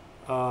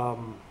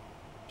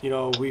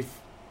 We've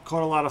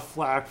caught a lot of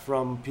flack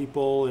from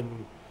people,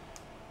 and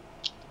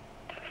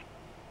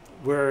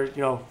we've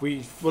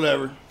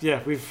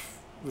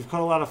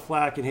caught a lot of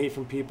flack and hate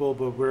from people,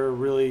 but we're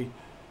really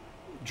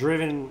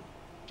driven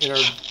in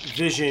our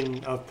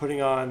vision of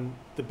putting on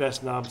the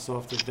best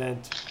Nomsoft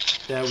event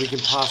that we can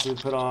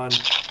possibly put on.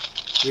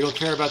 We don't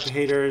care about the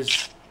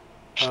haters.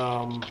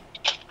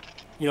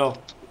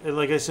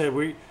 Like I said,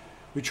 we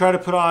try to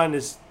put on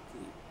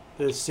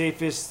the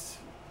safest,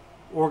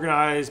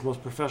 organized,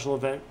 most professional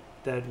event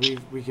that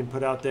we can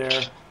put out there.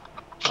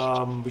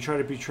 We try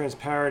to be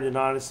transparent and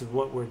honest of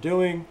what we're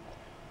doing.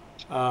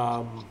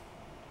 So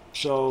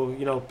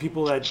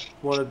people that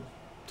want to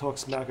talk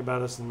smack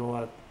about us and all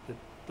that,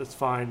 that's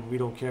fine. We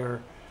don't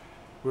care.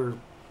 We're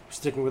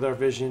sticking with our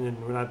vision,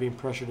 and we're not being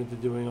pressured into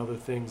doing other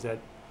things that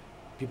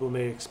people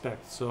may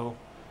expect. So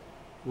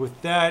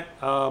with that,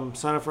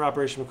 sign up for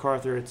Operation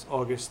MacArthur. It's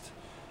August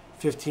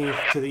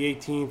 15th to the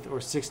 18th, or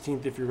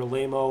 16th if you're a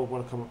lame-o,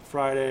 want to come up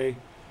Friday.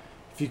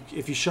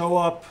 If you show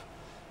up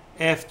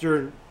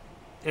after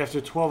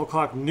 12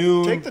 o'clock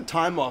noon, take the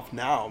time off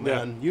now,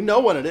 man. Yeah. You know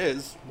when it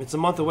is. It's a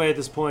month away at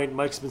this point.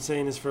 Mike's been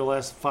saying this for the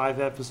last 5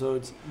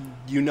 episodes.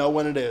 You know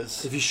when it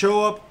is. If you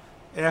show up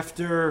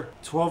after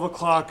 12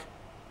 o'clock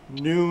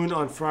noon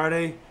on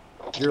Friday,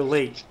 you're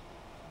late.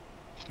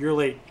 You're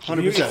late.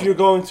 100%.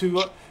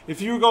 If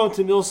you were going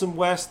to Milsom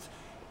West,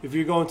 if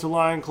you're going to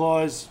Lion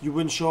Claws, you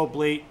wouldn't show up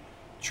late.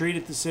 Treat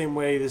it the same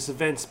way. This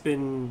event's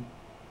been,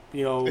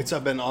 it's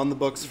been on the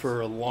books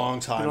for a long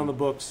time. Been on the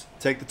books.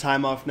 Take the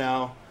time off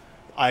now.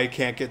 I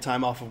can't get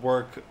time off of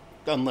work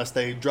unless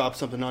they drop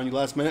something on you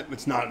last minute.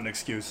 It's not an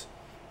excuse,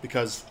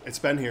 because it's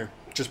been here.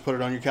 Just put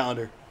it on your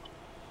calendar.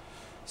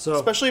 So,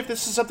 especially if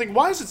this is something.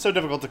 Why is it so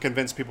difficult to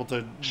convince people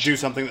to do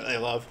something that they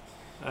love?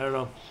 I don't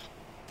know.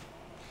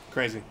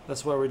 Crazy.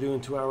 That's why we're doing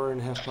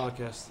 2.5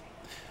 podcasts.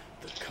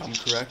 The Come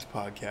Correct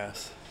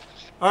podcast.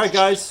 All right,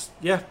 guys.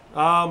 Yeah.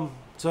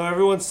 So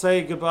everyone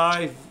say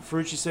goodbye.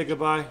 Ferrucci, say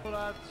goodbye.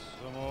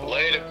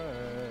 Later.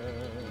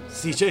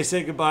 CJ,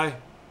 say goodbye.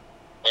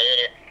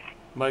 Later.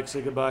 Mike,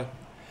 say goodbye.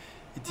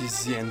 It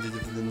is the end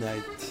of the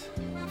night.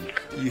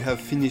 You have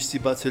finished the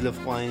bottle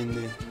of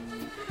wine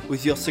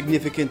with your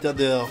significant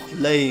other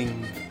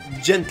laying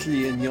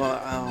gently in your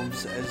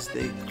arms as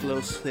they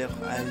close their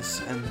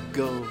eyes and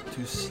go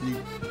to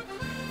sleep.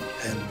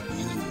 And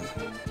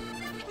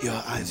you,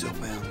 your eyes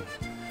open,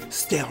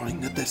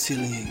 staring at the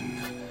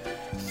ceiling,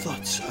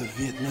 thoughts of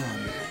Vietnam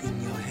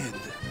in your head.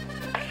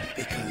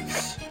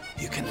 Because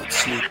you cannot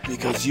sleep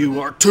because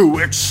you are too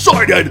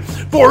excited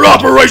for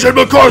Operation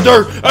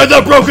MacArthur and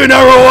the Broken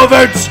Arrow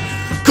events.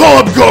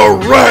 Come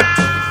correct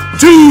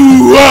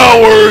 2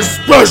 hour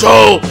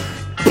special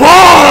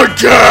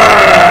podcast.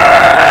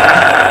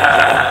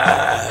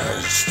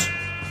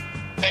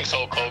 Thanks,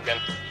 Hulk Hogan.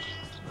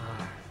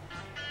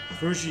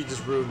 Fushi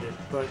just ruined it.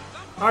 But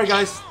all right,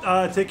 guys,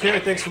 take care.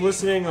 Thanks for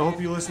listening. I hope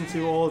you listened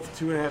to all of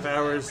 2.5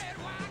 hours.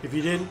 If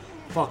you didn't,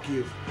 fuck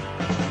you.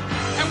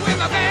 And when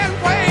the band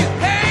plays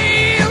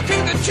Hail to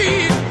the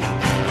Chief,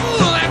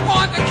 ooh, that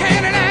points the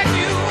cannon at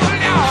you, Lord.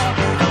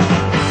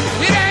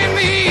 It ain't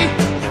me,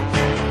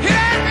 it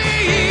ain't me.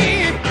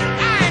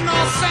 I ain't no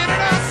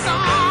Senator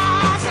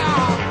Song.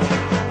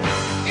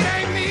 It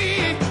ain't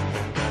me,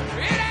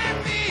 I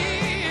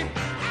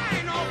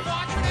ain't no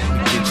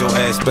fortunate. Get your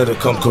ass better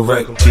come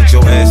correct. Get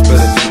your ass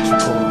better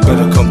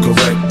come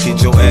correct.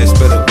 Get your ass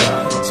better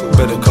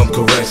come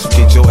correct.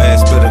 Get your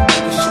ass better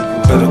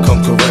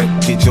come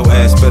correct. Get your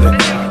ass better.